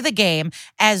you'll play the game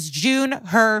as June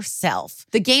herself.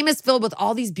 The game is filled with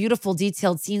all these beautiful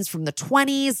detailed scenes from the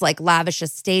 20s, like lavish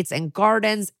estates and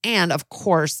gardens. And of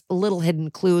course, little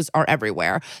hidden clues are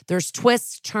everywhere. There's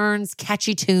twists, turns,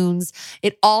 catchy tunes.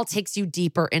 It all takes you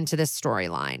deeper into this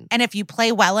storyline. And if you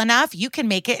play well enough, you can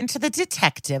make it into the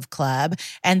detective club.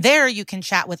 And there you can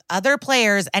chat with other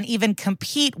players and even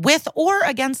compete with or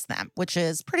against them, which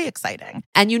is pretty exciting.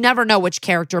 And you never know which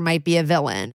character might be a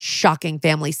villain. Shocking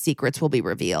family secrets will be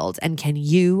revealed. And can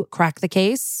you crack the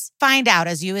case? Find out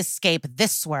as you escape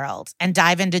this world and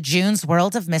dive into June's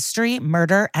world of mystery,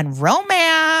 murder, and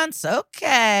romance.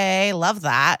 Okay, love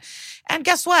that. And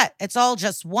guess what? It's all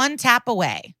just one tap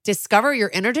away. Discover your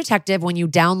inner detective when you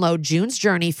download June's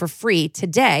Journey for free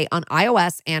today on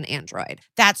iOS and Android.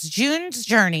 That's June's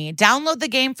Journey. Download the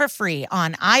game for free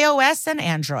on iOS and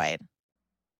Android.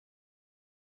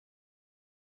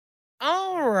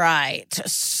 All right.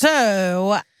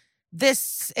 So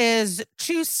this is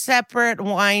two separate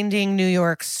winding New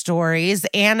York stories.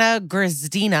 Anna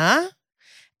Grizdina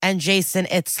and Jason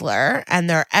Itzler and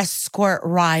their escort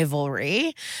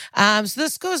rivalry. So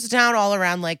this goes down all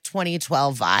around like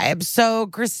 2012 vibes. So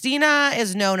Christina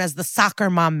is known as the soccer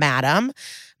mom madam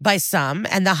by some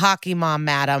and the hockey mom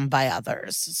madam by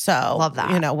others. So, love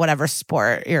that. Whatever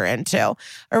sport you're into.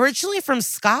 Originally from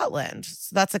Scotland.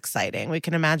 So that's exciting. We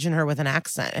can imagine her with an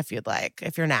accent if you'd like,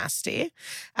 if you're nasty.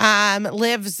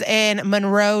 Lives in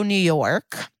Monroe, New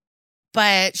York.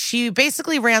 But she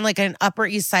basically ran like an Upper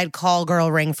East Side call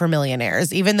girl ring for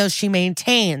millionaires, even though she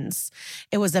maintains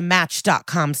it was a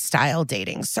Match.com style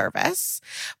dating service.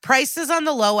 Prices on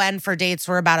the low end for dates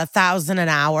were about $1,000 an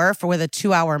hour with a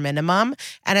 2-hour minimum,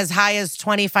 and as high as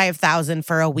 $25,000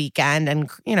 for a weekend. And,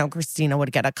 Christina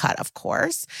would get a cut, of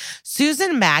course.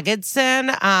 Susan Magidson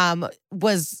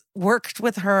worked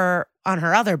with her on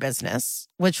her other business,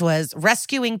 which was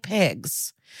rescuing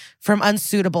pigs from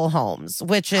unsuitable homes,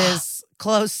 which is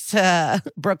close to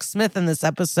Brooke Smith in this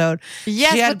episode.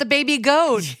 Yes, with the baby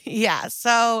goat. Yeah.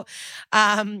 So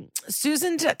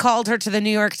Susan called her to the New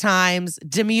York Times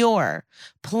demure,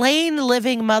 plain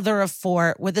living mother of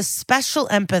 4 with a special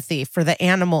empathy for the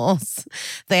animals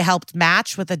they helped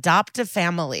match with adoptive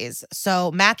families.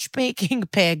 So matchmaking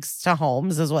pigs to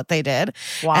homes is what they did.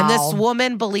 Wow. And this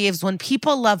woman believes when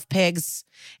people love pigs,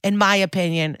 in my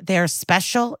opinion, they're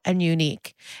special and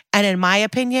unique. And in my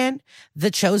opinion,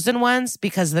 the chosen ones,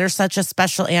 because they're such a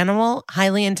special animal,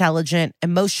 highly intelligent,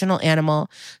 emotional animal.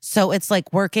 So it's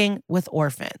like working with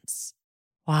orphans.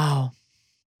 Wow.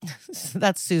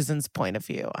 That's Susan's point of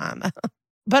view on that.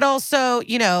 But also,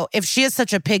 if she is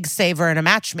such a pig saver and a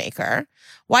matchmaker,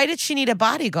 why did she need a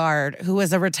bodyguard who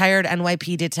was a retired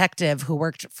NYPD detective who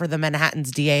worked for the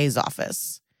Manhattan's DA's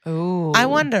office? Ooh. I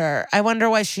wonder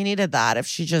why she needed that if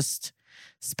she just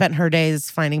spent her days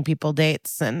finding people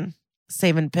dates and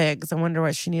saving pigs. I wonder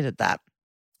why she needed that.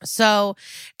 So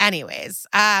anyways,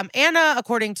 Anna,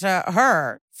 according to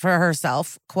her, for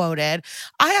herself, quoted,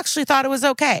 "I actually thought it was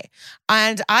okay.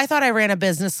 And I thought I ran a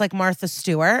business like Martha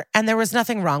Stewart, and there was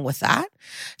nothing wrong with that."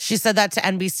 She said that to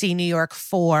NBC New York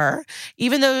 4,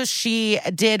 even though she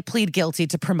did plead guilty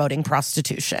to promoting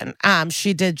prostitution.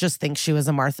 She did just think she was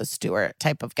a Martha Stewart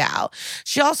type of gal.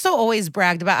 She also always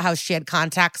bragged about how she had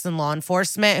contacts in law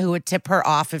enforcement who would tip her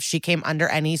off if she came under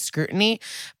any scrutiny.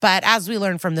 But as we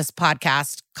learned from this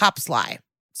podcast, cops lie.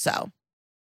 So,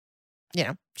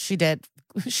 she did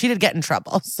get in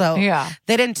trouble. So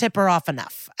they didn't tip her off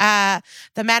enough.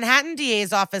 The Manhattan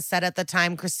DA's office said at the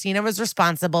time Christina was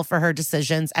responsible for her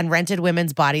decisions and rented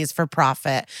women's bodies for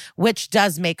profit, which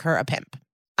does make her a pimp.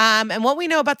 And what we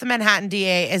know about the Manhattan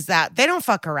DA is that they don't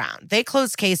fuck around. They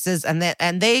close cases and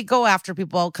they go after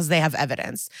people because they have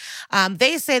evidence.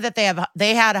 They say that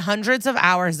they had hundreds of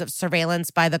hours of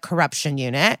surveillance by the corruption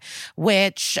unit,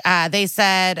 which they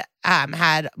said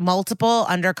had multiple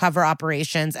undercover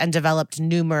operations and developed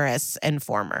numerous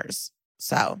informers.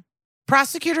 So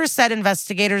prosecutors said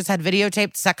investigators had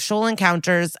videotaped sexual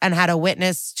encounters and had a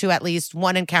witness to at least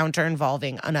one encounter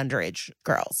involving an underage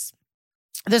girls.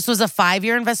 This was a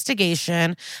 5-year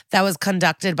investigation that was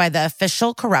conducted by the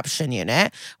Official Corruption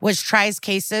Unit, which tries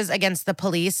cases against the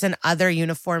police and other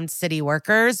uniformed city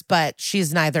workers, but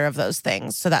she's neither of those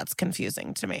things. So that's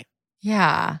confusing to me.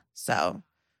 Yeah. So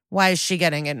why is she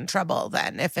getting in trouble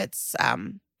then if it's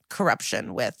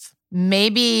corruption with...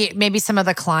 Maybe some of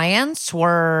the clients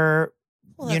were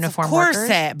uniform workers. Of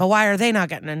course but why are they not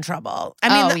getting in trouble?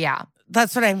 I mean, yeah.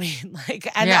 That's what I mean.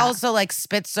 Also like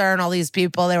Spitzer and all these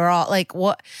people, they were all like,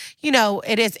 what,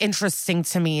 it is interesting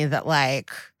to me that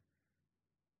like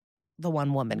the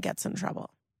one woman gets in trouble.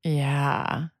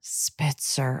 Yeah.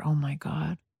 Spitzer. Oh my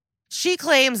God. She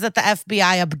claims that the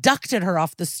FBI abducted her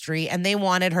off the street and they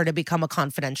wanted her to become a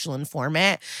confidential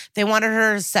informant. They wanted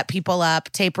her to set people up,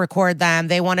 tape record them.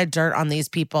 They wanted dirt on these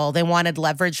people. They wanted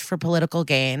leverage for political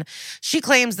gain. She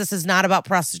claims this is not about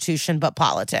prostitution, but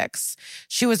politics.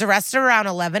 She was arrested around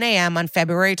 11 a.m. on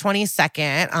February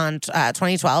 22nd on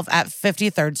 2012 at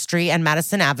 53rd Street and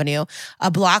Madison Avenue,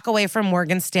 a block away from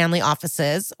Morgan Stanley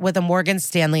offices with a Morgan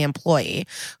Stanley employee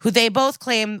who they both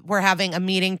claim were having a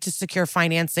meeting to secure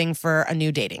financing for a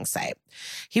new dating site.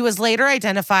 He was later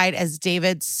identified as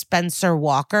David Spencer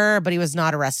Walker, but he was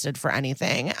not arrested for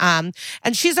anything. And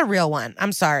she's a real one.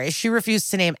 I'm sorry. She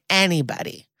refused to name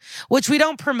anybody, which we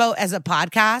don't promote as a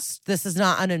podcast. This is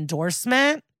not an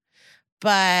endorsement,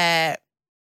 but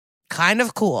kind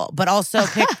of cool. But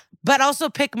also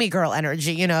pick me girl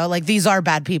energy, like these are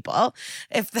bad people.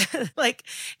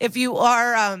 If you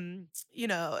are,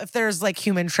 if there's like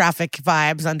human traffic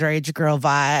vibes, underage girl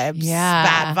vibes,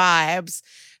 bad vibes,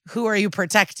 who are you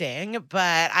protecting?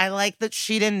 But I like that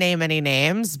she didn't name any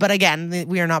names. But again,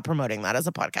 we are not promoting that as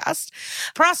a podcast.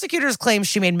 Prosecutors claim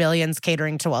she made millions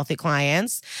catering to wealthy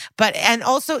clients. And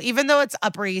also, even though it's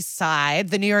Upper East Side,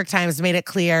 the New York Times made it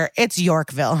clear it's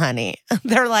Yorkville, honey.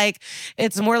 They're like,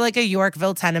 it's more like a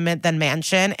Yorkville tenement than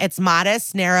mansion. It's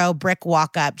modest, narrow brick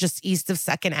walk up just east of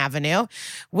 2nd Avenue,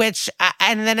 which,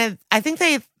 and then I think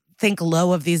they think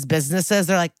low of these businesses.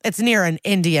 They're like, it's near an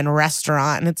Indian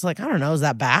restaurant. And it's like, I don't know, is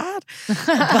that bad?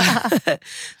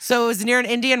 So it was near an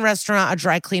Indian restaurant, a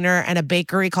dry cleaner, and a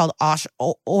bakery called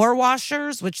Ore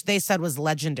Washers, which they said was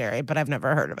legendary, but I've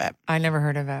never heard of it. I never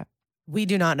heard of it. We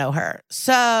do not know her.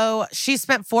 So she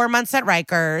spent 4 months at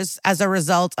Rikers as a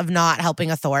result of not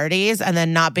helping authorities and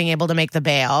then not being able to make the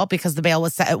bail because the bail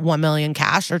was set at $1 million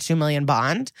cash or $2 million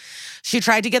bond. She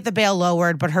tried to get the bail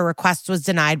lowered, but her request was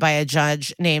denied by a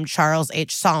judge named Charles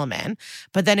H. Solomon.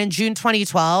 But then in June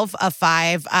 2012, a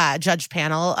 5-judge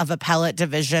panel of appellate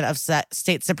division of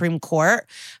state Supreme Court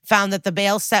found that the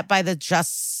bail set by that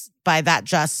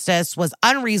justice was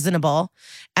unreasonable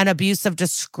and abuse of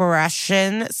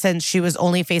discretion since she was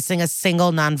only facing a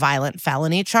single nonviolent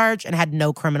felony charge and had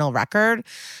no criminal record.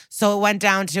 So it went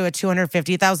down to a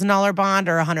 $250,000 bond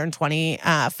or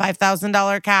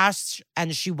 $125,000 cash,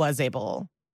 and she was able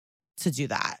to do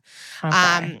that.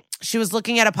 Okay. She was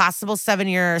looking at a possible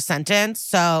 7-year sentence,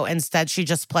 so instead she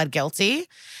just pled guilty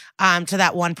to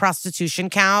that one prostitution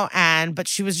count, but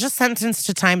she was just sentenced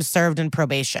to time served and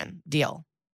probation deal.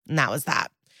 And that was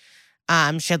that.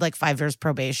 She had like 5 years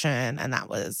probation, and that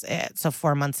was it. So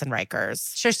 4 months in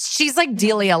Rikers. She's like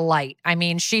Delia Light. I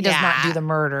mean, she does not do the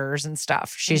murders and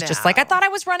stuff. She's just like, I thought I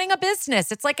was running a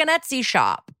business. It's like an Etsy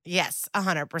shop. Yes,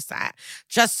 100%.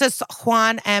 Justice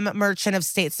Juan M. Merchant of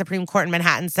State Supreme Court in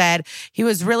Manhattan said he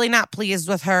was really not pleased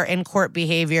with her in-court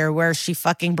behavior where she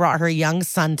fucking brought her young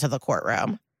son to the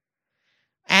courtroom.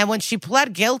 And when she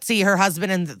pled guilty, her husband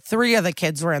and 3 of the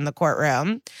kids were in the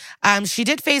courtroom. She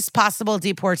did face possible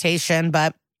deportation,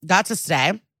 but got to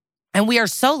stay. And we are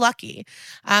so lucky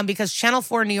because Channel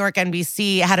 4 New York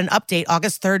NBC had an update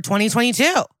August 3rd,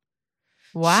 2022.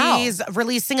 Wow. She's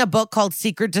releasing a book called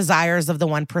Secret Desires of the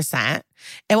 1%.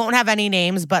 It won't have any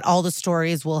names, but all the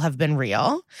stories will have been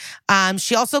real.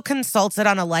 She also consulted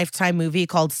on a Lifetime movie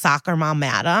called Soccer Mom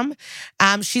Madam.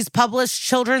 She's published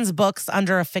children's books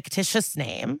under a fictitious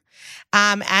name.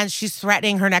 And she's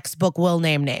threatening her next book will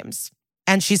name names.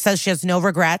 And she says she has no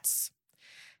regrets.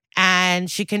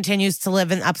 And she continues to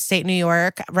live in upstate New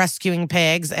York, rescuing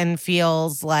pigs, and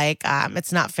feels like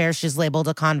it's not fair she's labeled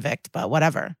a convict, but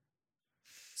whatever.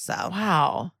 So,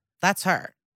 wow, that's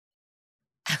her.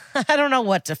 I don't know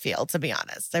what to feel, to be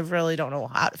honest. I really don't know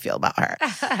how to feel about her.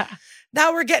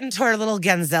 Now we're getting to our little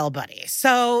Genzel buddy.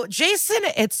 So Jason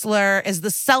Itzler is the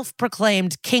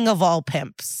self-proclaimed king of all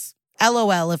pimps.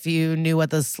 LOL if you knew what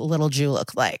this little Jew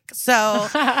looked like. So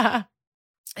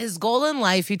his goal in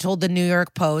life, he told the New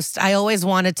York Post, I always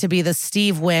wanted to be the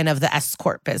Steve Wynn of the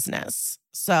escort business.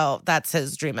 So that's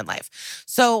his dream in life.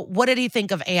 So what did he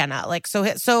think of Anna?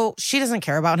 So she doesn't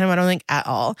care about him, I don't think, at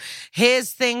all.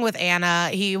 His thing with Anna,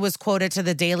 he was quoted to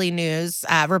the Daily News,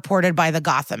 reported by The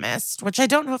Gothamist, which I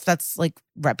don't know if that's like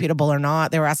reputable or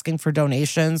not. They were asking for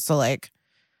donations. So like,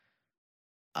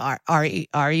 are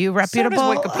you reputable?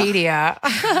 So does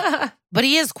Wikipedia. But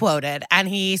he is quoted, and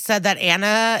he said that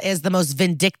Anna is the most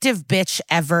vindictive bitch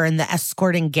ever in the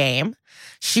escorting game.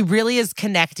 She really is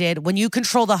connected. When you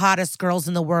control the hottest girls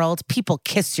in the world, people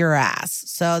kiss your ass.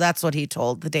 So that's what he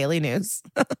told the Daily News.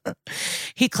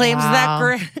 He claims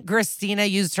that Christina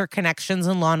used her connections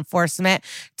in law enforcement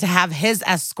to have his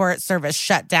escort service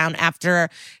shut down after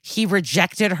he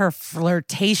rejected her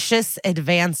flirtatious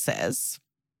advances.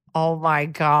 Oh my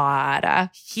God.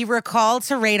 He recalled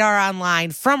to Radar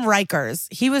Online from Rikers.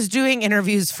 He was doing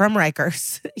interviews from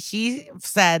Rikers. He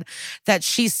said that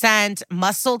she sent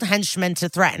muscled henchmen to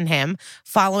threaten him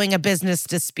following a business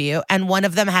dispute, and one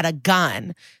of them had a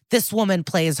gun. This woman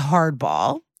plays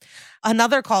hardball.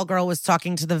 Another call girl was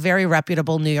talking to the very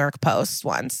reputable New York Post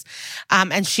once,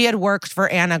 and she had worked for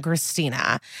Anna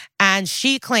Christina. And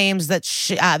she claims that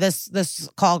this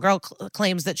call girl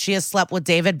claims that she has slept with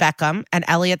David Beckham and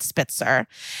Elliot Spitzer.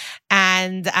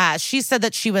 And she said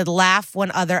that she would laugh when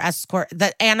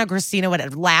that Anna Christina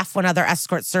would laugh when other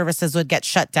escort services would get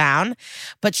shut down.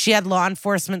 But she had law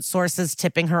enforcement sources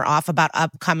tipping her off about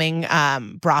upcoming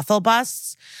brothel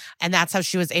busts. And that's how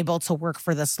she was able to work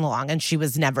for this long. And she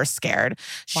was never scared.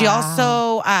 She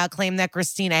also claimed that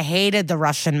Christina hated the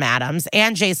Russian madams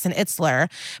and Jason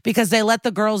Itzler because they let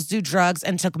the girls do drugs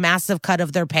and took massive cut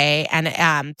of their pay,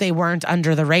 and they weren't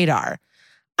under the radar.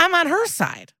 I'm on her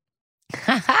side.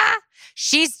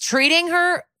 She's treating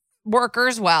her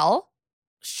workers well.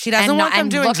 She doesn't want them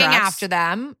doing looking drugs. after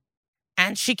them.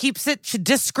 And she keeps it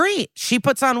discreet. She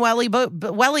puts on welly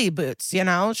boots, you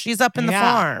know? She's up in the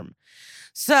farm.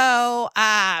 So,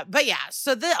 but yeah,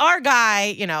 so our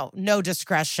guy, you know, no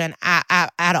discretion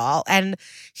at all. And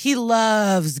he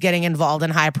loves getting involved in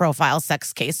high profile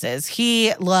sex cases.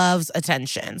 He loves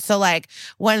attention. So like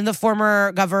when the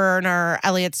former governor,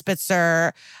 Elliot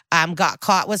Spitzer, got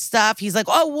caught with stuff. He's like,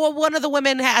 oh, well, one of the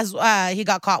women he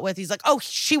got caught with. He's like, oh,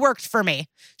 she worked for me.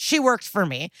 She worked for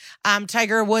me.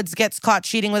 Tiger Woods gets caught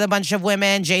cheating with a bunch of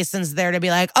women. Jason's there to be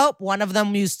like, oh, one of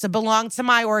them used to belong to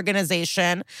my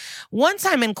organization. One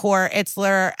time in court,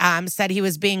 Itzler said he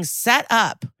was being set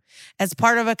up as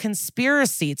part of a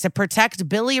conspiracy to protect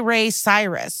Billy Ray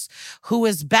Cyrus, who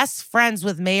was best friends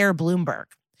with Mayor Bloomberg.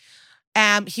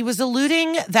 He was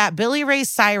alluding that Billy Ray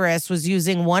Cyrus was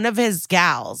using one of his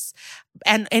gals.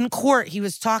 And in court, he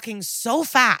was talking so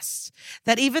fast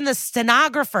that even the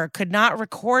stenographer could not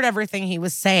record everything he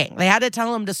was saying. They had to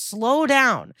tell him to slow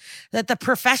down, that the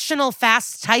professional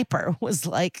fast typer was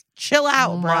like, chill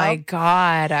out, bro. Oh, my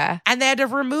God. And they had to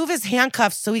remove his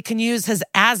handcuffs so he can use his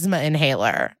asthma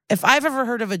inhaler. If I've ever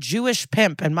heard of a Jewish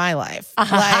pimp in my life,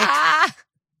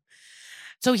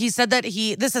 So he said that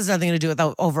this has nothing to do with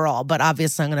the overall, but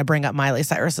obviously I'm going to bring up Miley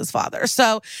Cyrus's father.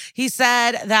 So he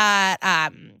said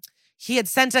that he had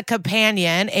sent a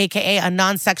companion, AKA a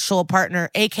non-sexual partner,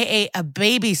 AKA a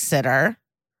babysitter,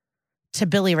 to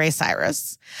Billy Ray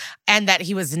Cyrus, and that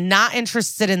he was not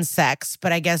interested in sex,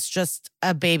 but I guess just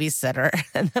a babysitter.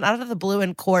 And then out of the blue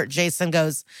in court, Jason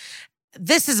goes,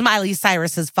 this is Miley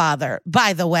Cyrus's father,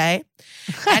 by the way.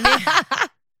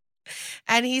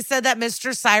 And he said that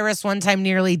Mr. Cyrus one time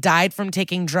nearly died from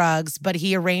taking drugs, but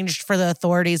he arranged for the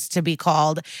authorities to be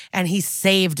called, and he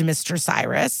saved Mr.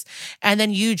 Cyrus. And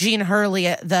then Eugene Hurley,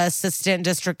 the assistant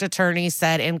district attorney,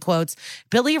 said, in quotes,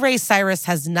 Billy Ray Cyrus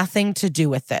has nothing to do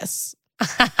with this.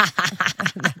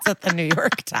 That's at the New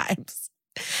York Times.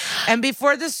 And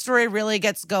before this story really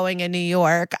gets going in New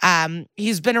York,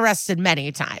 he's been arrested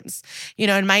many times. You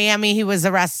know, in Miami, he was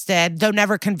arrested, though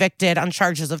never convicted, on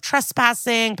charges of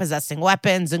trespassing, possessing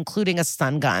weapons, including a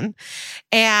stun gun.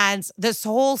 And this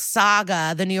whole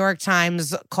saga, the New York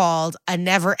Times called a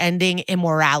never-ending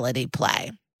immorality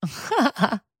play.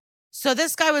 So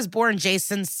this guy was born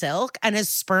Jason Silk, and his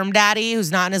sperm daddy,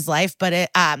 who's not in his life, but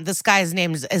this guy's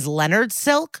name is Leonard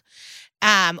Silk.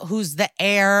 Who's the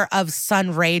heir of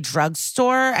Sunray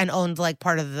Drugstore and owned like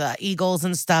part of the Eagles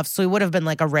and stuff. So he would have been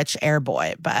like a rich heir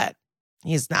boy, but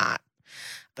he's not.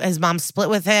 His mom split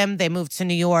with him. They moved to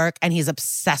New York, and he's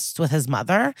obsessed with his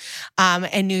mother.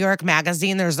 In New York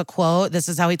Magazine, there's a quote. This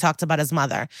is how he talked about his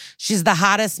mother. She's the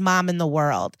hottest mom in the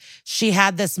world. She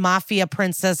had this mafia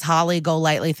princess Holly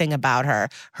Golightly thing about her.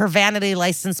 Her vanity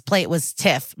license plate was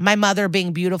Tiff. My mother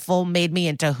being beautiful made me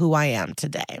into who I am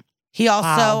today. He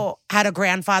also had a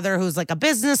grandfather who's like a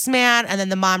businessman, and then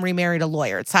the mom remarried a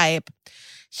lawyer type.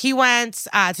 He went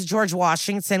to George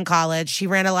Washington College. He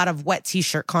ran a lot of wet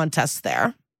t-shirt contests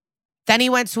there. Then he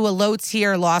went to a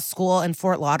low-tier law school in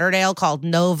Fort Lauderdale called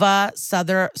Nova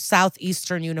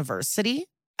Southeastern University,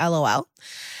 LOL.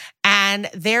 And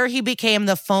there he became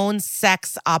the phone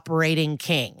sex operating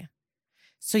king.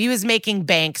 So he was making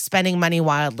bank, spending money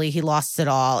wildly. He lost it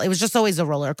all. It was just always a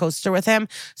roller coaster with him.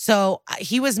 So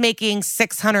he was making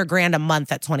 $600,000 a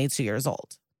month at 22 years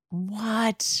old.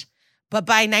 What? But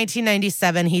by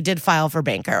 1997, he did file for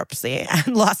bankruptcy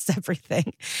and lost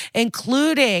everything,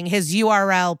 including his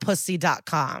URL,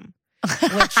 pussy.com,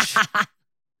 which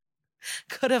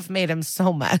could have made him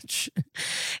so much.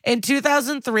 In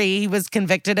 2003, he was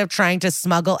convicted of trying to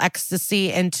smuggle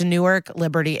ecstasy into Newark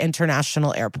Liberty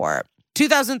International Airport.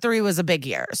 2003 was a big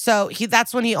year. So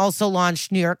that's when he also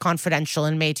launched New York Confidential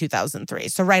in May 2003.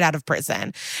 So right out of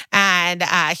prison. And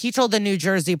he told the New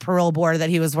Jersey parole board that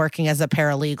he was working as a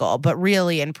paralegal, but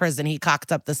really in prison, he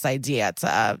cocked up this idea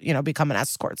to, become an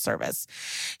escort service.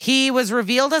 He was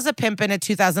revealed as a pimp in a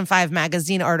 2005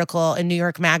 magazine article in New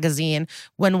York Magazine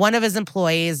when one of his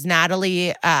employees,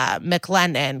 Natalie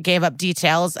McLennan, gave up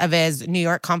details of his New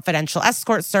York Confidential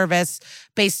escort service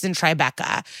based in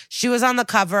Tribeca. She was on the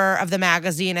cover of the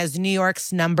magazine as New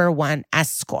York's #1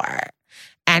 escort.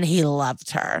 And he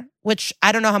loved her, which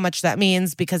I don't know how much that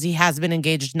means because he has been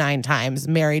engaged 9 times,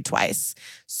 married twice.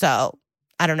 So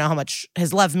I don't know how much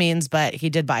his love means, but he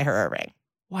did buy her a ring.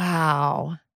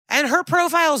 Wow. And her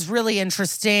profile is really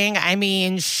interesting. I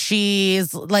mean,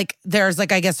 she's like, there's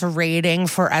like, I guess, a rating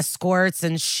for escorts,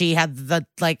 and she had the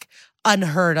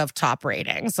unheard of top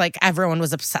ratings. Like everyone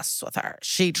was obsessed with her.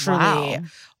 She truly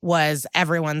was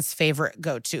everyone's favorite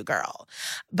go-to girl.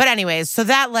 But anyways, so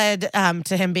that led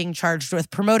to him being charged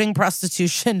with promoting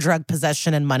prostitution, drug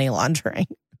possession, and money laundering.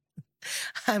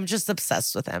 I'm just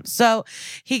obsessed with him. So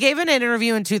he gave an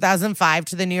interview in 2005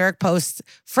 to the New York Post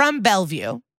from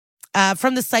Bellevue.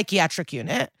 from the psychiatric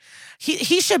unit.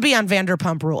 He should be on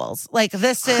Vanderpump Rules. Like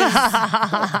this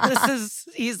is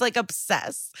he's like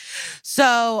obsessed.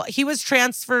 So he was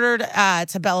transferred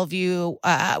to Bellevue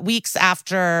weeks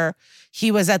after he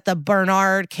was at the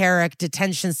Bernard Carrick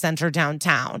Detention Center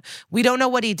downtown. We don't know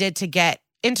what he did to get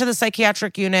into the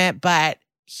psychiatric unit, but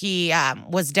he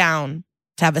was down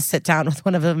to have a sit down with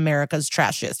one of America's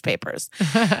trashiest papers.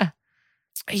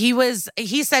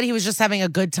 He said he was just having a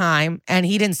good time and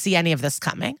he didn't see any of this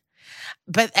coming.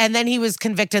 And then he was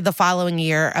convicted the following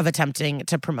year of attempting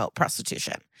to promote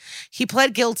prostitution. He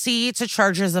pled guilty to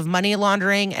charges of money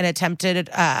laundering and attempted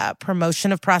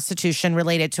promotion of prostitution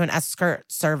related to an escort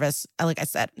service, like I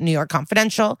said, New York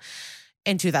Confidential,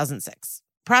 in 2006.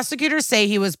 Prosecutors say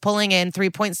he was pulling in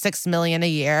 $3.6 million a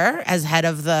year as head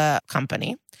of the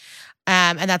company,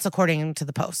 and that's according to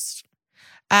the Post.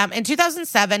 In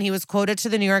 2007, he was quoted to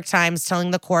the New York Times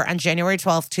telling the court on January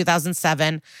 12th,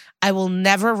 2007, "I will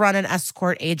never run an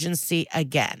escort agency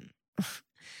again."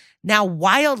 Now,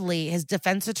 wildly, his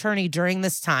defense attorney during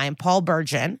this time, Paul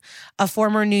Bergen, a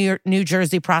former New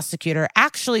Jersey prosecutor,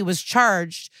 actually was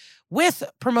charged with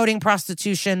promoting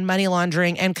prostitution, money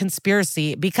laundering, and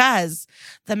conspiracy because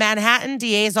the Manhattan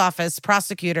DA's office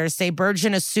prosecutors say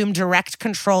Bergen assumed direct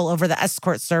control over the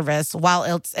escort service while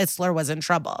Itzler was in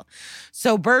trouble.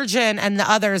 So Bergen and the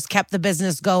others kept the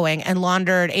business going and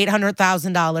laundered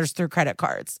 $800,000 through credit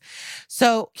cards.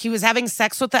 So he was having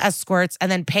sex with the escorts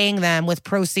and then paying them with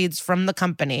proceeds from the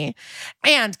company.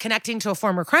 And connecting to a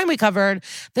former crime we covered,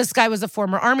 this guy was a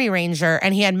former Army Ranger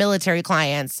and he had military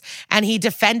clients. And he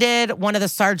defended one of the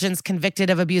sergeants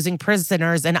convicted of abusing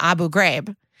prisoners in Abu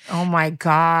Ghraib. Oh my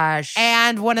gosh.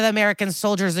 And one of the American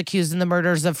soldiers accused in the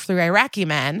murders of 3 Iraqi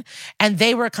men. And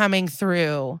they were coming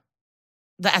through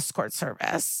the escort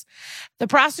service. The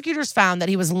prosecutors found that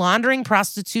he was laundering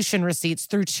prostitution receipts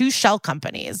through 2 shell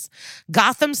companies,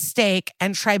 Gotham Steak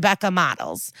and Tribeca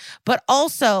Models. But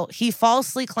also, he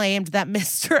falsely claimed that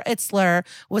Mr. Itzler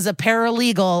was a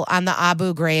paralegal on the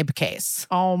Abu Ghraib case.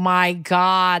 Oh my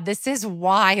God. This is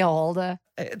wild.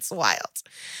 It's wild.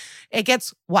 It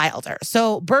gets wilder.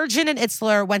 So Bergen and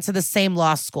Itzler went to the same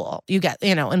law school,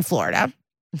 in Florida.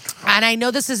 And I know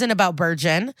this isn't about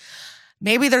Bergen.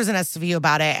 Maybe there's an SVU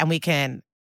about it and we can,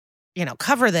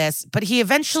 cover this. But he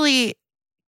eventually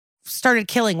started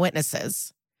killing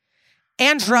witnesses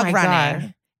and drug running.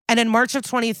 God. And in March of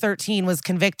 2013 was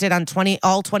convicted on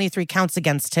all 23 counts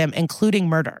against him, including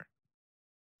murder.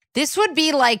 This would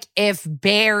be like if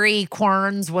Barry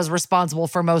Querns was responsible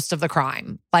for most of the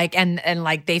crime. And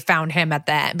they found him at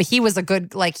the end. But he was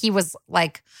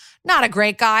not a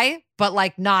great guy, but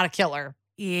not a killer.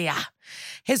 Yeah.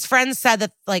 His friends said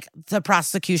that the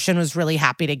prosecution was really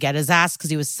happy to get his ass because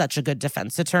he was such a good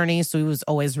defense attorney. So he was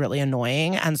always really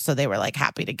annoying. And so they were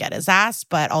happy to get his ass,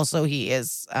 but also he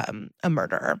is a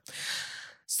murderer.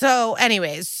 So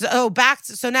anyways, so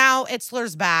now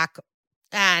Itzler's back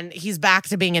and he's back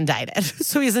to being indicted.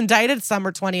 So he's indicted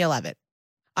summer 2011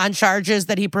 on charges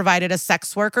that he provided a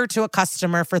sex worker to a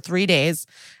customer for 3 days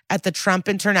at the Trump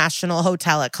International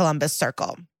Hotel at Columbus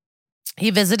Circle. He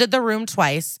visited the room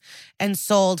twice and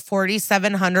sold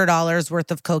 $4,700 worth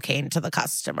of cocaine to the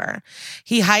customer.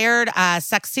 He hired a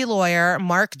sexy lawyer,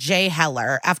 Mark J.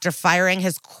 Heller, after firing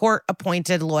his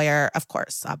court-appointed lawyer. Of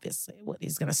course, obviously,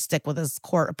 he's going to stick with his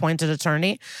court-appointed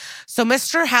attorney. So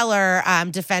Mr. Heller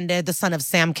defended the son of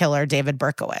Sam killer, David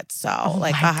Berkowitz. So,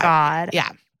 my God.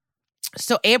 Yeah.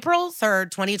 So April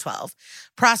 3rd, 2012,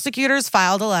 prosecutors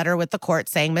filed a letter with the court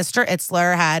saying Mr.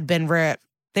 Itzler had been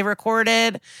They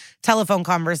recorded telephone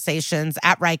conversations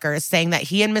at Rikers saying that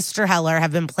he and Mr. Heller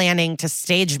have been planning to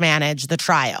stage manage the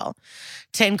trial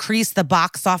to increase the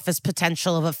box office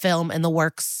potential of a film in the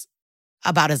works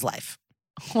about his life.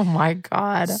 Oh my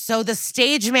God. So the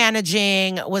stage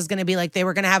managing was going to be they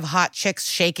were going to have hot chicks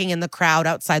shaking in the crowd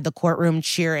outside the courtroom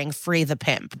cheering "Free the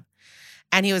Pimp."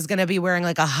 And he was going to be wearing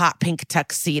a hot pink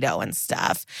tuxedo and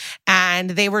stuff. And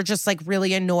they were just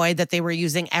really annoyed that they were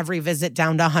using every visit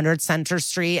down to 100 Center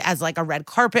Street as a red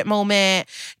carpet moment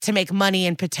to make money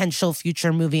in potential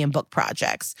future movie and book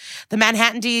projects. The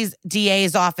Manhattan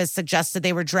DA's office suggested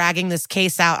they were dragging this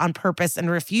case out on purpose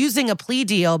and refusing a plea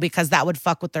deal because that would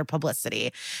fuck with their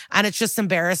publicity. And it's just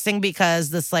embarrassing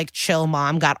because this chill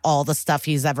mom got all the stuff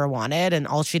he's ever wanted and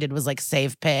all she did was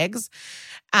save pigs.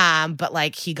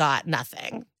 But he got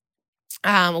nothing.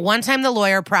 One time the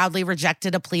lawyer proudly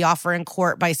rejected a plea offer in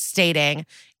court by stating,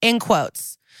 in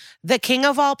quotes, The king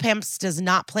of all pimps does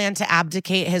not plan to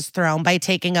abdicate his throne by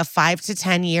taking a 5 to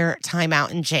 10 year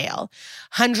timeout in jail.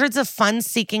 Hundreds of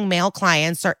fun-seeking male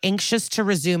clients are anxious to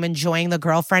resume enjoying the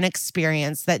girlfriend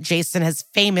experience that Jason has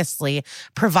famously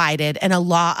provided in a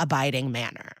law-abiding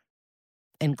manner.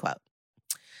 End quote.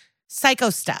 Psycho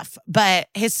stuff, but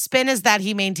his spin is that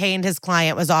he maintained his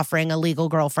client was offering a legal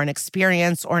girlfriend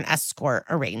experience or an escort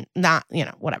not,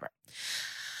 whatever.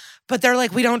 But they're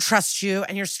like, we don't trust you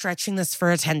and you're stretching this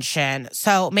for attention.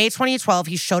 So May 2012,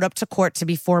 he showed up to court to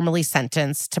be formally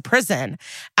sentenced to prison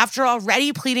after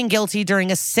already pleading guilty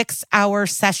during a 6-hour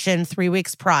session 3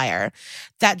 weeks prior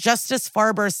that Justice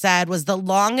Farber said was the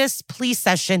longest plea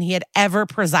session he had ever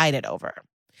presided over.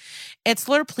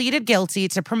 Itzler pleaded guilty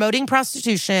to promoting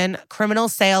prostitution, criminal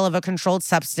sale of a controlled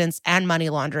substance, and money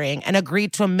laundering, and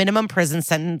agreed to a minimum prison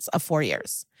sentence of 4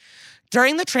 years.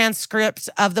 During the transcript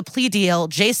of the plea deal,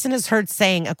 Jason is heard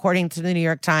saying, according to the New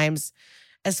York Times,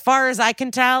 "As far as I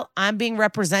can tell, I'm being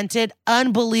represented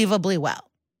unbelievably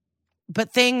well."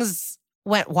 But things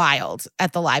went wild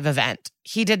at the live event.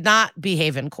 He did not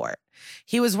behave in court.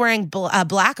 He was wearing a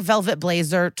black velvet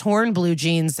blazer, torn blue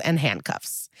jeans, and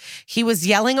handcuffs. He was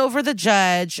yelling over the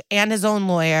judge and his own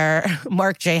lawyer,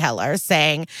 Mark J. Heller,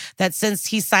 saying that since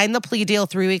he signed the plea deal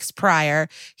 3 weeks prior,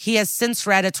 he has since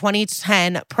read a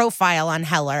 2010 profile on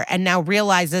Heller and now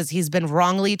realizes he's been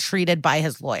wrongly treated by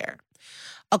his lawyer.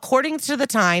 According to the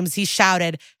Times, he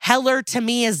shouted, "Heller to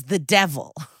me is the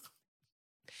devil."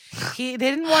 He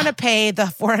didn't want to pay the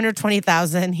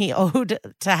 $420,000 he owed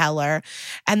to Heller.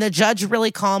 And the judge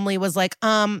really calmly was like,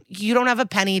 you don't have a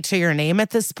penny to your name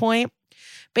at this point.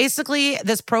 Basically,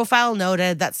 this profile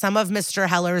noted that some of Mr.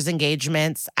 Heller's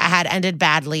engagements had ended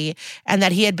badly and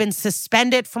that he had been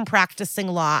suspended from practicing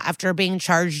law after being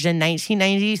charged in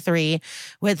 1993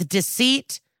 with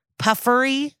deceit,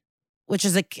 puffery, which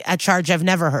is a charge I've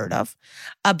never heard of,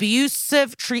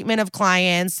 abusive treatment of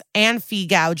clients, and fee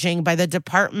gouging by the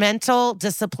Departmental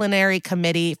Disciplinary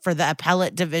Committee for the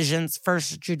Appellate Division's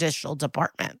First Judicial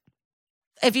Department.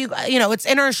 If it's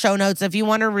in our show notes. If you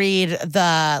want to read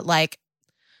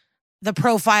the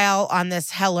profile on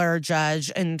this Heller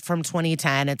judge and from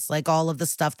 2010, it's like all of the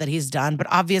stuff that he's done, but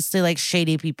obviously like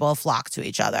shady people flock to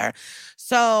each other.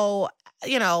 So,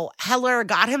 Heller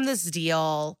got him this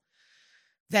deal.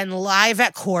 Then live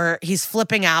at court, he's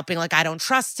flipping out, being like, I don't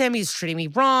trust him. He's treating me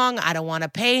wrong. I don't want to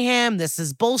pay him. This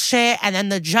is bullshit. And then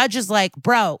the judge is like,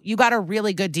 bro, you got a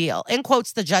really good deal. In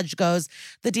quotes, the judge goes,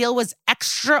 the deal was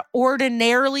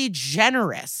extraordinarily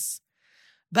generous.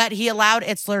 But he allowed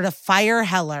Itzler to fire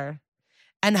Heller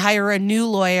and hire a new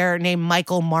lawyer named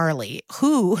Michael Marley,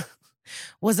 who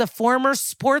was a former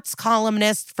sports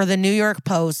columnist for the New York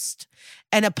Post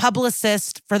and a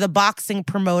publicist for the boxing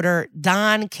promoter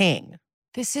Don King.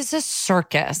 This is a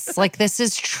circus. Like, this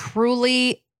is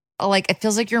truly, it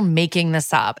feels like you're making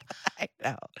this up.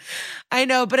 I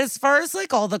know. But as far as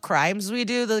all the crimes we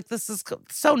do, this is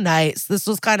so nice. This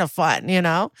was kind of fun,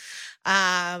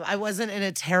 I wasn't in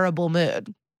a terrible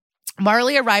mood.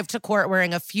 Marley arrived to court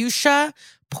wearing a fuchsia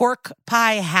pork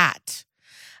pie hat.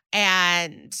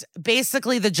 And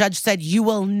basically the judge said, you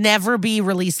will never be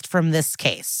released from this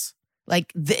case.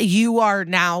 You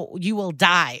will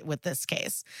die with this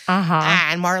case.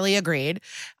 And Marley agreed.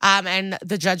 And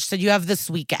the judge said, you have this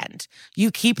weekend. You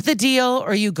keep the deal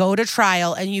or you go to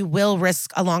trial and you will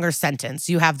risk a longer sentence.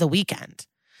 You have the weekend.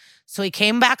 So he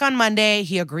came back on Monday.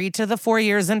 He agreed to the 4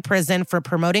 years in prison for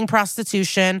promoting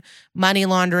prostitution, money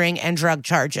laundering, and drug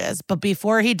charges. But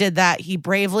before he did that, he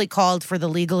bravely called for the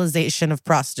legalization of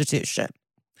prostitution.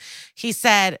 He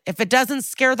said, if it doesn't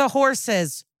scare the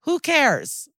horses, who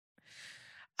cares?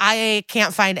 I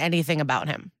can't find anything about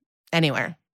him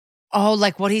anywhere. Oh,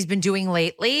 like what he's been doing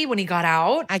lately when he got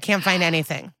out? I can't find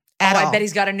anything at all. I bet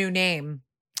he's got a new name.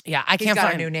 Yeah, I can't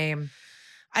find a new name.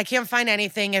 I can't find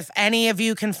anything. If any of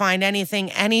you can find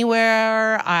anything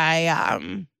anywhere,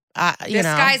 this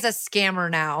guy's a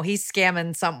scammer now. He's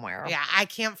scamming somewhere. Yeah, I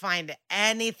can't find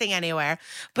anything anywhere.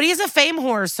 But he's a fame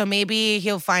whore, so maybe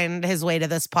he'll find his way to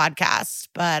this podcast.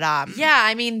 But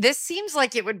yeah, this seems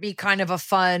like it would be kind of a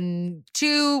fun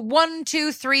 1,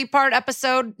 2, 3 part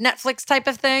episode Netflix type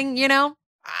of thing.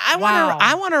 I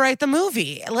want to write the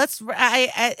movie.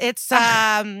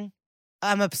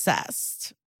 I'm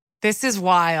obsessed. This is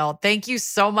wild. Thank you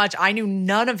so much. I knew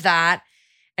none of that.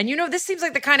 And this seems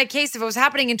like the kind of case, if it was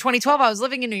happening in 2012, I was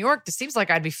living in New York, this seems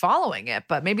like I'd be following it,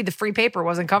 but maybe the free paper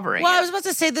wasn't covering it. I was about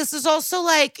to say, this is also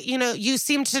you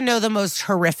seem to know the most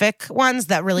horrific ones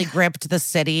that really gripped the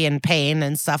city in pain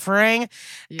and suffering.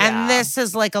 Yeah. And this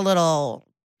is a little,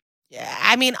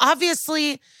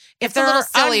 obviously, if it's a little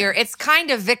sillier, it's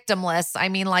kind of victimless.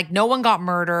 No one got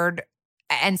murdered.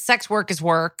 and sex work is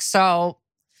work. So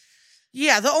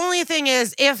yeah, the only thing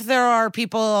is if there are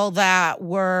people that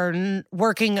were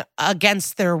working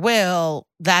against their will,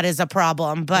 that is a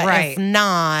problem. But if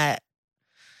not,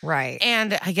 right.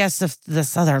 And I guess if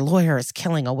this other lawyer is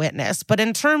killing a witness, but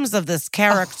in terms of this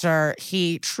character,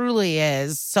 he truly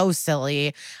is so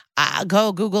silly.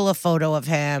 Go Google a photo of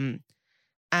him,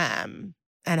 and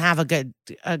have a good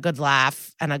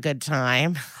laugh and a good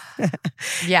time. And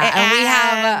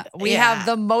we have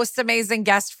the most amazing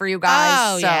guest for you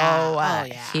guys. Oh,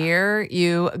 here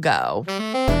you go.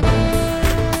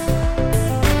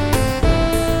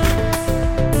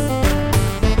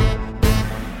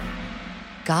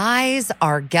 Guys,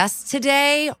 our guest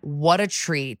today, what a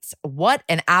treat. What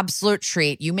an absolute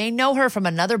treat. You may know her from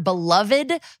another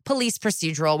beloved police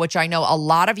procedural, which I know a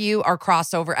lot of you are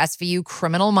crossover SVU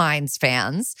Criminal Minds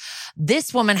fans.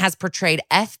 This woman has portrayed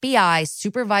FBI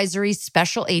Supervisory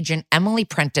Special Agent Emily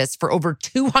Prentice for over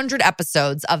 200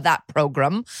 episodes of that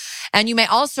program. And you may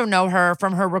also know her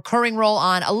from her recurring role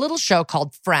on a little show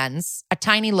called Friends, a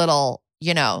tiny little,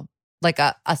 like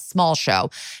a small show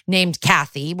named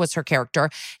Kathy was her character.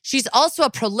 She's also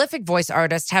a prolific voice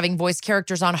artist, having voiced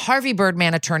characters on Harvey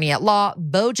Birdman, Attorney at Law,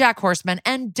 BoJack Horseman,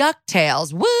 and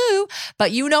DuckTales. Woo!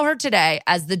 But you know her today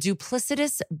as the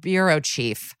duplicitous bureau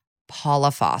chief, Paula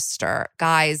Foster.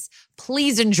 Guys,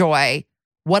 please enjoy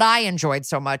what I enjoyed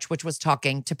so much, which was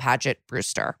talking to Paget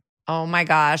Brewster. Oh my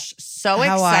gosh, so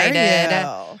excited.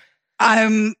 How are you?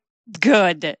 I'm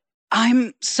good.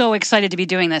 I'm so excited to be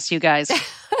doing this, you guys.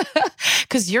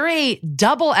 Because you're a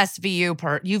double SVU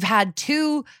part. You've had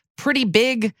 2 pretty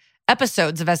big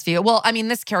episodes of SVU. Well, I mean,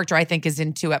 this character I think is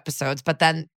in 2 episodes, but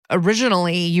then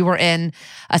originally you were in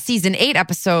a season 8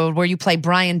 episode where you play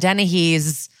Brian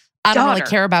Dennehy's I don't really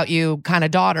care about you kind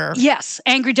of daughter. Yes,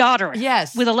 angry daughter.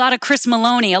 Yes. With a lot of Chris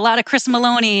Maloney and a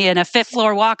 5th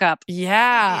floor walk up.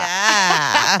 Yeah.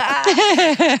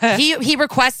 He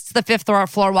requests the 5th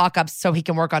floor walk up so he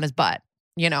can work on his butt.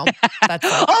 That's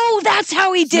that's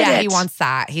how he did it. Yeah, he wants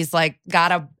that. He's like,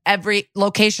 every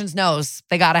locations knows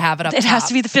they gotta have it up top. It has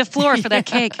to be the 5th floor for that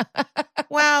cake.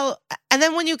 Well, and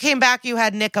then when you came back, you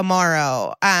had Nick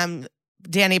Amaro,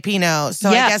 Danny Pino.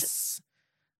 So yes. I guess,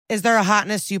 is there a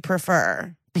hotness you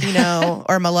prefer, Pino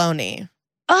or Maloney?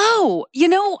 Oh,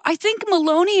 I think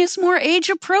Maloney is more age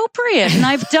appropriate, and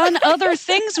I've done other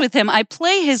things with him. I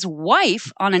play his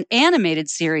wife on an animated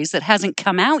series that hasn't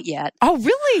come out yet. Oh,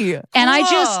 really? And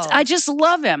I just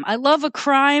love him. I love a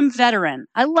crime veteran.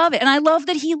 I love it. And I love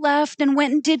that he left and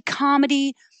went and did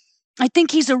comedy. I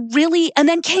think he's and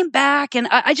then came back, and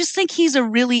I just think he's a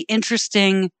really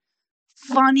interesting,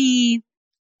 funny,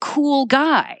 cool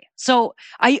guy. So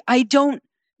I don't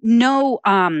know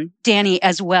Danny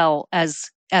as well as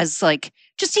like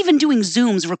just even doing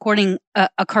Zooms, recording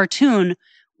a cartoon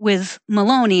with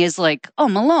Maloney is like, oh,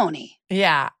 Maloney.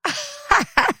 Yeah.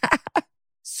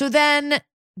 So then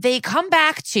they come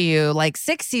back to you like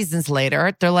 6 seasons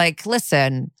later. They're like,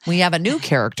 listen, we have a new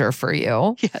character for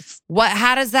you. Yes.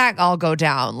 How does that all go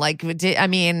down? Like,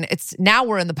 it's now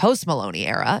we're in the post Maloney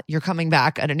era. You're coming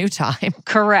back at a new time.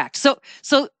 Correct. So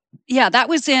yeah, that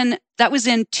was in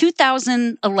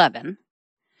 2011.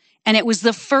 And it was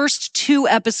the first 2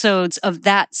 episodes of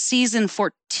that season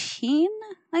 14,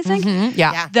 I think. Mm-hmm.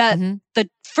 Yeah. The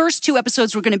first 2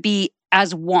 episodes were going to be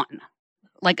as one,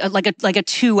 like a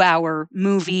 2-hour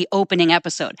movie opening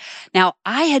episode. Now,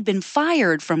 I had been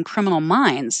fired from Criminal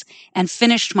Minds and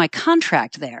finished my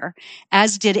contract there,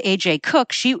 as did AJ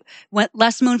Cook.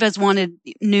 Les Moonves wanted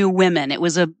new women. It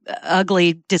was a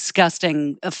ugly,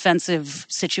 disgusting, offensive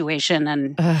situation.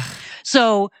 And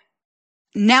so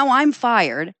now I'm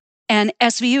fired. And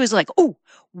SVU is like, oh,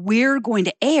 we're going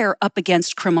to air Up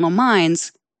Against Criminal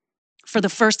Minds for the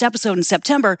first episode in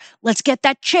September. Let's get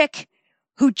that chick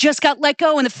who just got let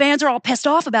go and the fans are all pissed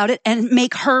off about it and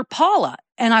make her Paula.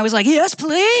 And I was like, yes,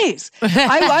 please.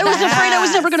 I was afraid I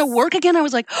was never going to work again. I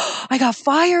was like, I got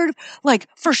fired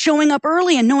for showing up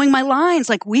early and knowing my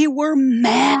lines. We were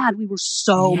mad. We were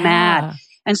so mad.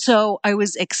 And so I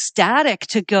was ecstatic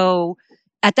to go.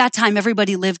 At that time,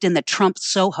 everybody lived in the Trump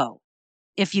Soho.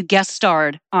 If you guest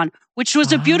starred on, which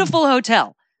was a beautiful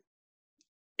hotel.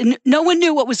 No one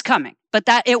knew what was coming, but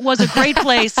it was a great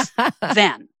place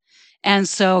then. And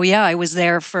so, yeah, I was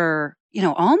there for,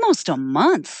 almost a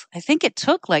month. I think it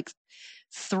took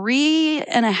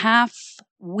 3.5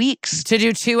 weeks to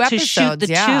do 2 episodes. To shoot the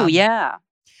 2, yeah.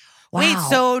 Wow. Wait,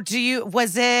 so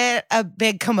was it a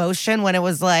big commotion when it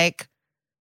was like,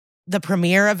 the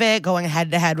premiere of it going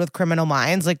head to head with Criminal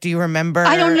Minds? Like, do you remember?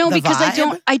 I don't know the because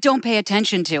vibe? I don't pay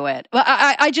attention to it.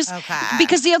 I just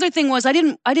because the other thing was I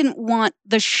didn't want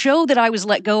the show that I was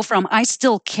let go from. I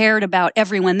still cared about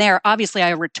everyone there. Obviously,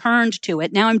 I returned to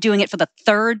it. Now I'm doing it for the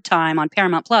third time on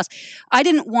Paramount Plus. I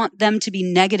didn't want them to be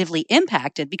negatively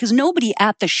impacted because nobody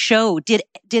at the show did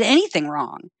anything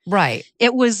wrong. Right.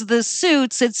 It was the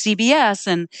suits at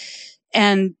CBS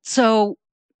and so.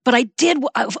 But I did,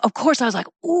 of course, I was like,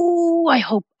 ooh, I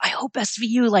hope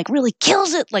SVU like really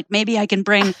kills it. Like maybe I can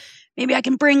bring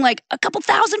like a couple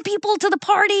thousand people to the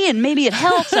party and maybe it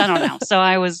helps. I don't know. So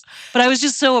I was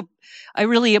just I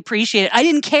really appreciate it. I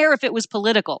didn't care if it was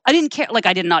political. I didn't care. Like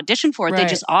I didn't audition for it. Right. They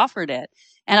just offered it.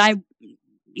 And I,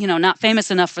 not famous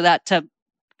enough for that to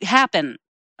happen,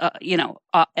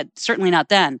 certainly not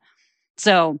then.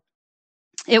 So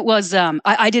it was,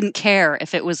 I didn't care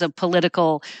if it was a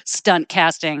political stunt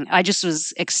casting. I just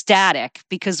was ecstatic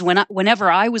because whenever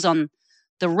I was on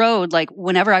the road, like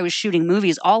whenever I was shooting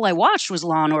movies, all I watched was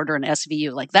Law and Order and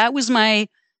SVU. Like that was my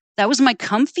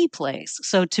comfy place.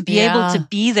 So to be able to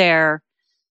be there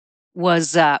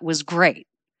was great.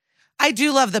 I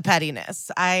do love the pettiness.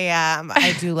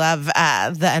 I do love the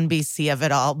NBC of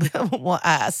it all,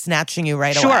 snatching you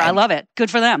right away. Sure, I love it. Good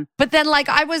for them. But then, like,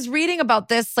 I was reading about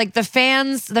this, like the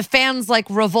fans like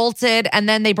revolted, and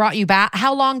then they brought you back.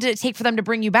 How long did it take for them to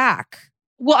bring you back?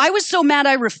 Well, I was so mad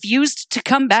I refused to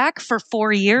come back for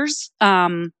 4 years.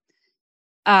 AJ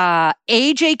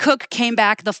Cook came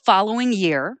back the following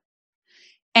year,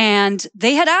 and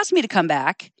they had asked me to come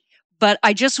back. But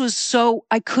I just was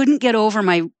I couldn't get over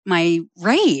my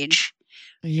rage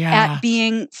at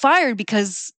being fired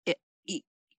because,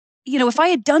 if I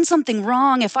had done something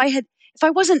wrong, if I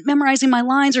wasn't memorizing my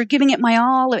lines or giving it my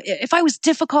all, if I was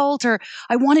difficult or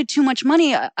I wanted too much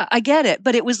money, I get it.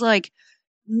 But it was like,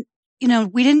 we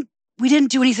didn't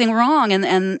do anything wrong, and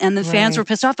the fans were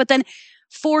pissed off. But then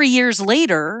 4 years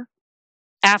later,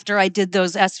 after I did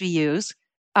those SVUs,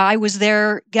 I was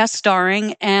there guest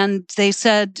starring, and they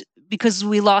said, because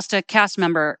we lost a cast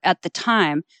member at the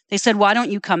time, they said, why don't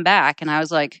you come back? And I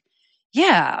was like,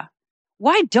 yeah,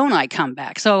 why don't I come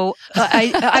back? So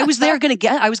I was there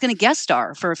I was going to guest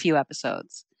star for a few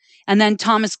episodes. And then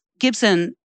Thomas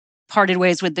Gibson parted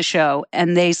ways with the show.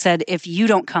 And they said, if you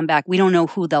don't come back, we don't know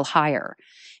who they'll hire.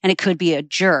 And it could be a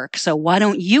jerk. So why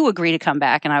don't you agree to come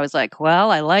back? And I was like,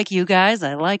 well, I like you guys.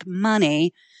 I like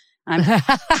money. I'm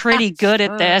pretty good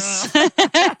at this.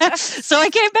 So I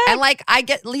came back. And like, I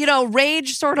get,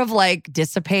 rage sort of like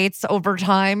dissipates over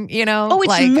time, Oh, it's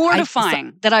like,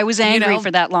 mortifying that I was angry for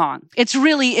that long. It's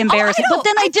really embarrassing. But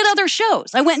then I did other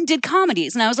shows. I went and did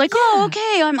comedies and I was like, oh,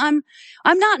 okay,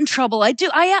 I'm not in trouble. I do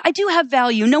have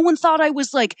value. No one thought I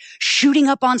was like shooting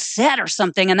up on set or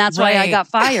something. And that's why I got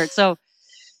fired. So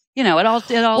it all well,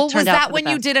 turned out. Was that for when the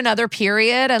you best. did Another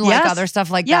Period and like other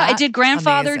stuff like that? Yeah, I did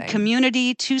Grandfathered, Amazing.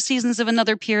 Community, 2 seasons of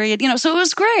Another Period. So it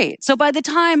was great. So by the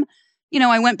time,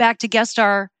 I went back to guest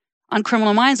star on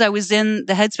Criminal Minds, I was in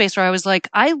the headspace where I was like,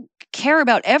 I care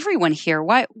about everyone here.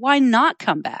 Why not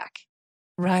come back?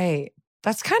 Right.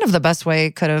 That's kind of the best way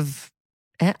it could have.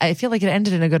 I feel like it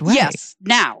ended in a good way. Yes.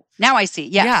 Now I see.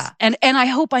 Yes. Yeah. And I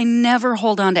hope I never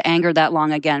hold on to anger that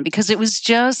long again because it's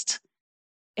just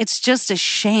a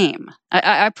shame.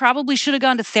 I probably should have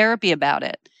gone to therapy about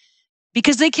it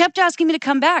because they kept asking me to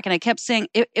come back and I kept saying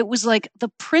it was like the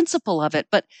principle of it.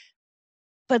 But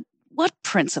what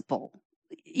principle?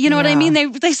 You know what I mean?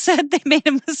 They said they made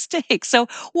a mistake. So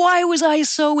why was I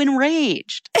so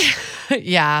enraged?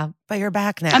 Yeah. But you're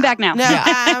back now. I'm back now. No,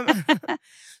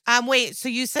 Yeah. Wait, so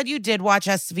you said you did watch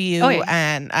SVU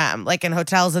and like in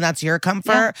hotels and that's your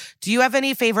comfort. Yeah. Do you have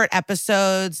any favorite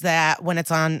episodes that when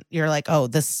it's on, you're like, oh,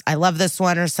 I love this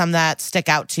one, or some that stick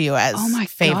out to you as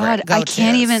favorite? God,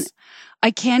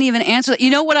 I can't even answer that.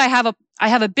 You know what? I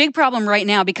have a big problem right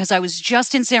now because I was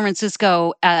just in San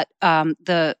Francisco at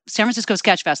the San Francisco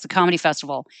Sketch Fest, the comedy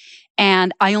festival,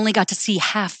 and I only got to see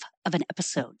half of an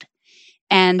episode.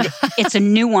 And it's a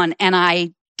new one, and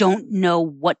I don't know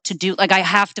what to do. Like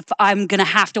I'm going to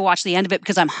have to watch the end of it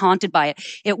because I'm haunted by it.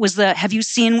 It was have you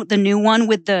seen the new one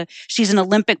with she's an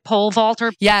Olympic pole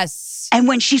vaulter? Yes. And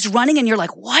when she's running and you're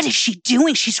like, what is she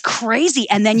doing? She's crazy.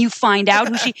 And then you find out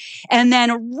and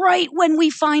then right when we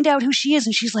find out who she is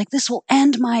and she's like, this will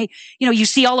end you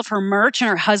see all of her merch and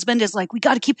her husband is like, we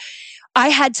got to keep, I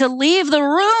had to leave the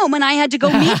room and I had to go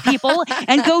meet people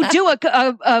and go do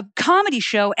a comedy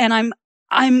show. And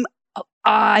I'm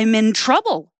in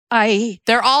trouble.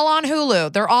 They're all on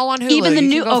Hulu. Even the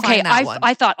new. Okay, I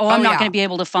I thought, I'm not going to be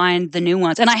able to find the new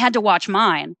ones, and I had to watch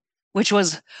mine, which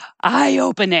was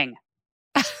eye-opening.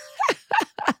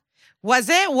 Was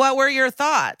it? What were your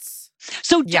thoughts?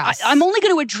 So Yes. I'm only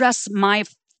going to address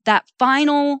that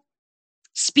final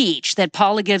speech that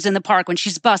Paula gives in the park when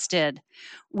she's busted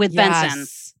with Benson,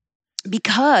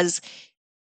 because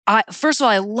first of all,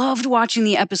 I loved watching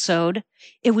the episode.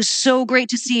 It was so great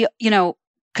to see,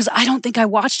 because I don't think I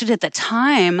watched it at the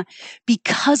time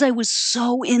because I was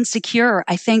so insecure.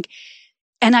 I think,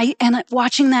 and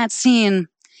watching that scene,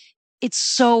 it's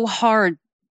so hard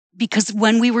because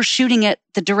when we were shooting it,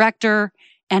 the director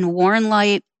and Warren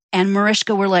Light and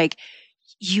Mariska were like,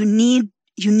 you need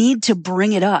to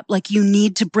bring it up. Like, you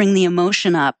need to bring the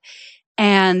emotion up.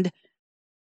 And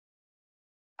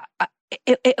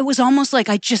it was almost like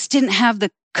I just didn't have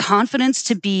the confidence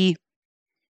to be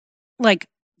like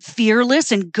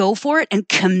fearless and go for it and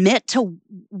commit to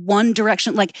one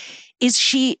direction. Like, is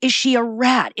she a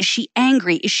rat? Is she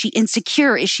angry? Is she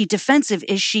insecure? Is she defensive?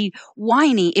 Is she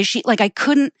whiny? Is she like, I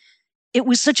couldn't, it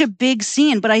was such a big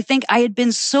scene, but I think I had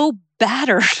been so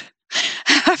battered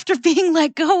after being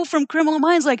let go from Criminal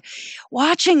Minds, like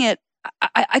watching it,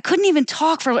 I couldn't even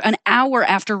talk for an hour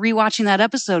after rewatching that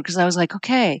episode because I was like,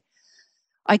 okay,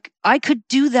 I could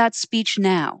do that speech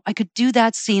now. I could do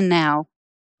that scene now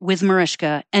with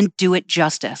Mariska and do it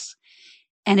justice.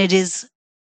 And it is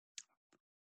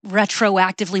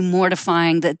retroactively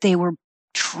mortifying that they were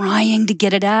trying to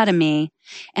get it out of me.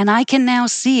 And I can now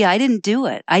see I didn't do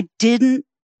it. I didn't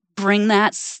bring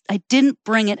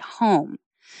it home.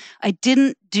 I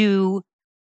didn't do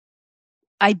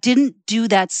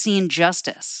that scene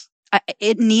justice.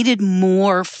 It needed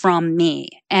more from me.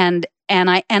 And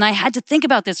I had to think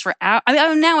about this for hours.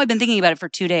 Now I've been thinking about it for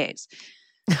 2 days.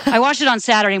 I watched it on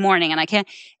Saturday morning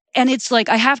and it's like,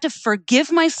 I have to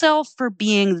forgive myself for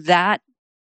being that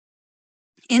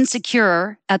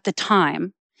insecure at the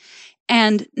time.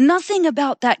 And nothing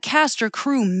about that cast or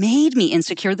crew made me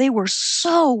insecure. They were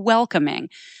so welcoming.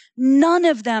 None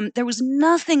of them, there was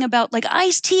nothing about like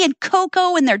Ice-T and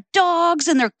Coco and their dogs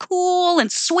and they're cool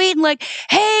and sweet and like,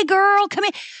 hey girl, come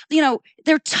in.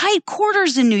 They're tight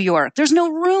quarters in New York. There's no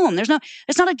room. It's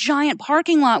not a giant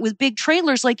parking lot with big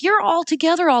trailers. Like, you're all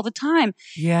together all the time.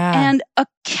 Yeah. And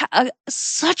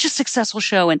such a successful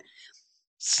show and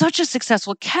such a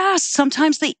successful cast.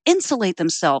 Sometimes they insulate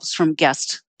themselves from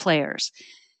guest players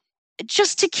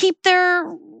just to keep their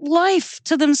life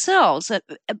to themselves.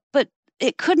 But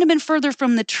it couldn't have been further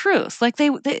from the truth. Like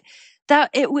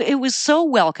it was so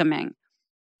welcoming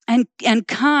and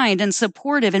kind and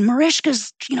supportive. And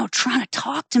Mariska's, trying to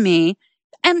talk to me.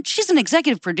 And she's an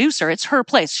executive producer. It's her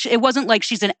place. It wasn't like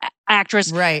she's an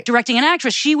actress directing an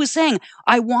actress. She was saying,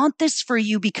 I want this for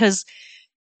you because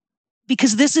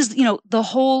this is, the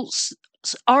whole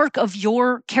arc of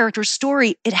your character's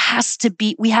story. It has to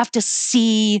be, we have to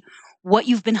see what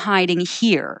you've been hiding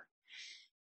here.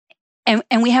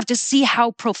 And we have to see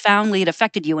how profoundly it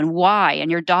affected you and why,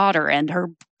 and your daughter and her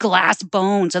glass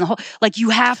bones and the whole, like,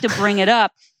 you have to bring it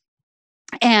up.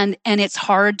 And it's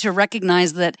hard to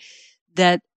recognize that,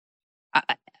 and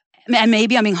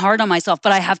maybe I'm being hard on myself,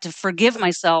 but I have to forgive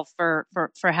myself for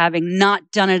having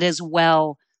not done it as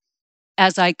well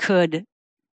as I could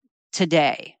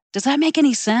today. Does that make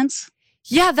any sense?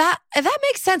 Yeah, that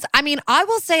makes sense. I mean, I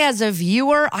will say as a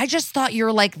viewer, I just thought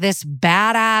you're like this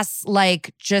badass,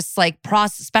 like just like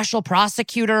special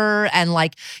prosecutor and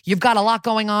like you've got a lot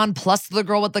going on, plus the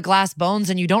girl with the glass bones,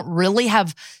 and you don't really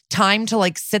have time to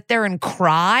like sit there and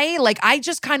cry. Like, I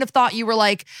just kind of thought you were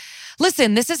like,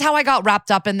 listen, this is how I got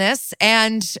wrapped up in this.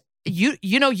 And you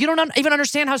don't even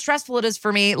understand how stressful it is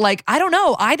for me. Like, I don't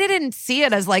know. I didn't see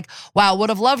it as like, wow, would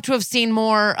have loved to have seen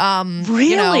more,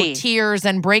 really? Tears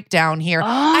and breakdown here. Oh.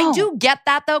 I do get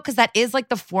that though, because that is like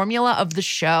the formula of the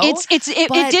show.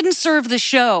 It didn't serve the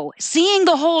show. Seeing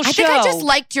the whole show. I think I just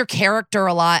liked your character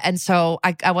a lot, and so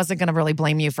I wasn't gonna really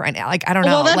blame you for any. Like, I don't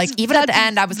know. Well, like, even at the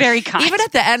end, I was very kind. Even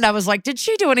at the end, I was like, did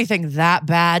she do anything that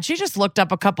bad? She just looked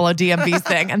up a couple of DMVs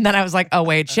thing, and then I was like, oh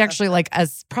wait, she actually like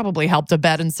has probably helped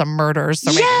abet in some murders.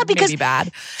 So maybe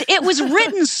bad. It was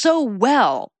written so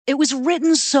well. It was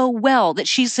written so well that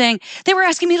she's saying, they were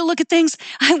asking me to look at things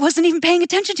I wasn't even paying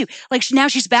attention to. Like, now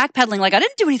she's backpedaling, like, I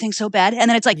didn't do anything so bad. And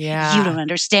then it's like, you don't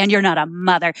understand. You're not a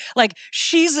mother. Like,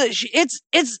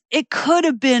 it could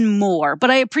have been more. But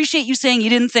I appreciate you saying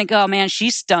you didn't think, oh man, she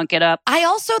stunk it up. I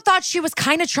also thought she was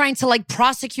kind of trying to like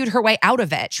prosecute her way out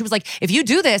of it. She was like, if you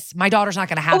do this, my daughter's not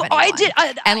going to have anyone. I did.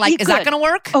 And like, is that going to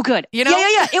work? Oh, good. You know?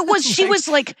 Yeah. It was, she was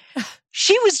like,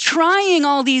 she was trying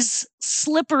all these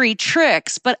slippery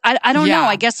tricks, but I don't know.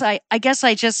 I guess I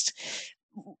just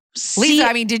see. Lisa,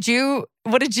 I mean,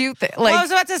 what did you think? Like, well, I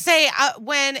was about to say,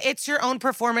 when it's your own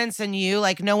performance and you,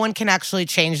 like, no one can actually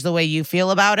change the way you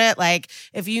feel about it. Like,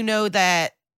 if you know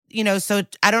that so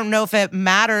I don't know if it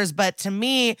matters, but to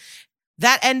me,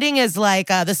 that ending is like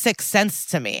The Sixth Sense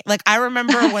to me. Like, I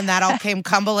remember when that all came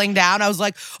tumbling down, I was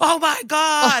like, oh my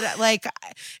God. Like,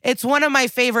 it's one of my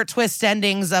favorite twist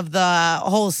endings of the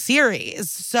whole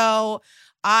series. So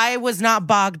I was not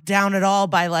bogged down at all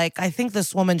by like, I think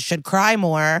this woman should cry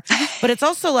more. But it's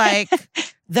also like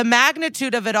the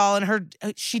magnitude of it all, and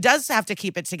she does have to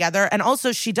keep it together. And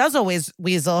also she does always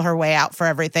weasel her way out for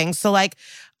everything. So like,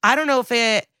 I don't know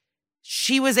if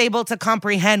she was able to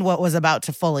comprehend what was about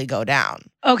to fully go down.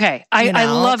 Okay. I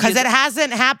love because it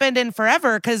hasn't happened in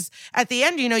forever. Because at the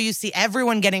end, you see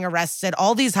everyone getting arrested,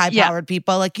 all these high-powered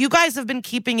people. Like, you guys have been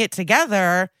keeping it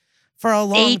together for a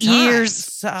long 8 time. years.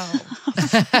 So,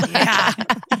 yeah.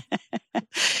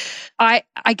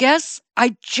 I guess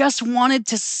I just wanted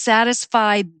to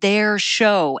satisfy their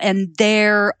show and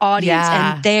their audience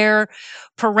and their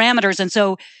parameters. And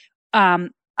so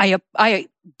I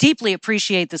deeply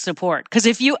appreciate the support, because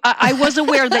I was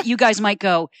aware that you guys might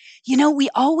go, we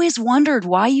always wondered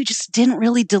why you just didn't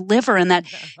really deliver in that,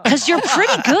 because you're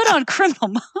pretty good on Criminal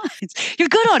Minds. You're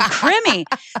good on Crimmy.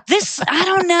 I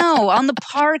don't know, on The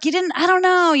Park, I don't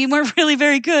know, you weren't really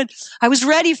very good. I was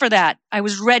ready for that.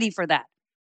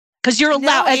 Because you're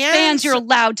allowed, as fans, you're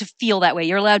allowed to feel that way.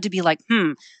 You're allowed to be like,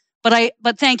 But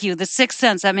thank you. The Sixth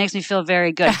Sense, that makes me feel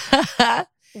very good.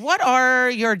 What are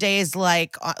your days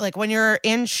like? Like, when you're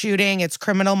in shooting, it's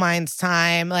Criminal Minds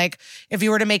time. Like, if you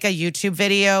were to make a YouTube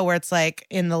video where it's like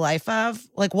in the life of,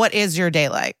 like, what is your day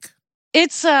like?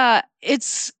 It's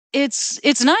nice.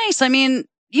 I mean,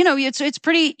 it's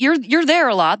pretty. You're there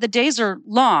a lot. The days are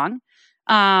long.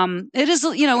 It is,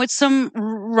 it's some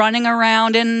running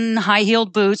around in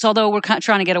high-heeled boots. Although we're kind of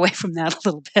trying to get away from that a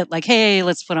little bit. Like, hey,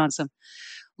 let's put on some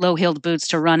low-heeled boots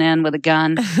to run in with a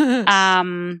gun.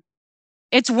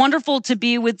 It's wonderful to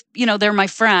be with, they're my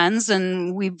friends,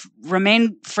 and we've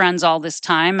remained friends all this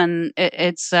time. And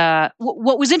it's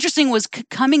what was interesting was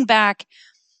coming back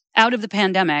out of the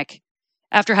pandemic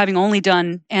after having only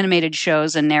done animated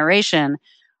shows and narration.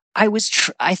 I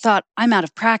thought, I'm out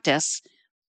of practice.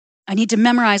 I need to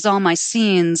memorize all my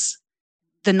scenes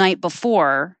the night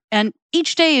before. And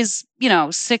each day is,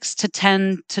 6 to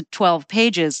 10 to 12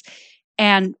 pages.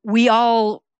 And we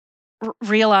all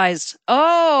realized,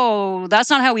 oh,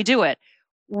 that's not how we do it.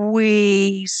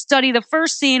 We study the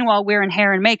first scene while we're in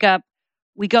hair and makeup.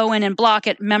 We go in and block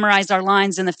it, memorize our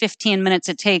lines in the 15 minutes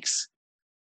it takes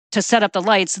to set up the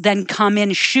lights, then come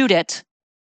in, shoot it,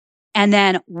 and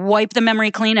then wipe the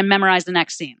memory clean and memorize the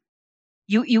next scene.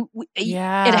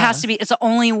 It has to be, it's the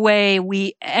only way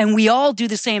we all do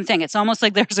the same thing. It's almost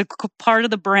like there's a part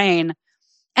of the brain,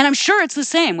 and I'm sure it's the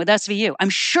same with SVU. I'm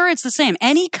sure it's the same.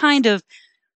 Any kind of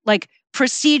like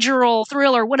procedural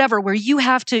thriller, whatever, where you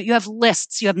have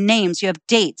lists, you have names, you have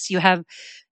dates, you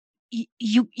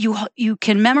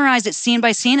can memorize it scene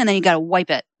by scene, and then you got to wipe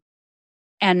it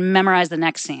and memorize the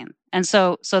next scene. And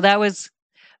so that was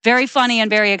very funny and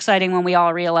very exciting when we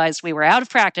all realized we were out of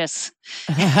practice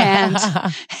and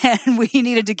we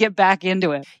needed to get back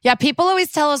into it. Yeah, people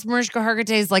always tell us Mariska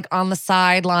Hargitay is like on the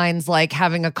sidelines, like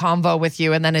having a convo with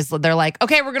you, and then they're like,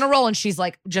 okay, we're gonna roll, and she's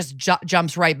like, just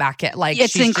jumps right back in, like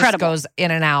it's incredible. Just goes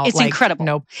in and out. It's like, incredible.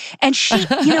 Nope. And she,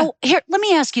 here, let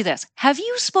me ask you this: have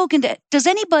you spoken to? Does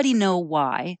anybody know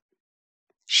why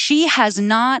she has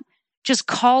not just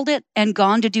called it and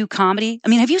gone to do comedy? I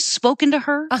mean, have you spoken to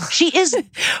her? She is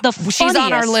the funniest. She's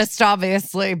on our list,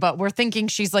 obviously, but we're thinking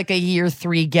she's like a year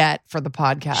 3 get for the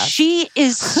podcast. She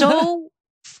is so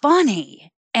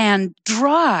funny and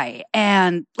dry,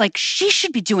 and like, she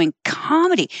should be doing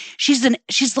comedy. She's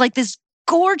like this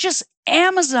gorgeous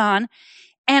Amazon,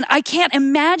 and I can't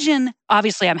imagine,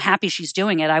 obviously I'm happy she's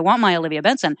doing it. I want my Olivia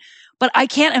Benson, but I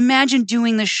can't imagine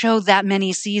doing the show that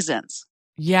many seasons.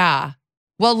 Yeah.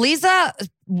 Well, Lisa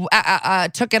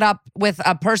took it up with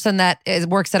a person that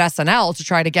works at SNL to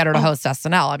try to get her to host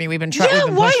SNL. I mean, we've been trying. Yeah,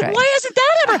 why hasn't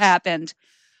that ever happened?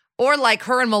 Or like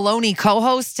her and Maloney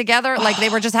co-host together. Like they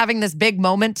were just having this big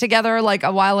moment together like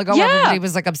a while ago. Yeah. Everybody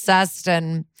was like obsessed,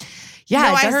 and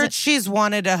I heard she's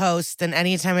wanted to host, and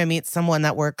anytime I meet someone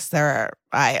that works there,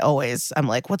 I'm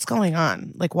like, what's going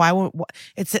on? Like, why?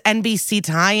 It's an NBC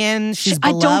tie-in. She's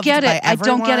beloved I don't get it. By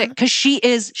everyone. I don't get it,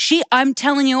 because I'm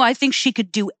telling you, I think she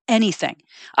could do anything.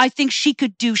 I think she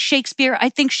could do Shakespeare. I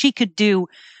think she could do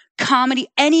comedy,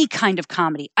 any kind of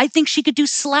comedy. I think she could do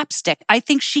slapstick. I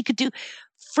think she could do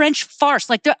French farce.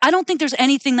 Like, I don't think there's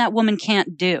anything that woman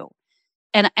can't do.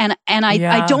 And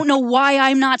I don't know why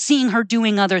I'm not seeing her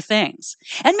doing other things.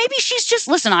 And maybe she's just,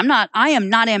 listen, I am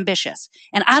not ambitious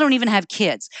and I don't even have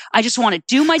kids. I just want to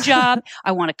do my job.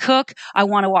 I want to cook. I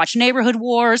want to watch Neighborhood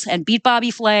Wars and beat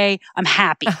Bobby Flay. I'm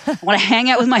happy. I want to hang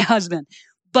out with my husband.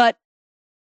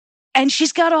 And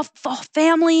she's got a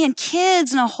family and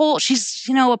kids and she's,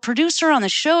 a producer on the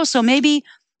show. So maybe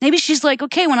she's like,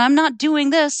 okay, when I'm not doing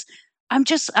this,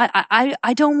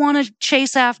 I don't want to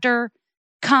chase after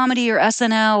comedy or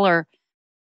SNL or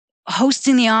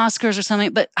hosting the Oscars or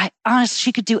something, but honestly,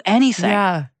 she could do anything.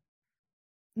 Yeah.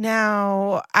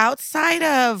 Now, outside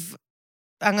of,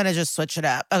 I'm going to just switch it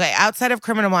up. Okay, outside of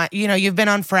Criminal Minds, you've been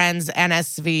on Friends and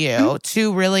SVU,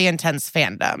 two really intense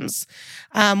fandoms.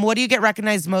 What do you get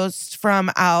recognized most from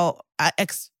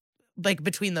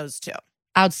between those two?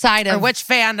 Outside of, or which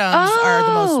fandoms are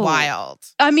the most wild?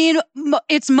 I mean,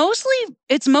 it's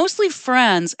mostly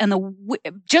Friends, and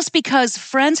just because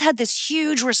Friends had this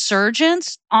huge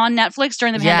resurgence on Netflix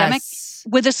during the pandemic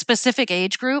with a specific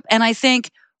age group, and I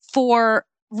think for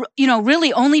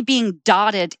really only being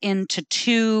dotted into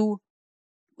two,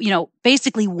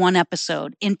 basically one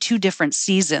episode in two different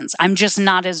seasons, I'm just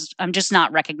not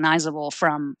recognizable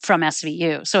from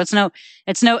SVU. So it's not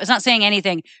saying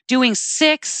anything. Doing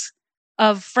 6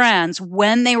 of Friends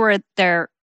when they were at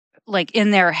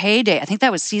in their heyday. I think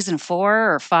that was season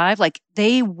 4 or 5. Like,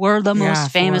 they were the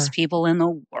most famous people in the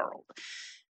world.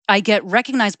 I get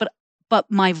recognized, but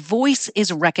my voice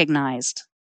is recognized.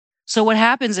 So what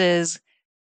happens is,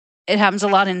 it happens a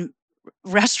lot in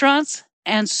restaurants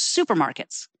and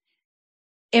supermarkets.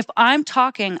 If I'm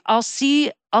talking, I'll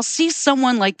see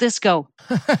someone like this go,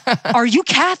 "Are you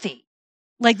Kathy?"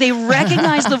 Like, they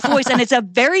recognize the voice, and it's a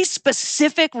very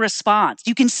specific response.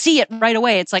 You can see it right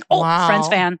away. It's like, oh, wow. Friends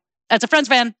fan. That's a Friends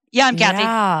fan. Yeah, I'm Kathy.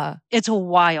 Yeah. It's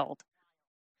wild.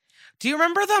 Do you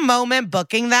remember the moment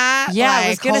booking that? Yeah, I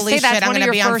was going to say that's one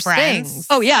of your first things.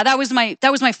 Oh yeah, that was my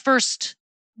first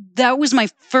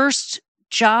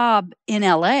job in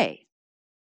LA.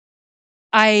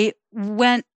 I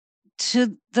went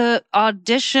to the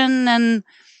audition, and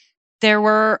there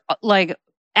were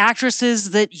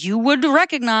actresses that you would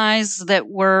recognize that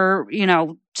were,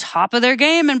 top of their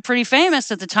game and pretty famous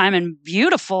at the time and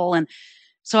beautiful. And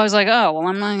so I was like, oh,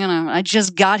 well, I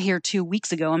just got here 2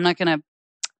 weeks ago. I'm not going to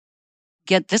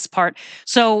get this part.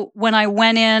 So when I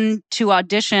went in to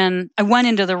audition, I went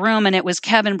into the room, and it was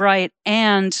Kevin Bright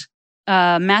and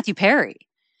Matthew Perry.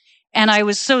 And I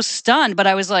was so stunned, but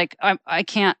I was like, I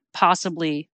can't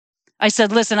possibly. I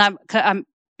said, listen, I'm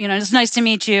it's nice to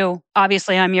meet you.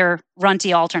 Obviously, I'm your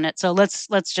runty alternate. So let's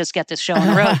just get this show on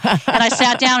the road. And I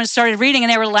sat down and started reading,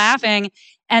 and they were laughing.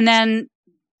 And then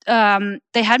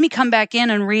they had me come back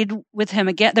in and read with him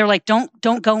again. They're like,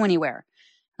 don't go anywhere.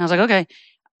 And I was like, okay.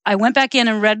 I went back in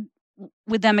and read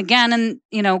with them again.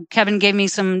 And, Kevin gave me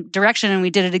some direction, and we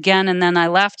did it again. And then I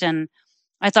left, and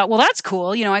I thought, well, that's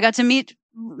cool. I got to meet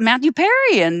Matthew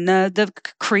Perry and the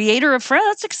creator of Friends.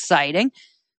 That's exciting.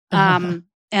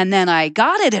 And then I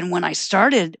got it. And when I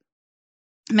started,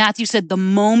 Matthew said, the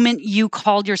moment you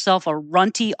called yourself a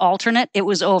runty alternate, it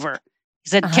was over. He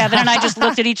said, Kevin and I just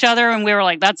looked at each other, and we were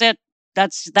like, that's it.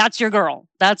 That's your girl.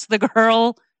 That's the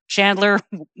girl Chandler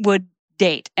would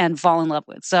date and fall in love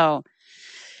with. So,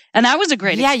 and that was a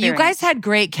great experience. You guys had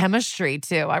great chemistry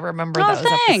too. I remember those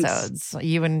episodes.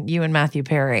 You and Matthew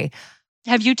Perry.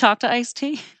 Have you talked to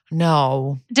Ice-T?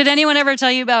 No. Did anyone ever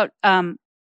tell you about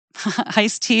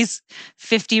Ice-T's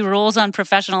 50 rules on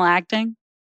professional acting?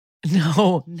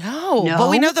 No. But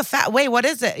we know the Wait, what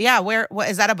is it? Yeah, what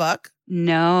is that, a book?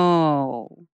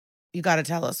 No. You got to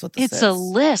tell us what this is. It's a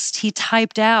list he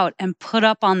typed out and put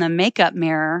up on the makeup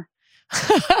mirror.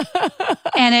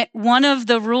 And one of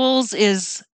the rules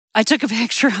is, I took a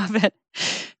picture of it.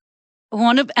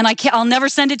 I'll never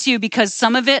send it to you because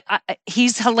some of it,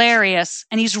 he's hilarious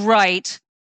and he's right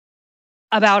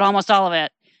about almost all of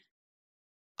it.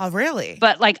 Oh, really?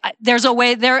 But there's a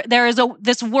way there is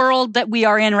this world that we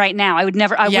are in right now. I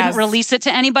wouldn't release it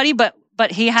to anybody, but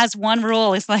he has one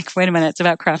rule. It's like, wait a minute, it's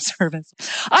about craft service.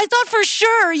 I thought for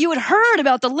sure you had heard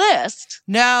about the list.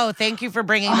 No, thank you for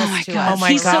bringing this to us. Oh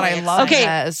my God, I love this.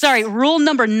 Okay, sorry. Rule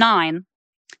number 9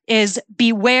 is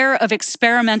beware of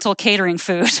experimental catering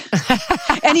food.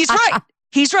 And he's right.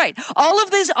 He's right. All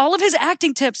of his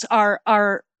acting tips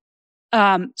are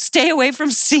stay away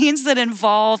from scenes that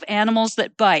involve animals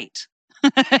that bite.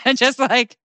 Just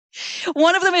like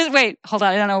one of them is, wait, hold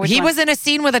on, I don't know which one. He was in a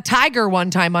scene with a tiger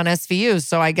one time on SVU,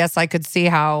 so I guess I could see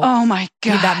how. Oh my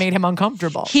God, that made him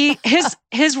uncomfortable.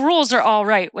 His rules are all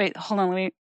right. Wait, hold on,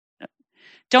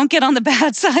 don't get on the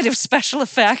bad side of special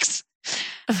effects.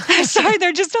 I'm sorry,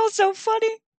 they're just all so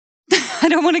funny. I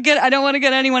don't want to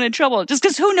get anyone in trouble. Just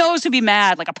because who knows who'd be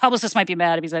mad? Like a publicist might be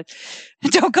mad if he said,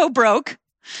 "Don't go broke."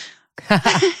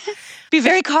 Be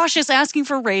very cautious asking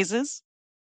for raises.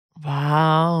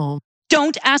 Wow.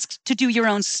 Don't ask to do your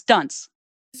own stunts.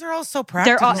 These are all so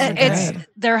practical.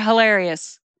 They're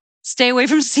hilarious. Stay away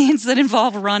from scenes that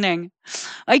involve running.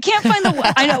 I can't find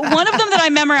I know one of them that I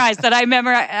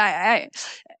memorized.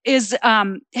 Is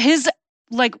his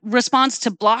like response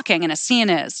to blocking in a scene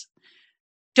is,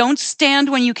 "Don't stand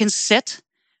when you can sit.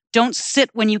 Don't sit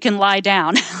when you can lie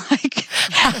down."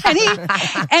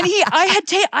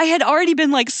 I had already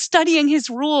been like studying his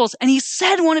rules, and he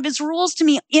said one of his rules to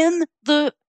me in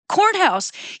the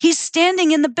courthouse. He's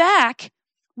standing in the back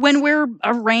when we're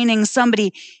arraigning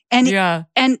somebody, and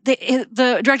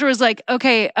the director was like,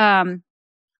 "Okay,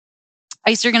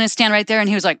 Ice, you're going to stand right there," and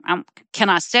he was like, "Can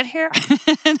I sit here?"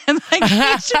 And like,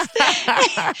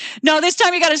 no, this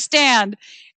time you got to stand.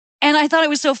 And I thought it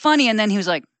was so funny. And then he was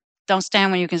like, "Don't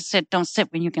stand when you can sit. Don't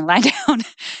sit when you can lie down."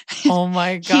 Oh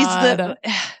my God.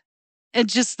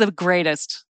 It's just the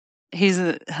greatest. He's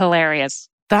hilarious.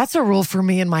 That's a rule for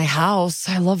me in my house.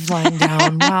 I love lying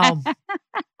down. Wow.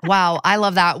 Wow. I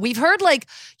love that. We've heard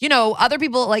other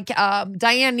people like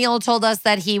Diane Neal told us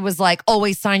that he was like,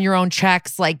 always sign your own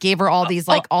checks, like gave her all these,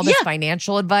 this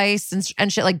financial advice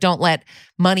and shit. Like, don't let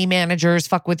money managers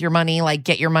fuck with your money, like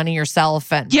get your money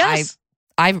yourself. And yes.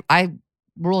 I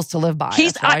rules to live by.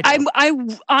 I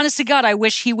honest to God, I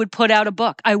wish he would put out a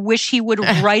book. I wish he would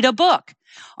write a book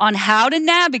on how to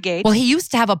navigate. Well, he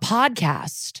used to have a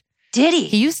podcast. Did he?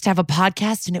 He used to have a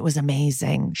podcast and it was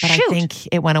amazing, but I think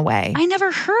it went away. I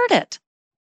never heard it.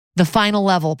 The Final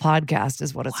Level podcast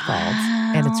is what it's called,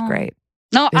 and it's great.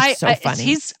 No, it's so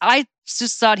funny. I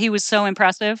just thought he was so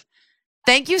impressive.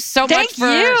 Thank you so much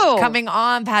for coming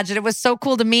on, Paget. It was so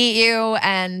cool to meet you,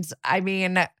 and I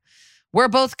mean, we're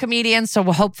both comedians, so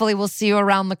hopefully we'll see you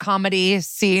around the comedy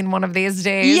scene one of these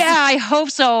days. Yeah, I hope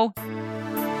so.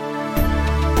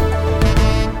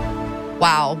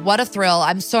 Wow, what a thrill.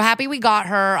 I'm so happy we got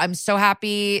her. I'm so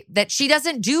happy that she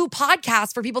doesn't do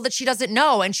podcasts for people that she doesn't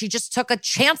know. And she just took a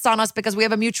chance on us because we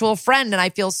have a mutual friend. And I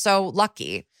feel so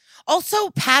lucky.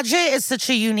 Also, Paget is such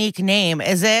a unique name.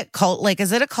 Is it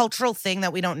a cultural thing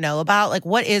that we don't know about? Like,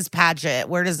 what is Paget?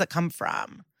 Where does it come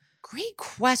from? Great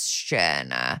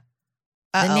question.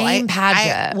 The name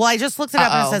Paget. I just looked it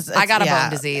up and it says I got a bone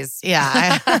disease.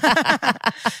 Yeah.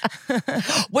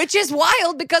 Which is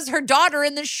wild because her daughter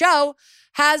in the show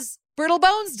has brittle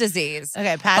bones disease.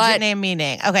 Okay, Paget name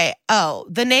meaning. Okay. Oh,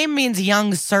 the name means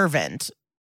young servant.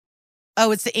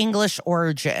 Oh, it's the English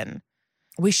origin.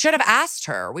 We should have asked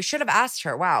her.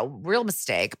 Wow, real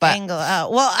mistake. But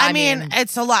I mean,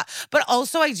 it's a lot. But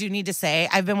also, I do need to say,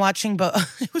 I've been watching.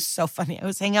 It was so funny. I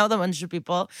was hanging out with a bunch of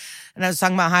people, and I was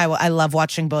talking about how I love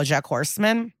watching BoJack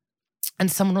Horseman.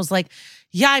 And someone was like,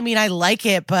 "Yeah, I mean, I like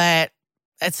it, but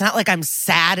it's not like I'm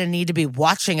sad and need to be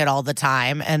watching it all the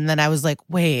time." And then I was like,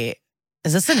 "Wait,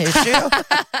 is this an issue?"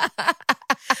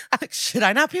 Like, should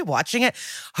I not be watching it?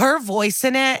 Her voice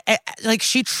in it, like,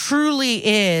 she truly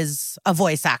is a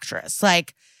voice actress.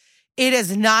 Like, it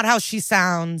is not how she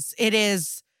sounds. It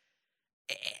is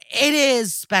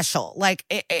special. Like,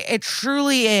 it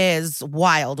truly is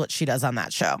wild what she does on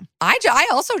that show. I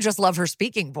also just love her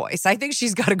speaking voice. I think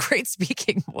she's got a great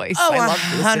speaking voice. Oh, I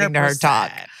love listening to her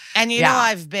talk. And you know,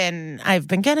 I've been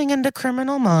getting into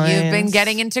Criminal Minds. You've been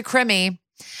getting into Crimmy.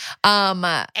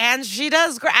 And she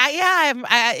does great.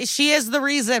 She is the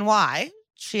reason why.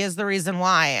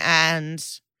 And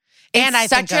I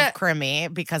think of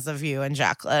Crimmy because of you and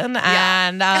Jacqueline. Yeah.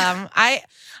 And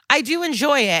I do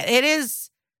enjoy it.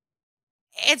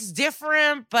 It's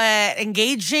different but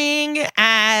engaging,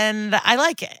 and I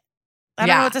like it. I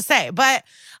don't know what to say, but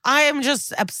I am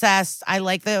just obsessed. I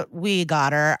like that we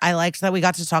got her. I liked that we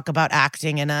got to talk about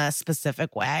acting in a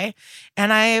specific way,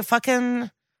 and I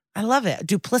love it.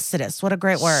 Duplicitous. What a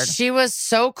great word. She was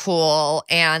so cool.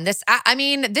 And this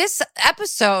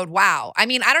episode, wow. I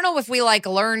mean, I don't know if we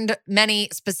learned many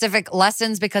specific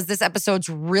lessons because this episode's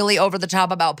really over the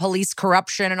top about police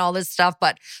corruption and all this stuff,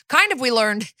 but kind of we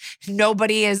learned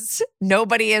nobody is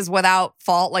without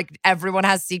fault. Like, everyone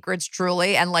has secrets,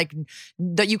 truly. And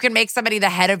that you can make somebody the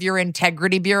head of your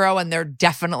integrity bureau and they're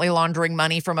definitely laundering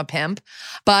money from a pimp.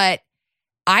 But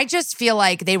I just feel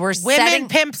like they were Women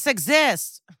pimps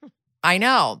exist. I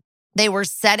know. They were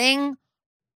setting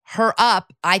her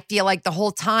up, I feel like, the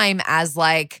whole time as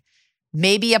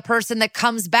maybe a person that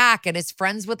comes back and is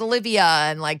friends with Olivia,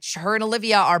 and her and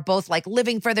Olivia are both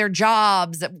living for their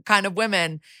jobs kind of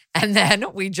women. And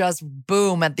then we just,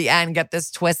 boom, at the end get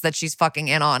this twist that she's fucking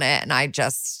in on it. And I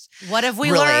just... What have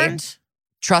we learned?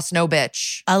 Trust no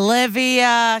bitch.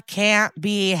 Olivia can't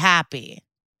be happy.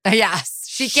 Yes.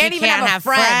 She can't even have a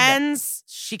friend. Friends.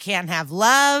 She can't have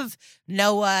love.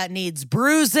 Noah needs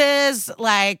bruises.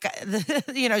 Like,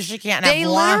 she can't have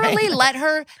wine. Literally let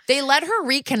her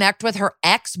reconnect with her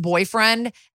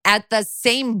ex-boyfriend at the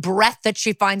same breath that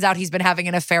she finds out he's been having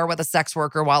an affair with a sex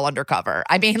worker while undercover.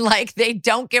 I mean, like, they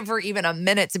don't give her even a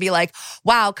minute to be like,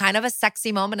 wow, kind of a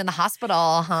sexy moment in the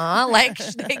hospital, huh? Like,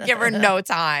 they give her no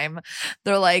time.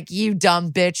 They're like, you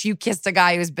dumb bitch, you kissed a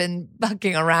guy who's been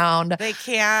fucking around. They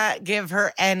can't give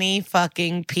her any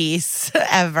fucking peace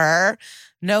ever.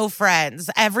 No friends.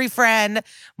 Every friend,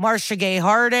 Marcia Gay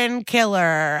Harden,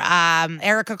 killer.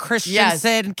 Erica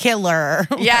Christensen, killer.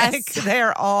 Yes. Like,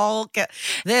 they're all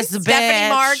this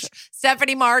bitch.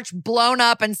 Stephanie March blown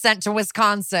up and sent to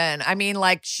Wisconsin. I mean,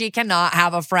 like, she cannot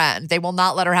have a friend. They will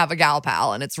not let her have a gal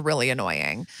pal, and it's really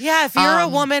annoying. Yeah, if you're a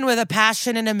woman with a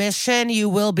passion and a mission, you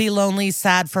will be lonely,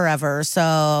 sad forever.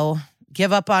 So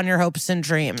give up on your hopes and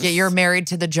dreams. Yeah, you're married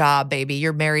to the job, baby.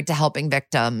 You're married to helping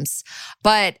victims.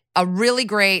 But a really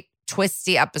great,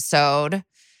 twisty episode.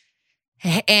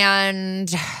 And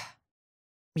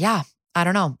yeah, I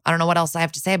don't know. I don't know what else I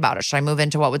have to say about it. Should I move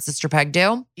into what would Sister Peg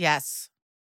do? Yes.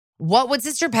 What would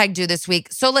Sister Peg do this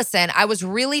week? So listen, I was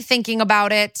really thinking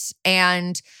about it.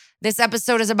 And this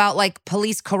episode is about like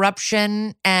police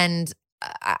corruption. And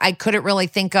I couldn't really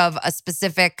think of a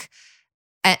specific...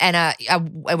 And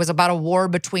it was about a war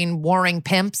between warring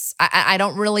pimps. I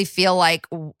don't really feel like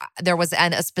there was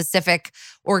a specific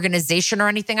organization or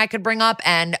anything I could bring up.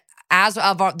 And as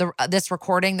of this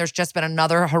recording, there's just been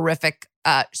another horrific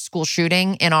school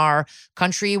shooting in our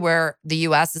country where the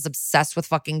U.S. is obsessed with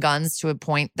fucking guns to a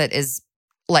point that is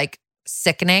like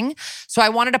sickening. So I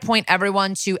wanted to point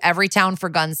everyone to Everytown for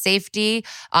Gun Safety.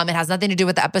 It has nothing to do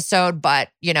with the episode, but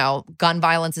gun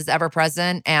violence is ever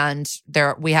present, and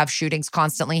we have shootings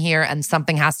constantly here, and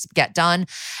something has to get done.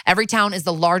 Everytown is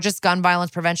the largest gun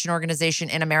violence prevention organization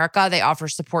in America. They offer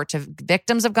support to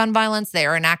victims of gun violence. They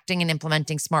are enacting and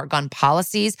implementing smart gun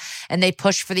policies, and they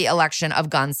push for the election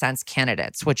of gun sense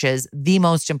candidates, which is the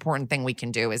most important thing we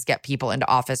can do, is get people into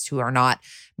office who are not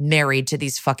married to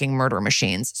these fucking murder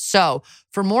machines. So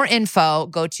for more info,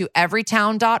 go to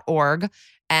everytown.org,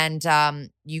 and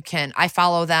I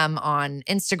follow them on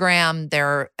Instagram.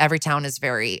 Everytown is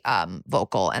very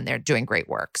vocal, and they're doing great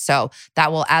work. So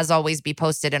that will, as always, be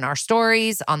posted in our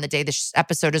stories on the day this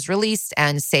episode is released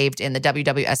and saved in the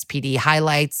WWSPD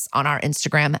highlights on our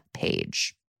Instagram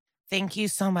page. Thank you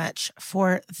so much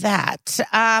for that.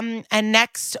 And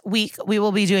next week, we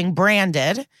will be doing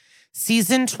Branded,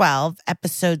 Season 12,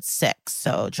 Episode 6.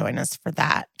 So join us for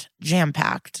that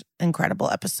jam-packed, incredible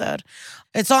episode.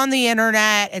 It's on the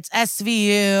internet. It's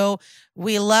SVU.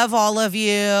 We love all of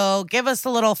you. Give us a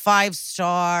little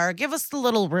 5-star. Give us a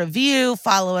little review.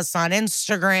 Follow us on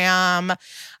Instagram.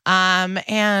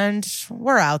 And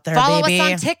we're out there, Follow baby.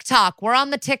 us on TikTok. We're on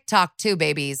the TikTok too,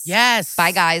 babies. Yes.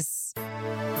 Bye, guys.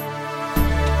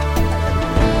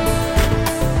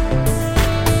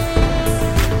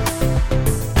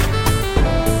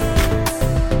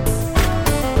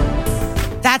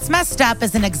 That's Messed Up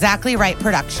is an Exactly Right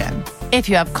production. If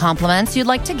you have compliments you'd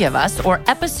like to give us or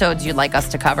episodes you'd like us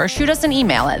to cover, shoot us an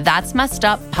email at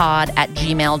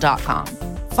that'smesseduppod@gmail.com.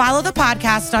 Follow the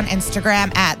podcast on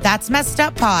Instagram at That's Messed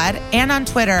Up Pod and on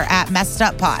Twitter at Messed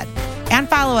Up Pod. And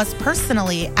follow us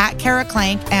personally at Kara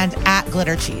Clank and at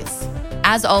Glitter Cheese.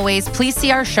 As always, please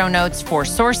see our show notes for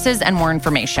sources and more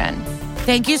information.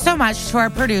 Thank you so much to our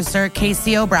producer,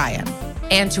 Casey O'Brien.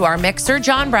 And to our mixer,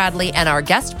 John Bradley, and our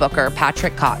guest booker,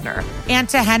 Patrick Kottner. And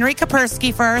to Henry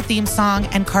Kapersky for our theme song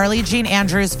and Carly Jean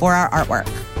Andrews for our artwork.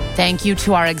 Thank you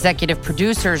to our executive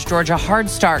producers, Georgia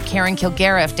Hardstart, Karen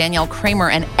Kilgariff, Danielle Kramer,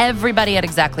 and everybody at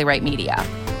Exactly Right Media.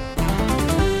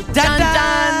 Dun,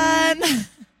 dun.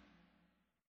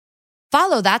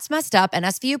 Follow That's Messed Up, an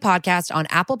SVU podcast on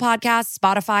Apple Podcasts,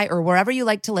 Spotify, or wherever you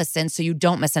like to listen so you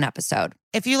don't miss an episode.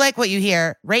 If you like what you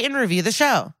hear, rate and review the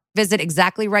show. Visit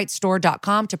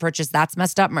exactlyrightstore.com to purchase That's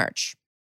Messed Up merch.